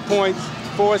 5 points,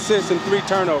 4 assists, and 3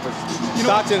 turnovers.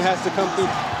 Stockton has to come through.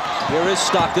 Here is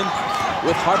Stockton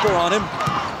with Harper on him.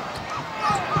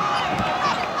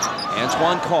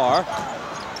 Antoine Carr.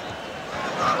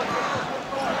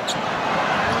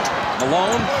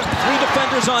 Malone, 3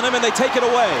 defenders on him, and they take it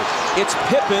away. It's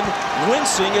Pippen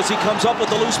wincing as he comes up with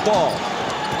the loose ball.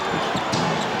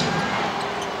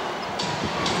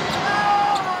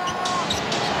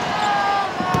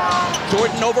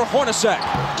 Jordan over Hornacek.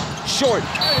 Short.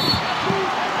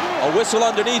 A whistle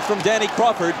underneath from Danny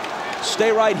Crawford.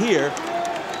 Stay right here.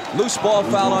 Loose ball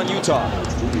foul on Utah.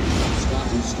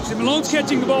 See, Malone's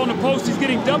catching the ball in the post. He's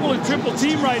getting double and triple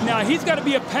team right now. He's got to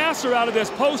be a passer out of this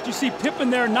post. You see Pippen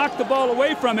there knock the ball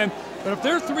away from him. But if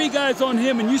there are 3 guys on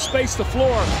him and you space the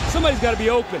floor, somebody's got to be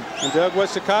open. And Doug, what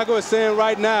Chicago is saying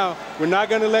right now, we're not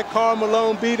going to let Karl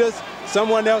Malone beat us.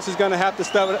 Someone else is going to have to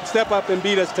step up and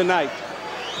beat us tonight.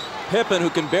 Pippen,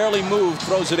 who can barely move,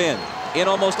 throws it in. In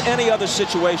almost any other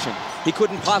situation, he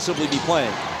couldn't possibly be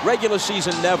playing. Regular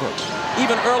season, never.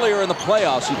 Even earlier in the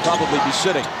playoffs, he'd probably be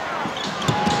sitting.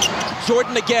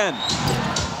 Jordan again.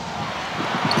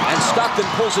 And Stockton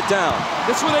pulls it down.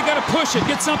 This is where they got to push it,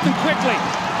 get something quickly.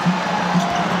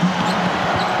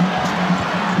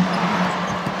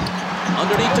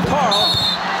 Underneath to Karl,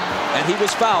 and he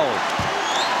was fouled.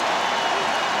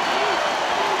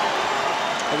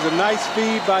 It was a nice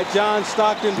feed by John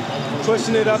Stockton,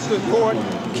 pushing it up the court,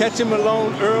 catching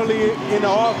Malone early in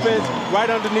the offense, right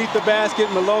underneath the basket.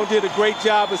 Malone did a great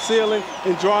job of sealing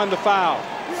and drawing the foul.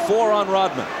 4 on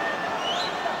Rodman.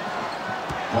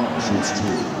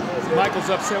 Michael's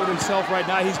upset with himself right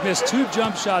now. He's missed 2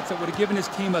 jump shots that would have given his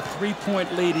team a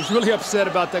 3-point lead. He's really upset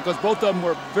about that because both of them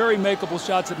were very makeable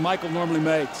shots that Michael normally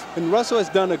makes. And Russell has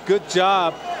done a good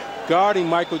job guarding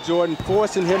Michael Jordan,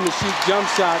 forcing him to shoot jump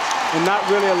shots and not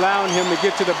really allowing him to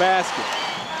get to the basket.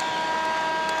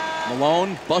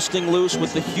 Malone busting loose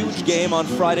with the huge game on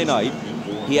Friday night.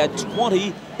 He had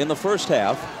 20 in the first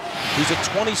half. He's at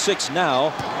 26 now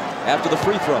after the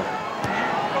free throw.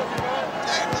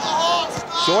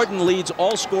 Jordan leads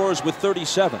all scorers with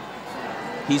 37.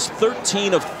 He's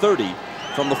 13 of 30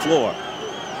 from the floor.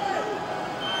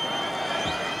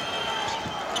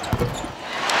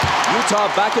 Utah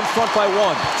back in front by 1.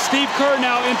 Steve Kerr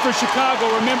now in for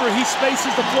Chicago. Remember, he spaces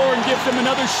the floor and gives them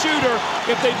another shooter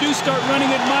if they do start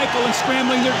running at Michael and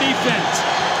scrambling their defense.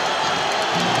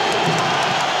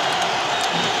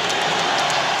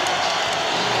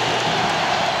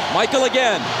 Michael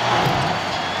again.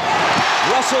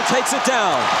 Russell takes it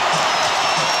down.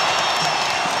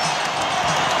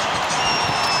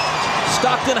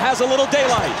 Stockton has a little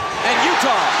daylight, and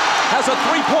Utah has a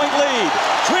 3-point lead.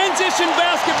 Transition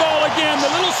basketball again.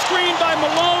 The little screen by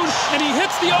Malone, and he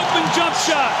hits the open jump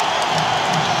shot.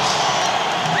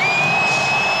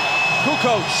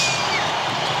 Kukoc.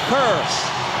 Kerr.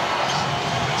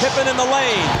 Pippen in the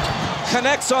lane.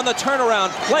 Connects on the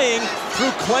turnaround, playing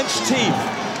through clenched teeth.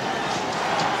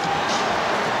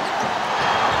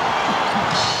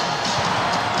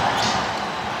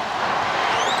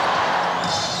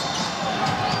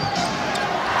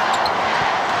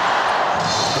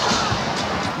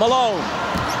 Malone.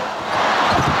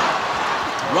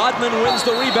 Rodman wins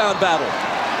the rebound battle.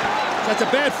 That's a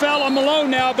bad foul on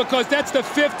Malone now because that's the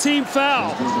 15th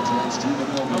foul.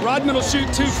 Now Rodman will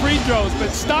shoot 2 free throws, but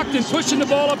Stockton pushing the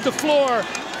ball up the floor.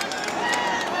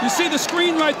 You see the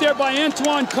screen right there by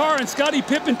Antoine Carr, and Scottie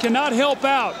Pippen cannot help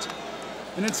out.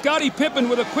 And then Scottie Pippen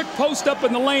with a quick post up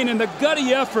in the lane, and the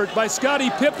gutty effort by Scottie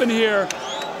Pippen here.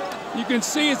 You can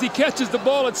see as he catches the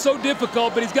ball, it's so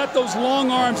difficult, but he's got those long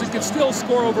arms and can still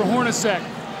score over Hornacek.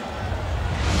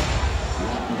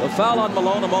 The foul on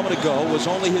Malone a moment ago was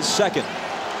only his 2nd.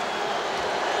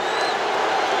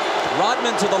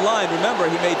 Rodman to the line. Remember,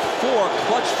 he made 4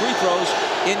 clutch free throws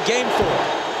in game 4.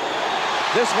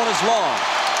 This one is long.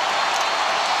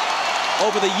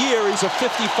 Over the year, he's a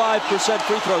 55%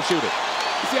 free throw shooter.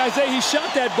 You see, Isaiah, he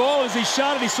shot that ball. As he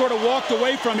shot it, he sort of walked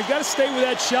away from it. He's got to stay with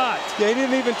that shot. Yeah, he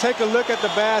didn't even take a look at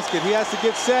the basket. He has to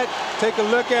get set, take a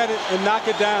look at it, and knock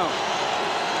it down.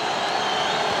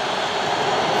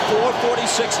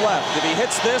 4:46 left. If he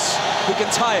hits this, he can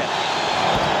tie it.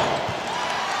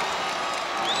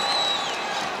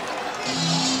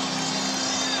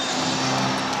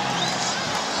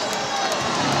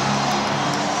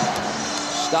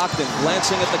 Stockton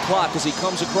glancing at the clock as he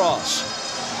comes across.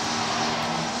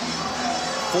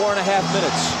 4.5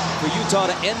 minutes for Utah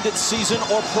to end its season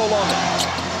or prolong it.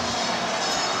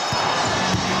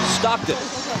 Stockton,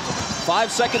 5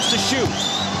 seconds to shoot.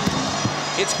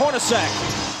 It's Hornacek.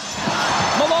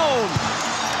 Malone.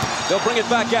 They'll bring it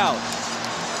back out.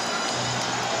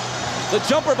 The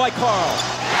jumper by Karl.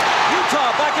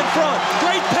 Utah back in front.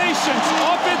 Great patience.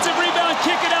 Offensive rebound,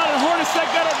 kick it out, and Hornacek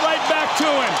got it right back to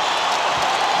him.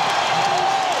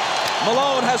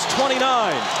 Malone has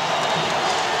 29.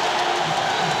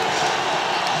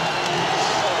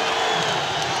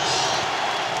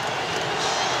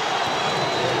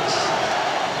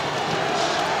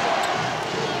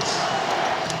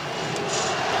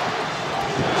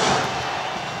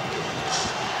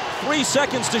 3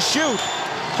 seconds to shoot.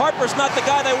 Harper's not the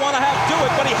guy they want to have do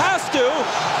it, but he has to.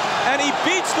 And he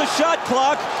beats the shot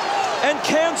clock and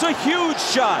cans a huge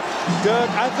shot. Doug,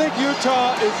 I think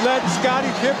Utah is letting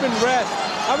Scottie Pippen rest.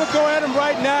 I would go at him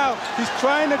right now. He's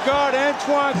trying to guard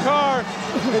Antoine Carr,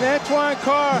 and Antoine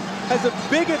Carr has a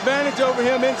big advantage over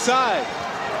him inside.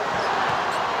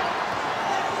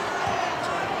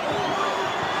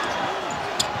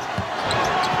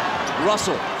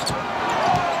 Russell.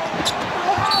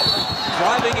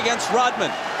 Driving against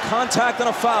Rodman. Contact and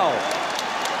a foul.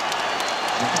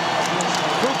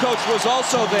 Kukoc was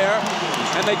also there,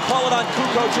 and they call it on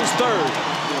Kukoc's third.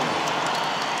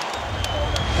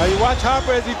 Now you watch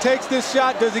Harper as he takes this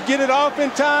shot. Does he get it off in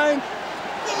time?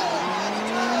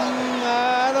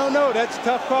 I don't know. That's a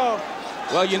tough call.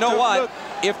 Well, you know what?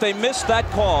 If they miss that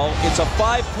call, it's a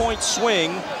 5-point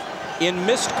swing in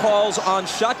missed calls on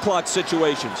shot clock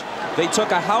situations. They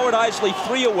took a Howard Eisley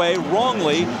 3 away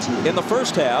wrongly in the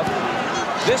first half.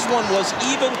 This one was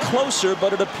even closer,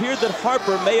 but it appeared that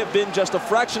Harper may have been just a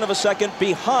fraction of a second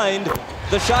behind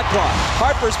the shot clock.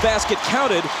 Harper's basket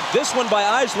counted. This one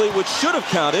by Eisley, which should have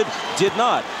counted, did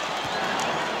not.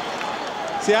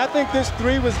 See, I think this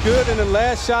 3 was good in the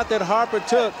last shot that Harper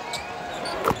took.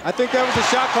 I think that was a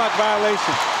shot clock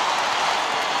violation.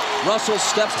 Russell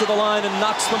steps to the line and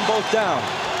knocks them both down.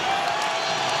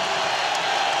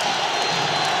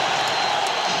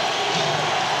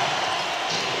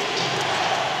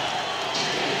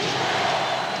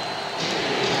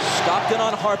 Stockton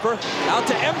on Harper, out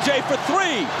to MJ for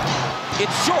 3.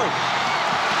 It's short.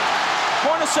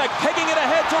 Hornacek pegging it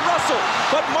ahead to Russell,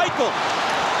 but Michael,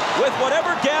 with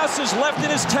whatever gas is left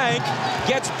in his tank,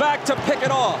 gets back to pick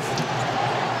it off.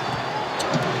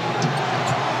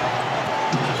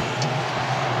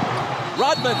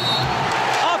 Rodman,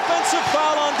 offensive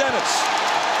foul on Dennis.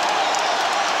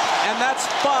 And that's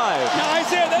 5. Now,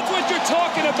 Isaiah, that's what you're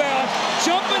talking about.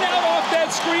 Jumping out off that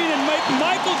screen and make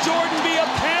Michael Jordan be a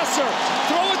passer.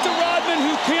 Throw it to Rodman,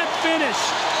 who can't finish.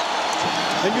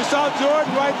 And you saw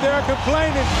Jordan right there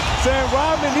complaining, saying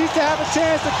Rodman needs to have a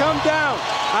chance to come down.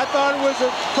 I thought it was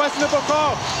a questionable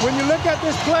call. When you look at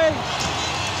this play,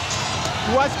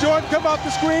 you watch Jordan come off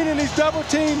the screen and he's double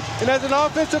teamed, and as an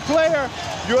offensive player,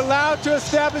 you're allowed to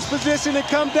establish position and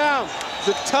come down.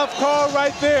 It's a tough call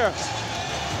right there.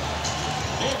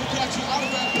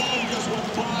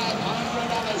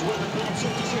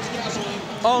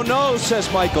 Oh no,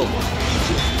 says Michael.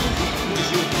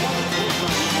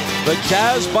 The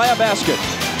Jazz by a basket.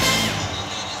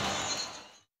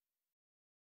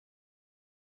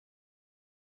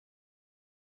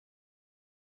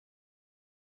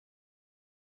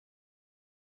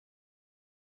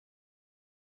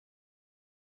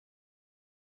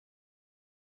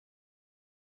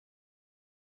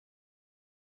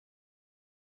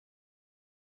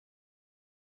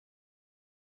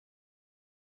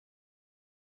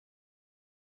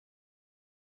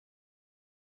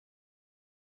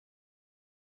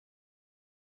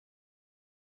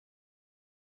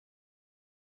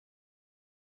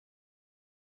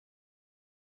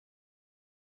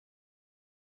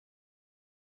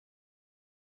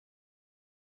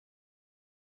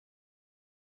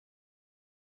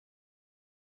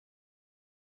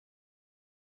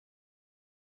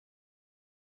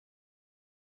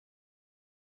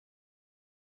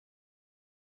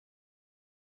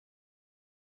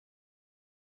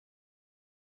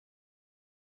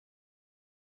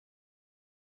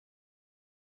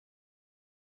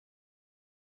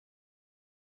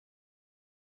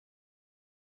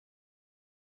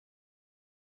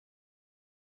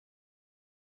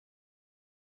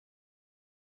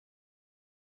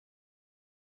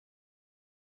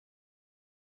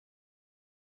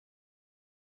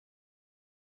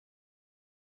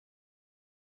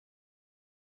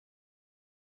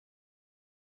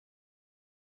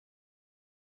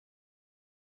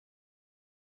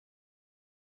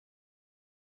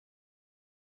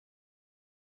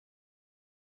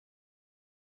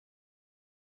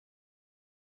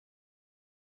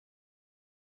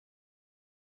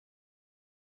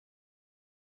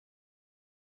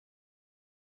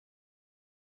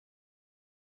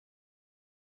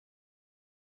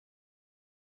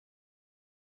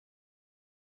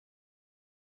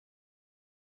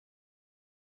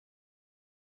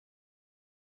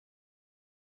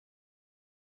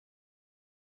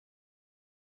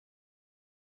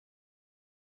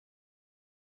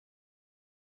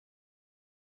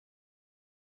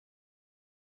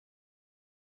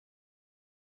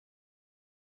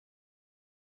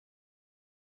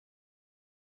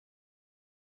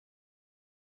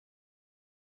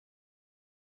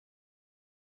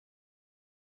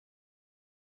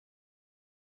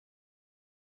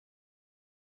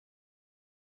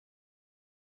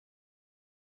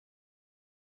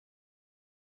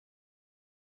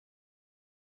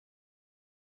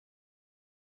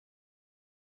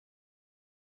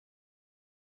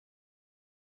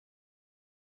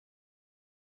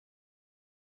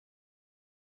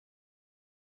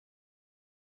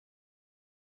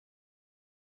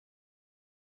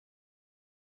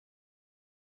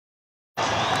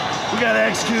 got to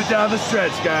execute down the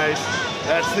stretch, guys.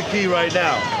 That's the key right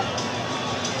now.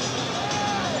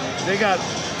 They got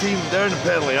team, they're in the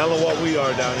penalty. I don't know what we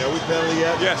are down here. Are we penalty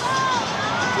yet? Yes.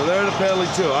 So they're in the penalty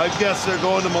too. I guess they're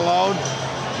going to Malone.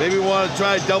 Maybe we want to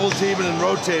try double teaming and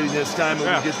rotating this time if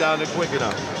we get down there quick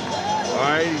enough. All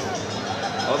right.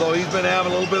 Although he's been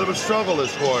having a little bit of a struggle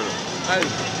this quarter. Hey,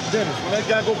 Dennis, when that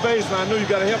guy go baseline, I know you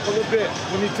got to help a little bit.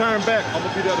 When he turn back, I'm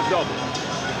going to be there to double.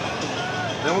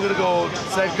 Then we're going to go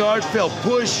second guard, Phil.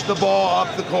 Push the ball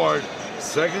up the court.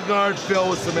 Second guard, Phil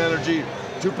with some energy.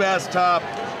 2 pass top,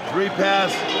 3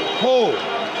 pass, pull.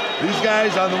 These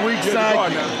guys on the weak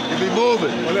side can be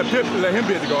moving. Well, let him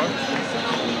be at the guard.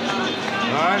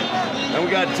 All right. And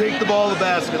we got to take the ball to the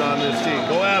basket on this team.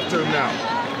 Go after him now.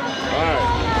 All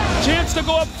right. Chance to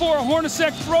go up 4.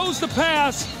 Hornacek throws the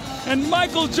pass, and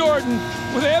Michael Jordan,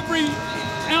 with every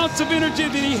ounce of energy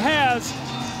that he has,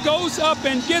 goes up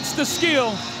and gets the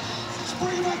steal.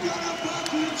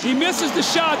 He misses the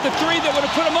shot, the 3 that would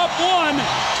have put him up 1.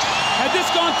 Had this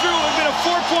gone through, it would have been a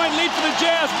 4-point lead for the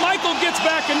Jazz. Michael gets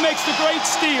back and makes the great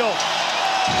steal.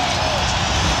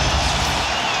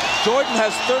 Jordan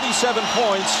has 37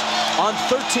 points on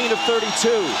 13 of 32.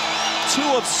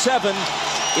 2 of 7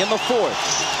 in the 4th.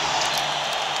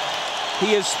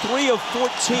 He is 3 of 14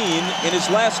 in his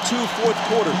last 2 fourth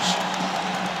quarters.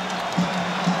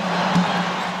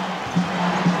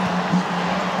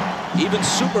 Even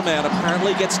Superman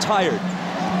apparently gets tired.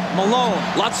 Malone,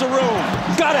 lots of room.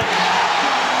 Got it!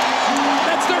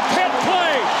 That's their pet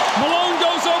play. Malone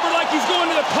goes over like he's going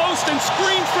to the post and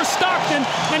screens for Stockton,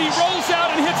 and he rolls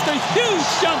out and hits the huge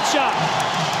jump shot.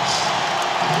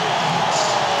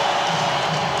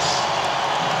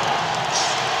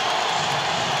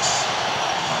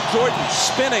 Jordan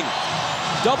spinning,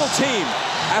 double team,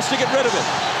 has to get rid of it.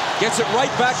 Gets it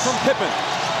right back from Pippen.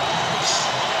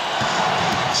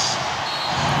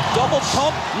 Double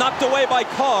pump, knocked away by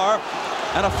Carr,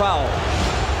 and a foul.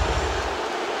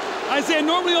 Isaiah,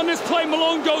 normally on this play,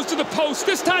 Malone goes to the post.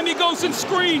 This time he goes and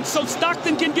screens so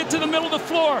Stockton can get to the middle of the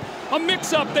floor. A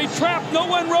mix-up, they trap, no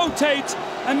one rotates,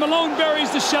 and Malone buries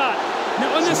the shot.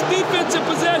 Now on this defensive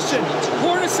possession,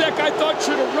 Hornacek, I thought,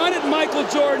 should have run at Michael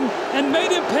Jordan and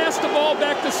made him pass the ball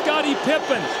back to Scottie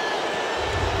Pippen.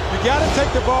 You got to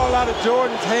take the ball out of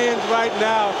Jordan's hands right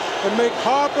now and make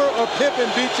Harper or Pippen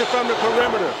beat you from the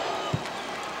perimeter.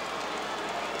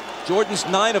 Jordan's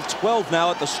 9 of 12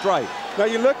 now at the stripe. Now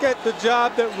you look at the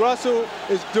job that Russell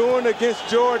is doing against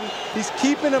Jordan. He's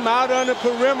keeping him out on the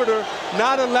perimeter,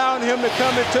 not allowing him to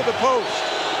come into the post.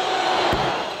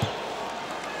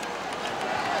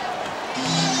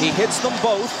 He hits them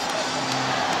both,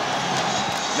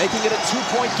 making it a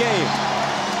 2-point game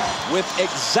with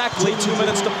exactly 2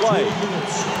 minutes to play.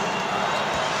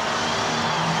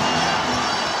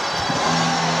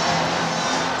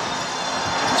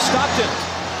 Stockton.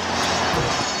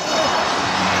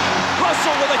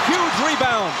 Russell with a huge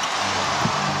rebound.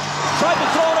 Tried to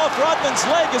throw it off Rodman's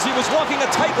leg as he was walking a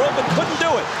tightrope and couldn't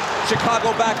do it.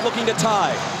 Chicago back looking to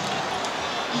tie.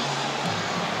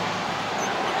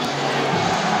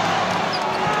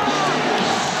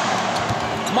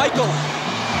 Michael.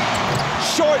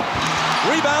 Short.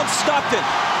 Rebound Stockton.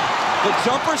 The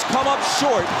jumpers come up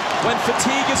short when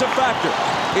fatigue is a factor.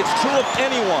 It's true of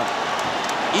anyone,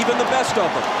 even the best of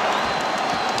them.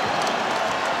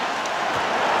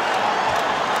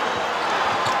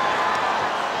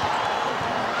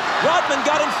 Rodman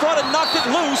got in front and knocked it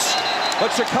loose,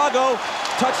 but Chicago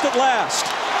touched it last.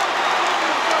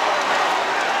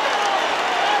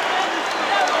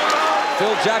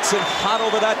 Phil Jackson hot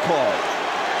over that call.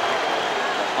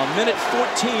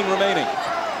 1:14 remaining.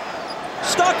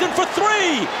 Stockton for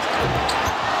 3!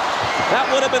 That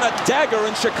would have been a dagger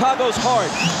in Chicago's heart.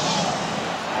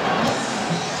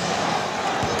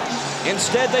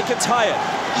 Instead, they could tie it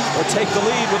or take the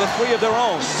lead with a 3 of their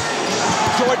own.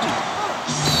 Jordan.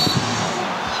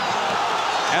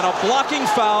 And a blocking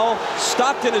foul.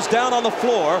 Stockton is down on the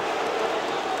floor.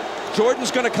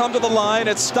 Jordan's going to come to the line.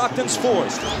 It's Stockton's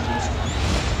 4th.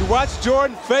 You watch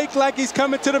Jordan fake like he's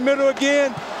coming to the middle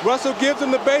again. Russell gives him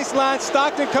the baseline.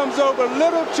 Stockton comes over a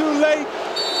little too late.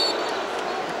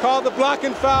 Called the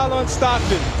blocking foul on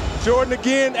Stockton. Jordan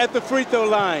again at the free throw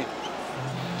line.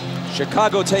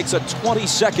 Chicago takes a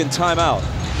 20-second timeout.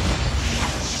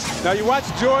 Now you watch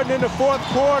Jordan in the 4th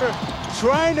quarter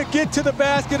trying to get to the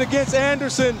basket against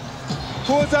Anderson.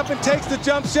 Pulls up and takes the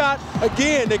jump shot.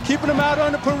 Again, they're keeping him out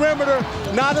on the perimeter,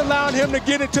 not allowing him to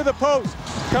get into the post.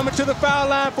 Coming to the foul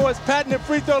line for his patented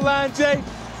free throw line, Jay.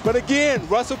 But again,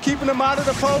 Russell keeping him out of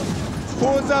the post.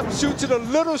 Pulls up, shoots it a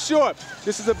little short.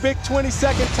 This is a big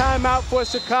 20-second timeout for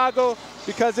Chicago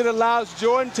because it allows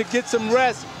Jordan to get some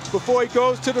rest before he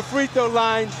goes to the free throw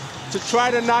line to try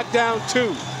to knock down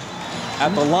 2.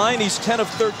 At the line, he's 10 of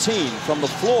 13. From the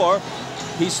floor,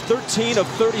 he's 13 of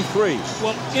 33.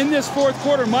 Well, in this fourth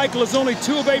quarter, Michael is only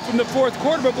 2 of 8 from the fourth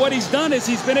quarter, but what he's done is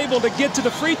he's been able to get to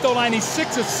the free throw line. He's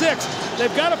 6 of 6.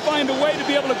 They've got to find a way to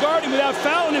be able to guard him without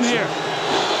fouling him here.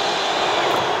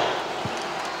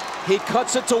 He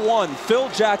cuts it to 1. Phil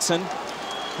Jackson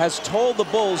has told the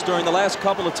Bulls during the last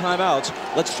couple of timeouts,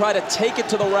 let's try to take it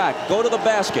to the rack, go to the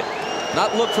basket,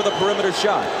 not look for the perimeter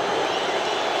shot.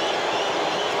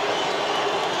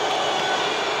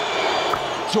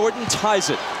 Jordan ties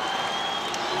it.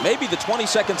 Maybe the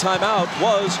 22nd timeout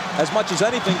was, as much as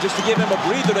anything, just to give him a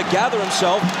breather to gather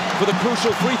himself for the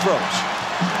crucial free throws.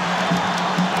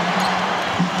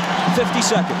 50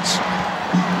 seconds.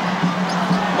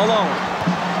 Malone.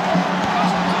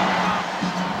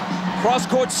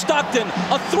 Cross-court Stockton,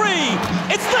 a 3.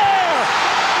 It's there!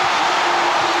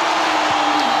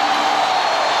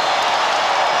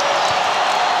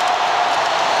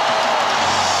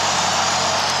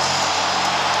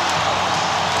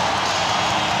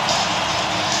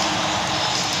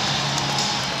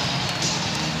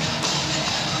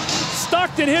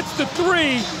 Stockton hits the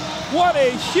 3. What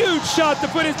a huge shot to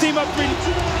put his team up 3.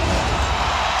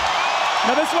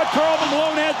 Now this is what Karl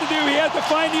Malone had to do. He had to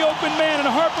find the open man, and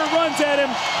Harper runs at him.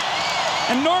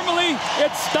 And normally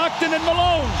it's Stockton and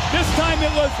Malone. This time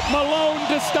it was Malone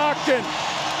to Stockton.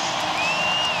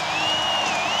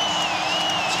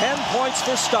 10 points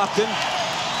for Stockton.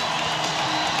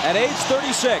 At age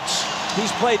 36,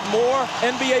 he's played more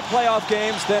NBA playoff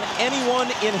games than anyone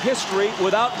in history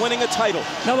without winning a title.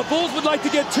 Now the Bulls would like to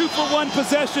get 2 for 1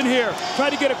 possession here. Try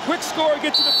to get a quick score,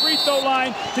 get to the free throw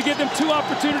line to give them 2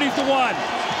 opportunities to 1.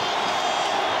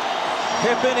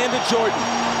 Pippen into Jordan.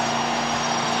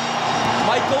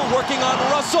 Michael working on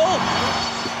Russell.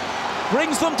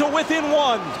 Brings them to within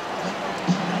 1.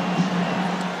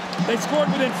 They scored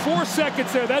within 4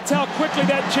 seconds there. That's how quickly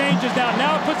that changes now.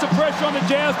 Now it puts the pressure on the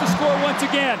Jazz to score once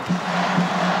again.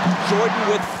 Jordan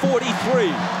with 43.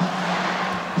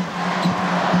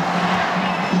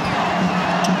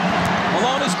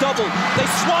 Malone is doubled. They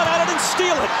swat at it and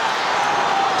steal it.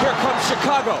 Here comes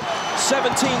Chicago.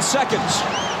 17 seconds.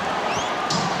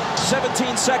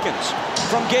 17 seconds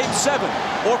from Game 7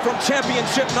 or from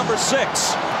championship number 6.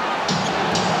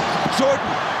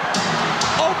 Jordan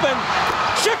open.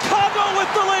 Chicago with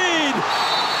the lead.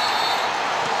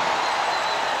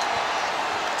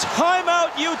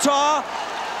 Timeout, Utah.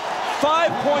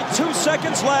 5.2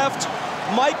 seconds left.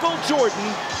 Michael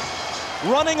Jordan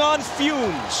running on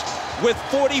fumes with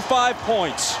 45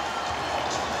 points.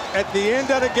 At the end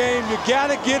of the game, you got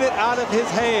to get it out of his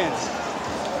hands.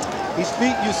 He's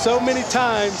beat you so many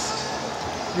times.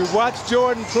 You watch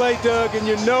Jordan play, Doug, and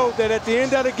you know that at the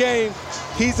end of the game,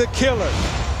 he's a killer.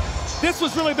 This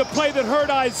was really the play that hurt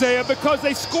Isaiah because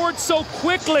they scored so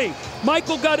quickly.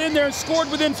 Michael got in there and scored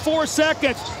within 4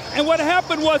 seconds. And what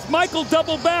happened was Michael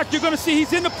doubled back. You're going to see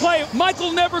he's in the play.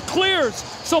 Michael never clears,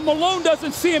 so Malone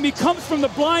doesn't see him. He comes from the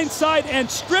blind side and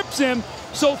strips him.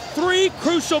 So 3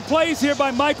 crucial plays here by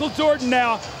Michael Jordan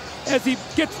now as he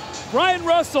gets Brian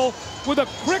Russell with a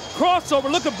quick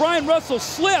crossover. Look at Brian Russell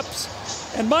slips,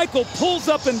 and Michael pulls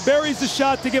up and buries the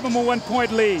shot to give him a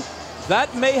 1-point lead.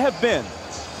 That may have been,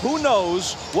 who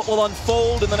knows what will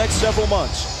unfold in the next several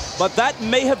months, but that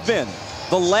may have been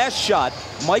the last shot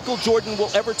Michael Jordan will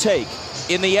ever take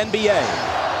in the NBA.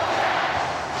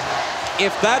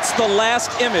 If that's the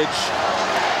last image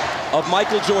of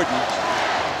Michael Jordan,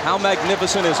 how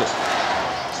magnificent is it?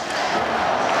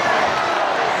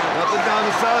 Nothing down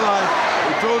the sideline.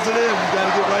 He throws it in. You got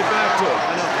to get right back to it.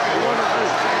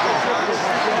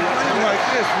 Like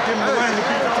this, we give him the lane to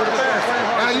keep it to the basket.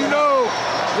 Now you know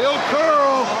they'll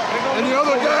curl, and the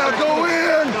other guy will go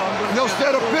in, and they'll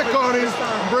set a pick on him,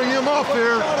 and bring him off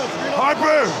here.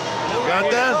 Harper, got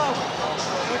that?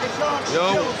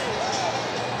 Yo.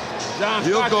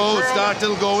 He'll go, Stockton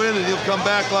will go in, and he'll come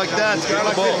back like that to get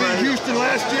the ball. Like they beat Houston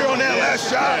last year on that last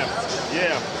shot.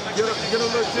 Yeah. Get a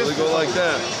look this They go like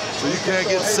that, so you can't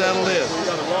get settled in.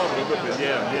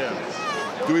 Yeah.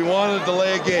 Do we want to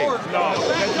delay a game? No,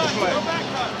 play.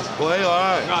 Play? All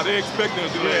right. No, they expecting to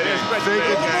do that.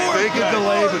 Fake it,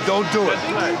 delay, but don't do it.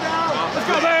 Let's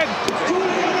go, man.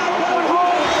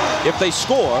 If they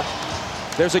score,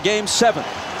 there's a Game 7.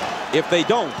 If they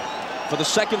don't, for the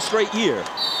second straight year,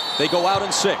 they go out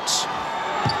in 6.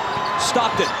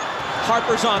 Stockton.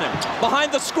 Harper's on him.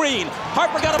 Behind the screen.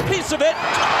 Harper got a piece of it.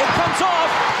 It comes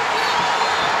off.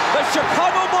 The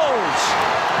Chicago Bulls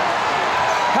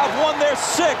have won their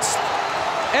 6th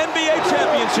NBA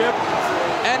championship,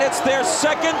 and it's their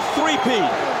second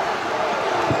three-peat.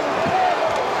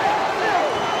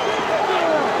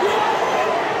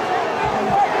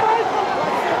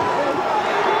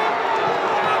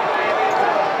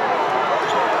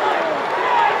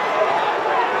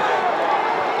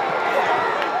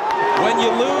 When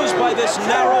you lose by this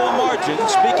narrow margin,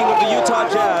 speaking of the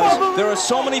Utah Jazz, there are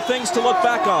so many things to look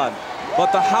back on.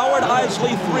 But the Howard Isley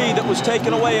three that was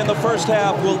taken away in the first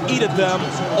half will eat at them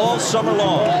all summer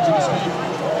long.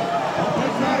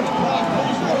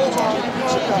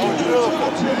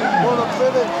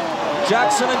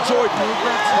 Jackson and Jordan,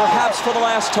 perhaps for the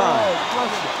last time.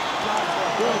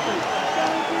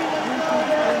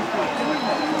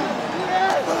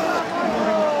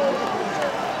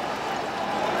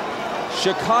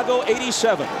 Chicago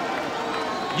 87,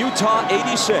 Utah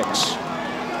 86.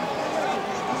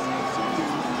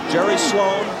 Jerry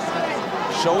Sloan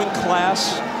showing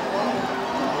class,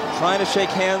 trying to shake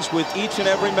hands with each and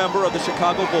every member of the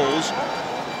Chicago Bulls,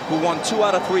 who won 2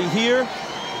 out of 3 here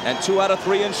and 2 out of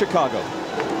 3 in Chicago.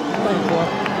 Thanks, boy.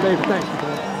 David, thank you,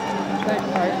 boy. Thank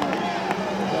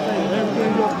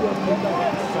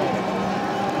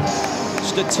you.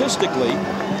 Statistically,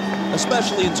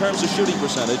 especially in terms of shooting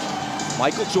percentage,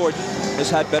 Michael Jordan has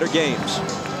had better games.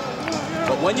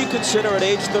 But when you consider at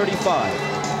age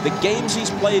 35, the games he's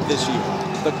played this year,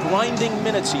 the grinding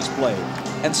minutes he's played,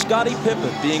 and Scottie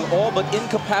Pippen being all but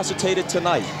incapacitated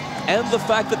tonight, and the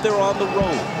fact that they're on the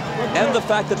road, and the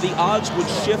fact that the odds would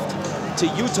shift to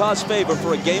Utah's favor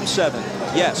for a Game 7,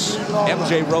 yes,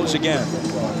 MJ rose again.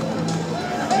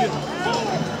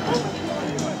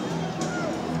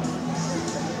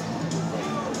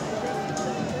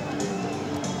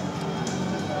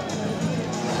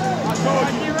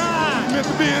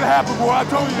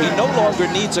 He no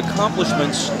longer needs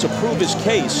accomplishments to prove his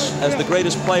case as the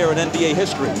greatest player in NBA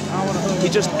history. He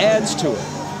just adds to it.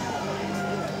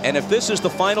 And if this is the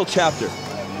final chapter,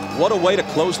 what a way to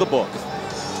close the book.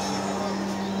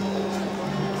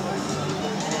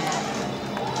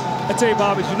 I tell you,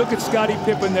 Bob, as you look at Scottie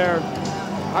Pippen there,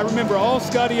 I remember all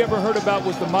Scottie ever heard about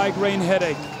was the migraine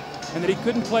headache and that he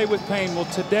couldn't play with pain. Well,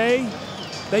 today,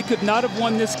 they could not have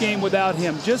won this game without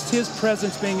him. Just his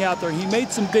presence being out there. He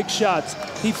made some big shots.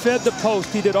 He fed the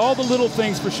post. He did all the little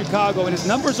things for Chicago, and his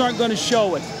numbers aren't going to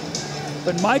show it.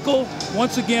 But Michael,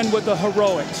 once again, with the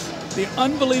heroics, the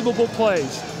unbelievable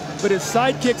plays. But his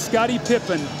sidekick, Scottie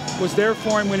Pippen, was there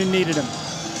for him when he needed him.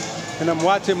 And I'm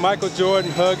watching Michael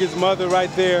Jordan hug his mother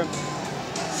right there.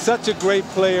 Such a great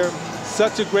player,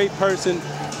 such a great person.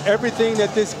 Everything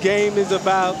that this game is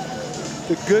about,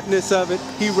 the goodness of it,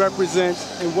 he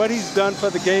represents, and what he's done for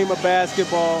the game of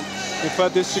basketball and for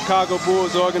this Chicago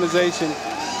Bulls organization.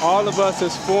 All of us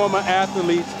as former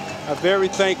athletes are very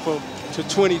thankful to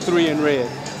 23 in red.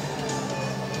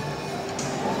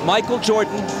 Michael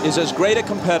Jordan is as great a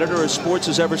competitor as sports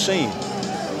has ever seen.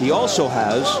 He also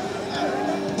has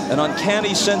an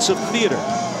uncanny sense of theater.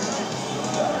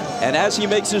 And as he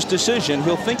makes his decision,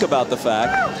 he'll think about the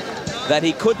fact that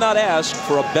he could not ask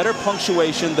for a better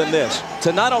punctuation than this.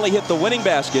 To not only hit the winning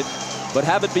basket, but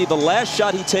have it be the last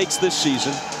shot he takes this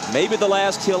season, maybe the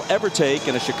last he'll ever take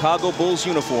in a Chicago Bulls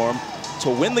uniform, to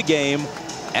win the game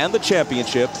and the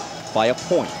championship by a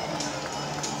point.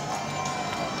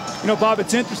 You know, Bob,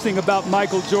 it's interesting about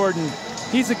Michael Jordan.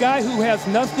 He's a guy who has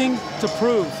nothing to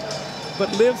prove,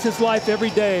 but lives his life every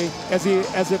day as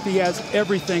if he has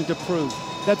everything to prove.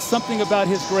 That's something about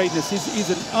his greatness. He's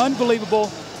an unbelievable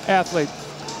athlete.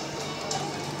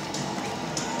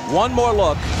 One more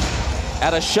look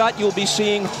at a shot you'll be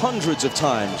seeing hundreds of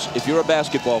times if you're a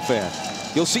basketball fan.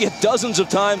 You'll see it dozens of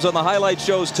times on the highlight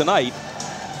shows tonight.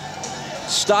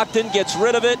 Stockton gets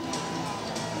rid of it.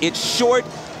 It's short.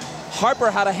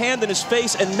 Harper had a hand in his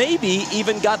face and maybe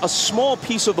even got a small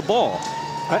piece of the ball.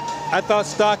 I thought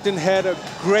Stockton had a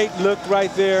great look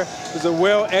right there. It was a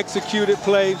well-executed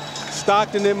play.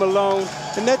 Stockton and Malone.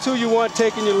 And that's who you want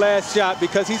taking your last shot,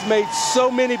 because he's made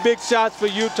so many big shots for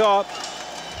Utah.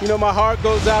 You know, my heart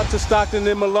goes out to Stockton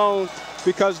and Malone,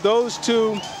 because those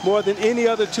two, more than any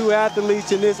other two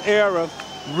athletes in this era,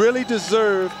 really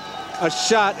deserve a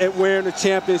shot at wearing a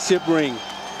championship ring.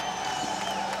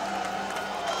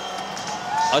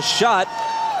 A shot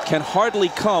can hardly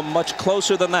come much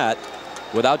closer than that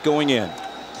without going in.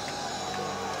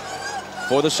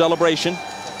 For the celebration,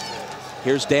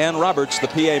 here's Dan Roberts, the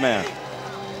PA man.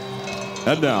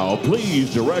 And now,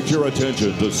 please direct your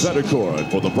attention to center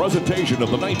court for the presentation of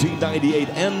the 1998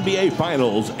 NBA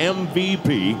Finals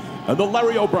MVP and the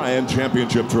Larry O'Brien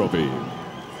Championship Trophy.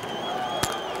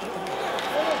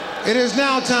 It is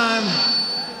now time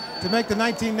to make the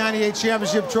 1998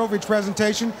 Championship Trophy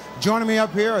presentation. Joining me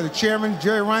up here are the chairman,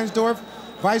 Jerry Reinsdorf,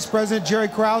 Vice President Jerry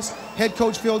Krause, head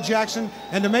coach Phil Jackson,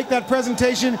 and to make that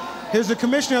presentation, here's the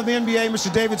commissioner of the NBA,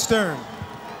 Mr. David Stern.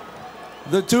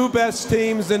 The two best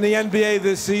teams in the NBA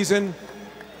this season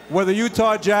were the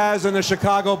Utah Jazz and the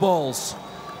Chicago Bulls.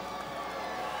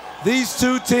 These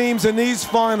two teams in these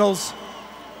finals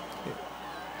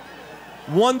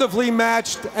wonderfully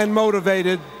matched and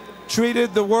motivated,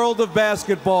 treated the world of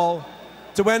basketball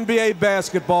to NBA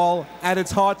basketball at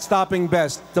its heart-stopping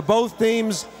best. To both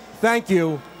teams, thank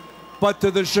you. But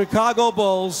to the Chicago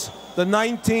Bulls, the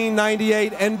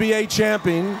 1998 NBA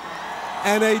champion,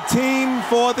 and a team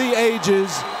for the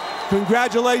ages,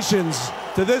 congratulations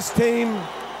to this team,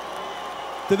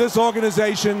 to this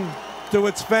organization, to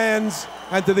its fans,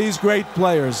 and to these great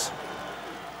players.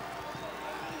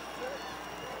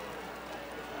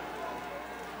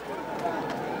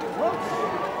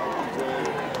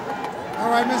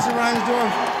 All right, Mr.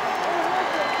 Reinsdorf.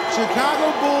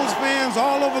 Chicago Bulls fans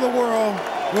all over the world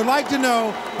would like to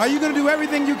know, are you going to do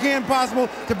everything you can possible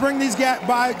to bring these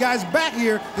guys back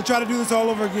here to try to do this all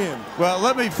over again? Well,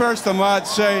 let me first, Ahmad,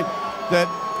 say that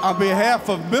on behalf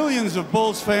of millions of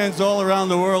Bulls fans all around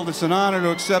the world, it's an honor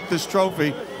to accept this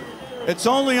trophy. It's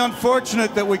only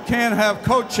unfortunate that we can't have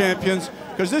co-champions,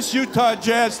 because this Utah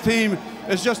Jazz team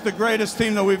is just the greatest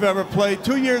team that we've ever played.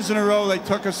 2 years in a row, they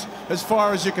took us as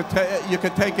far as you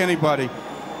could take anybody.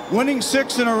 Winning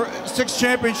six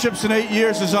championships in 8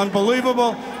 years is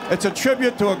unbelievable. It's a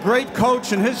tribute to a great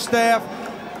coach and his staff,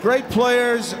 great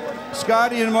players,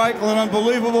 Scotty and Michael, an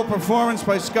unbelievable performance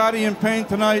by Scotty and Payne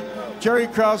tonight, Jerry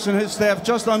Krause and his staff,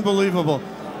 just unbelievable.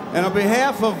 And on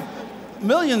behalf of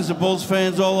millions of Bulls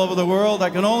fans all over the world, I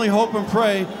can only hope and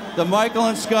pray that Michael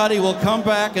and Scotty will come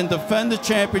back and defend the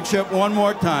championship one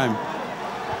more time.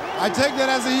 I take that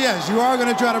as a yes. You are going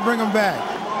to try to bring them back.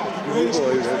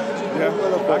 Yeah,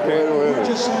 I can.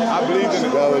 I believed in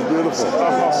it. That was beautiful.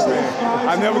 Oh, man.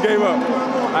 I never gave up.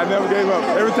 I never gave up.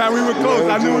 Every time we were close,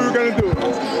 I knew we were going to do it.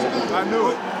 I knew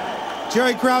it.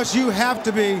 Jerry Krause, you have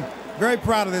to be very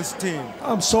proud of this team.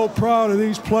 I'm so proud of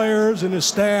these players and the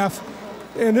staff.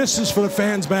 And this is for the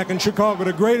fans back in Chicago,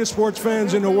 the greatest sports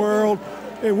fans in the world.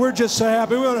 And we're just so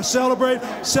happy. We want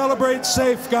to celebrate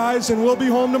safe, guys, and we'll be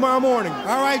home tomorrow morning.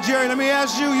 All right, Jerry, let me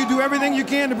ask you, you do everything you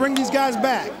can to bring these guys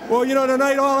back. Well, you know,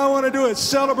 tonight all I want to do is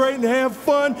celebrate and have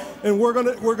fun, and we're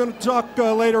gonna talk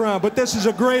later on. But this is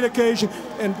a great occasion.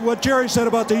 And what Jerry said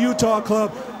about the Utah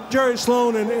club, Jerry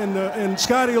Sloan and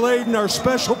Scotty Layden are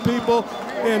special people,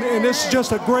 and this is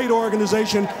just a great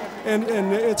organization. And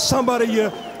it's somebody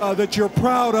that you're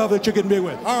proud of that you can be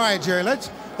with. All right, Jerry,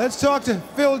 let's talk to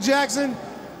Phil Jackson.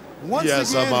 Once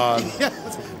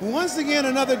again,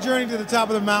 another journey to the top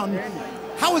of the mountain.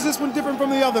 How is this one different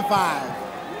from the other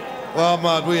 5? Well,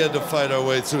 Ahmad, we had to fight our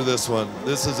way through this one.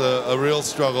 This is a real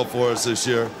struggle for us this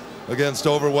year against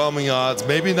overwhelming odds.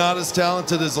 Maybe not as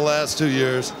talented as the last 2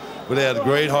 years, but they had a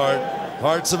great heart.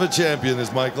 Hearts of a champion,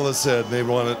 as Michael has said, and they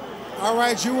won it. All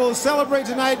right, you will celebrate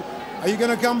tonight. Are you going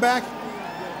to come back?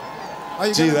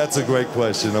 Gee, that's a great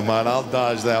question, Ahmad. I'll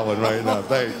dodge that one right now.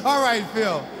 Thanks. All right,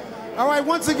 Phil. All right,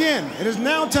 once again, it is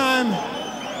now time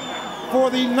for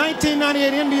the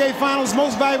 1998 NBA Finals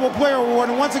Most Valuable Player Award.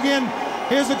 And once again,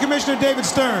 here's the Commissioner, David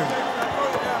Stern.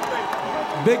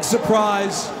 Big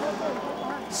surprise.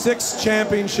 6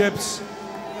 championships,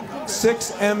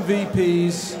 6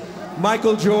 MVPs.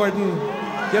 Michael Jordan,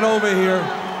 get over here.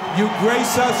 You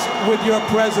grace us with your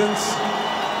presence.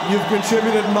 You've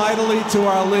contributed mightily to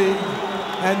our league.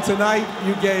 And tonight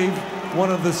you gave one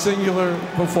of the singular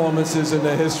performances in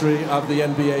the history of the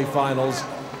NBA Finals.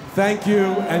 Thank you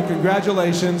and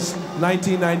congratulations,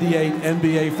 1998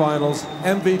 NBA Finals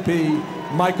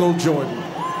MVP, Michael Jordan.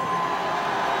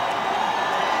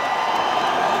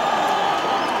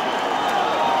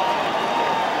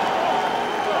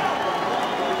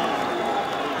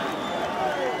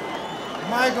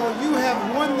 Michael, you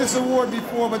have won this award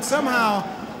before, but somehow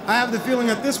I have the feeling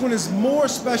that this one is more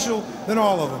special than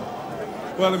all of them.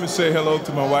 Well, let me say hello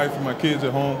to my wife and my kids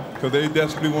at home, because they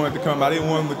desperately wanted to come. I didn't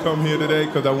want them to come here today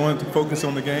because I wanted to focus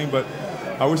on the game, but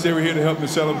I wish they were here to help me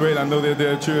celebrate. I know they're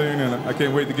there cheering, and I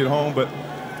can't wait to get home. But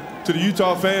to the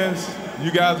Utah fans,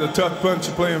 you guys are a tough bunch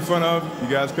to play in front of. You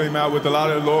guys came out with a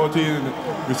lot of loyalty and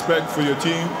respect for your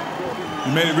team.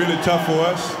 You made it really tough for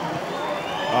us.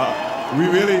 We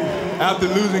really, after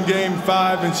losing Game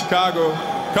 5 in Chicago,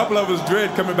 a couple of us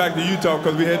dread coming back to Utah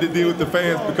because we had to deal with the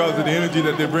fans because of the energy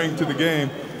that they bring to the game.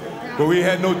 But we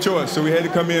had no choice, so we had to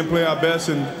come in and play our best,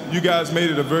 and you guys made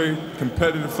it a very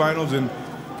competitive finals, and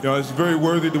you know, it's very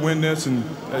worthy to win this, and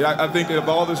I think of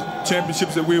all the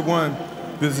championships that we've won,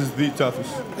 this is the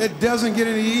toughest. It doesn't get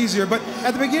any easier, but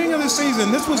at the beginning of the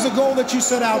season, this was the goal that you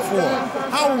set out for.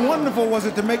 How wonderful was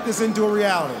it to make this into a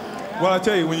reality? Well, I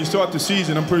tell you, when you start the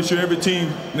season, I'm pretty sure every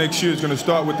team next year is going to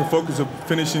start with the focus of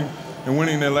finishing and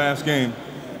winning their last game.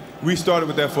 We started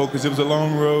with that focus. It was a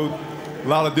long road, a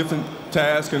lot of different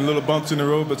tasks and little bumps in the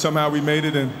road, but somehow we made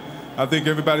it, and I think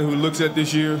everybody who looks at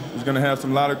this year is going to have a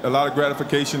lot of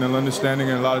gratification and understanding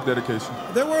and a lot of dedication.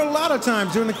 There were a lot of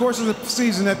times during the course of the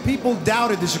season that people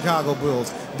doubted the Chicago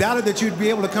Bulls, doubted that you'd be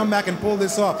able to come back and pull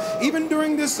this off. Even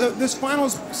during this this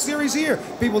finals series here,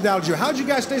 people doubted you. How did you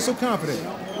guys stay so confident?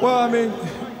 Well, I mean,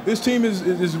 this team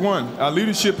is one. Our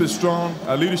leadership is strong.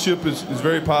 Our leadership is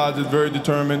very positive, very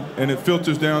determined, and it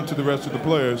filters down to the rest of the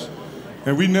players.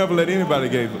 And we never let anybody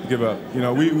give up. You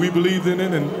know, we believed in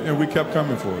it, and we kept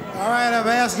coming for it. All right, I've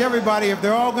asked everybody if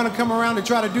they're all going to come around to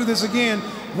try to do this again.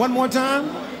 One more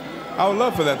time? I would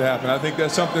love for that to happen. I think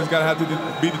that's something that's got to have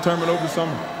to be determined over the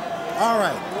summer. All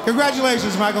right.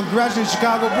 Congratulations, Michael. Congratulations,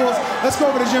 Chicago Bulls. Let's go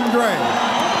over to Jim Gray.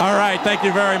 All right, thank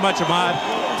you very much,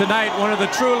 Ahmad. Tonight, one of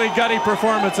the truly gutty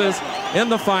performances in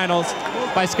the finals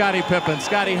by Scottie Pippen.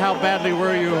 Scottie, how badly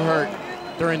were you hurt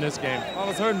during this game? I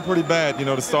was hurting pretty bad, you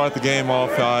know, to start the game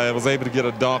off. I was able to get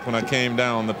a dunk when I came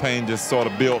down. The pain just sort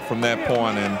of built from that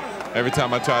point, and every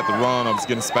time I tried to run, I was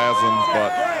getting spasms.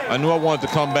 But I knew I wanted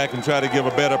to come back and try to give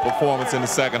a better performance in the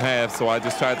second half, so I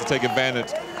just tried to take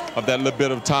advantage of that little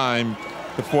bit of time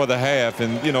before the half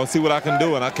and, you know, see what I can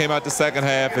do. And I came out the second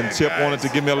half, and Chip wanted to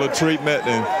give me a little treatment,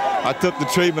 and I took the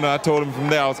treatment, and I told him from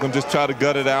there I was going to just try to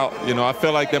gut it out. You know, I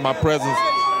felt like that my presence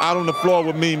out on the floor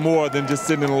would mean more than just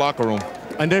sitting in the locker room.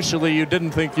 Initially, you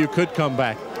didn't think you could come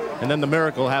back, and then the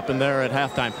miracle happened there at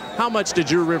halftime. How much did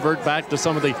you revert back to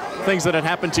some of the things that had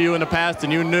happened to you in the past,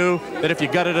 and you knew that if you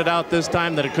gutted it out this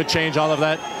time that it could change all of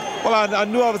that? Well, I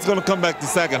knew I was going to come back the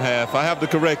second half. I have to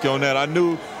correct you on that. I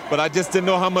knew, but I just didn't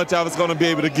know how much I was going to be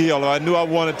able to give. I knew I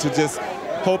wanted to just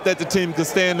hope that the team could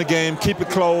stay in the game, keep it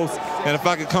close, and if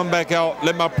I could come back out,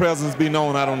 let my presence be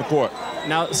known out on the court.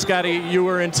 Now, Scottie, you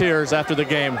were in tears after the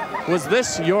game. Was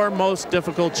this your most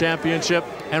difficult championship,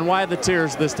 and why the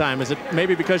tears this time? Is it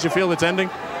maybe because you feel it's ending?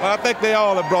 Well, I think they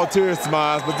all have brought tears to my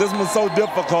eyes, but this one's so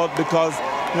difficult because,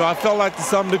 you know, I felt like to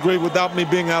some degree without me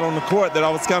being out on the court that I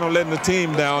was kind of letting the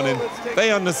team down, and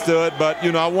they understood, but,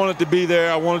 you know, I wanted to be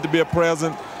there. I wanted to be a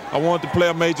present. I wanted to play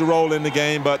a major role in the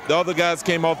game, but the other guys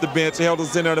came off the bench, held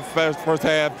us in there the first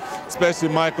half, especially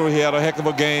Michael. He had a heck of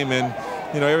a game, and,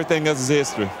 you know, everything else is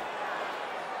history.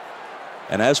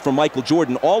 And as for Michael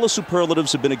Jordan, all the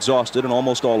superlatives have been exhausted and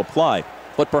almost all apply.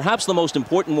 But perhaps the most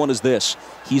important one is this: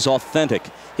 he's authentic.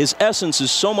 His essence is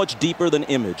so much deeper than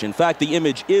image. In fact, the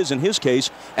image is, in his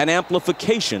case, an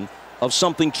amplification of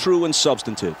something true and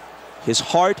substantive. His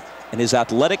heart and his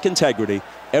athletic integrity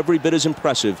every bit as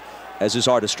impressive as his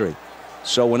artistry.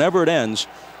 So whenever it ends,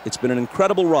 it's been an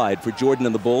incredible ride for Jordan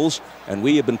and the Bulls, and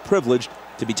we have been privileged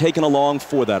to be taken along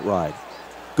for that ride.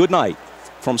 Good night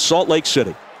from Salt Lake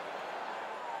City.